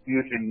about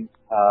using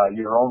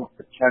your own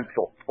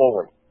potential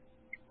fully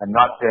and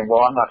not saying,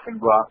 well, I'm not going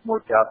to go out and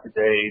work out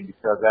today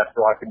because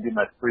after all, I can do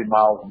my 3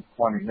 miles in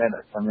 20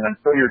 minutes. I mean,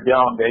 until you're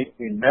down to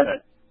 18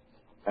 minutes,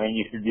 I mean,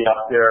 you should be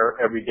out there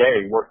every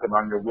day working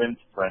on your wind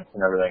sprints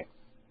and everything.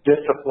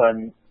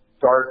 Discipline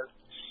starts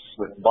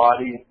with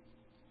body.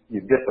 You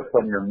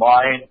discipline your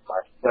mind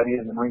by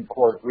studying the Marine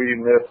Corps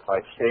reading list,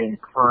 by staying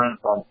current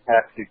on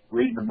tactics,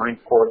 reading the Marine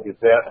Corps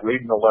Gazette,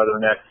 reading the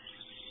Leatherneck.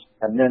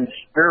 And then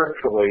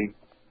spiritually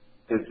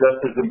is just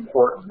as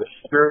important. The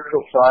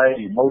spiritual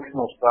side, the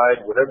emotional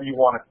side, whatever you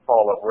want to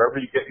call it,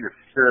 wherever you get your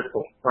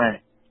spiritual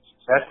strength,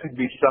 that should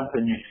be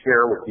something you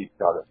share with each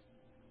other.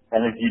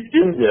 And if you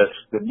do this,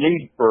 the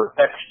need for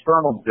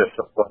external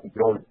discipline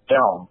goes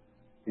down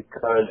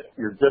because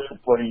you're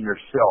disciplining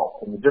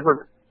yourself. And the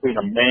difference between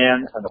a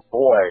man and a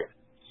boy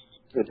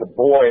is a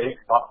boy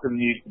often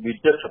needs to be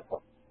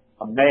disciplined.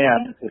 A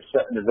man is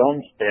setting his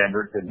own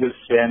standards, and his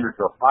standards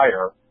are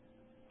higher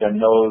than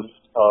those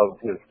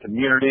of his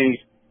community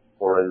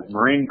or his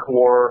Marine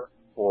Corps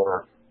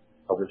or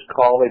of his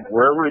colleagues,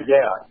 wherever he's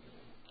at.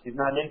 He's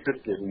not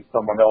interested in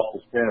someone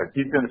else's standards.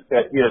 He's going to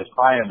set his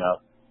high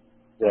enough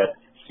that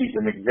he's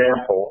an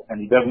example,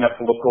 and he doesn't have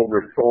to look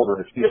over his shoulder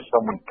to see if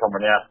someone's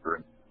coming after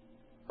him.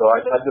 So I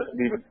just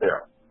leave it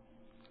there.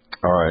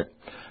 All right.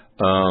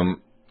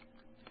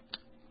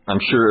 I'm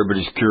sure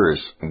everybody's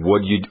curious.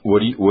 What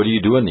are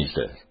you doing these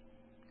days?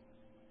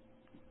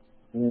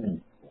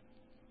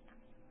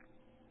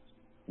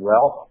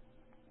 Well,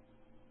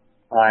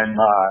 I'm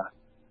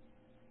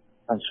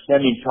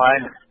spending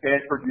time at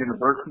Stanford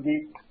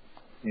University,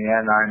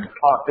 and I'm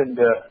talking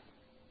to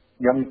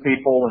young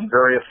people in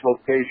various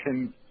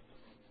locations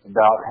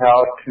about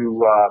how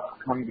to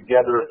come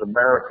together as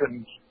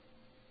Americans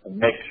and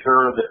make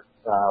sure that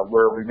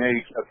where we may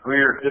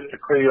agree or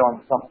disagree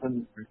on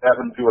something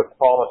having to do with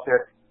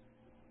politics,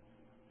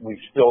 we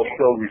still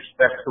show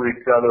respect for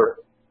each other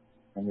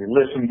and we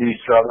listen to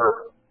each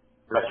other,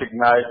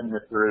 recognizing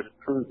that there is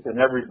truth in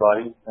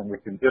everybody and we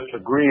can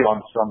disagree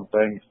on some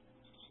things.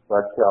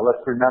 But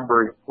let's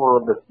remember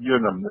pluribus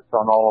unum that's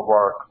on all of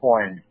our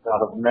coins,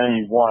 out of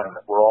many one,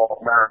 that we're all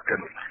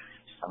Americans,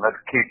 and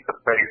let's keep the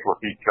faith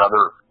with each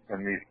other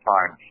in these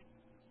times.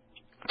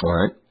 All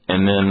right.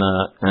 And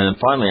then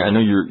finally, I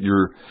know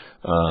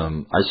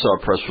I saw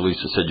a press release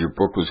that said your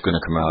book was going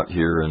to come out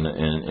here in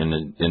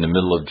the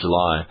middle of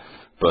July,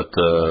 but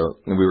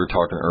we were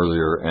talking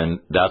earlier, and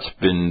that's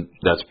been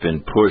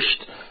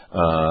pushed.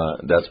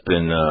 That's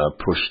been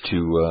pushed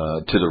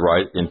to the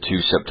right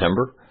into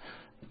September.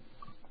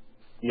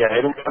 Yeah,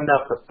 it'll come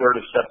out the 3rd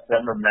of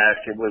September,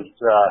 Matt. It was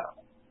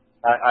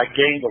I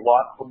gained a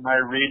lot from my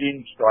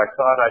reading, so I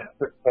thought I'd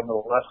put some of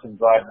the lessons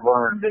I've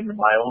learned into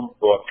my own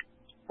book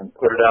and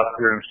put it out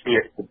there and see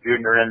if the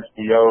junior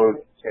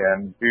NCOs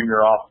and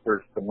junior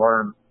officers can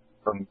learn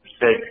from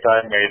mistakes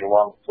I made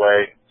along the way,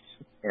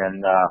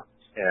 and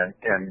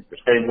the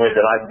same way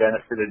that I've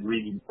benefited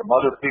reading from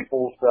other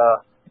people's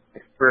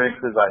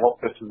experiences. I hope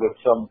this is of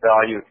some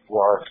value to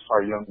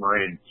our young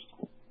Marines.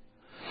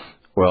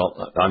 Well,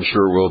 I'm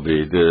sure it will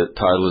be. The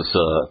title is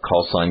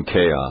Call Sign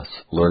Chaos,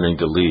 Learning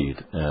to Lead,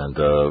 and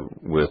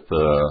with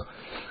a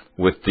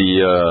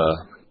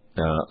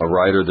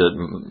writer that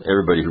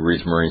everybody who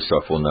reads Marine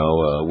stuff will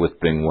know, with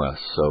Bing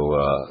West.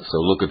 So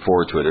looking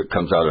forward to it. It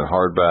comes out in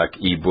hardback,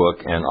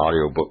 ebook, and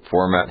audiobook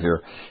format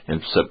here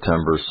in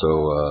September.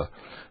 So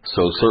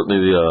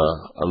certainly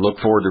I look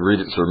forward to read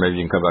it. So maybe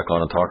you can come back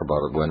on and talk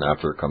about it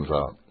after it comes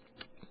out.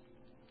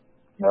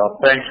 Well,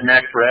 thanks,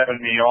 Nick, for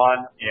having me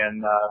on,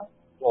 and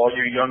all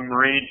you young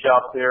Marines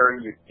out there,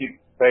 you keep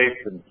faith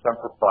and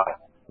Semper Fi.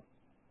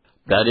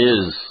 That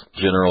is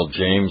General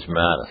James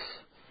Mattis,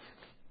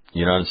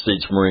 United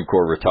States Marine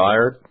Corps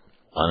retired,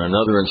 on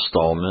another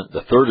installment,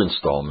 the third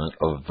installment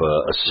of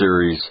a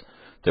series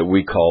that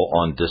we call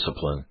On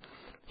Discipline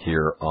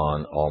here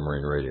on All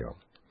Marine Radio.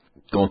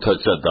 Don't touch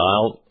that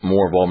dial.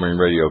 More of All Marine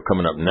Radio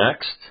coming up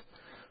next,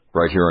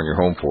 right here on your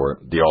home for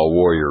it, the All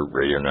Warrior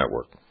Radio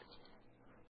Network.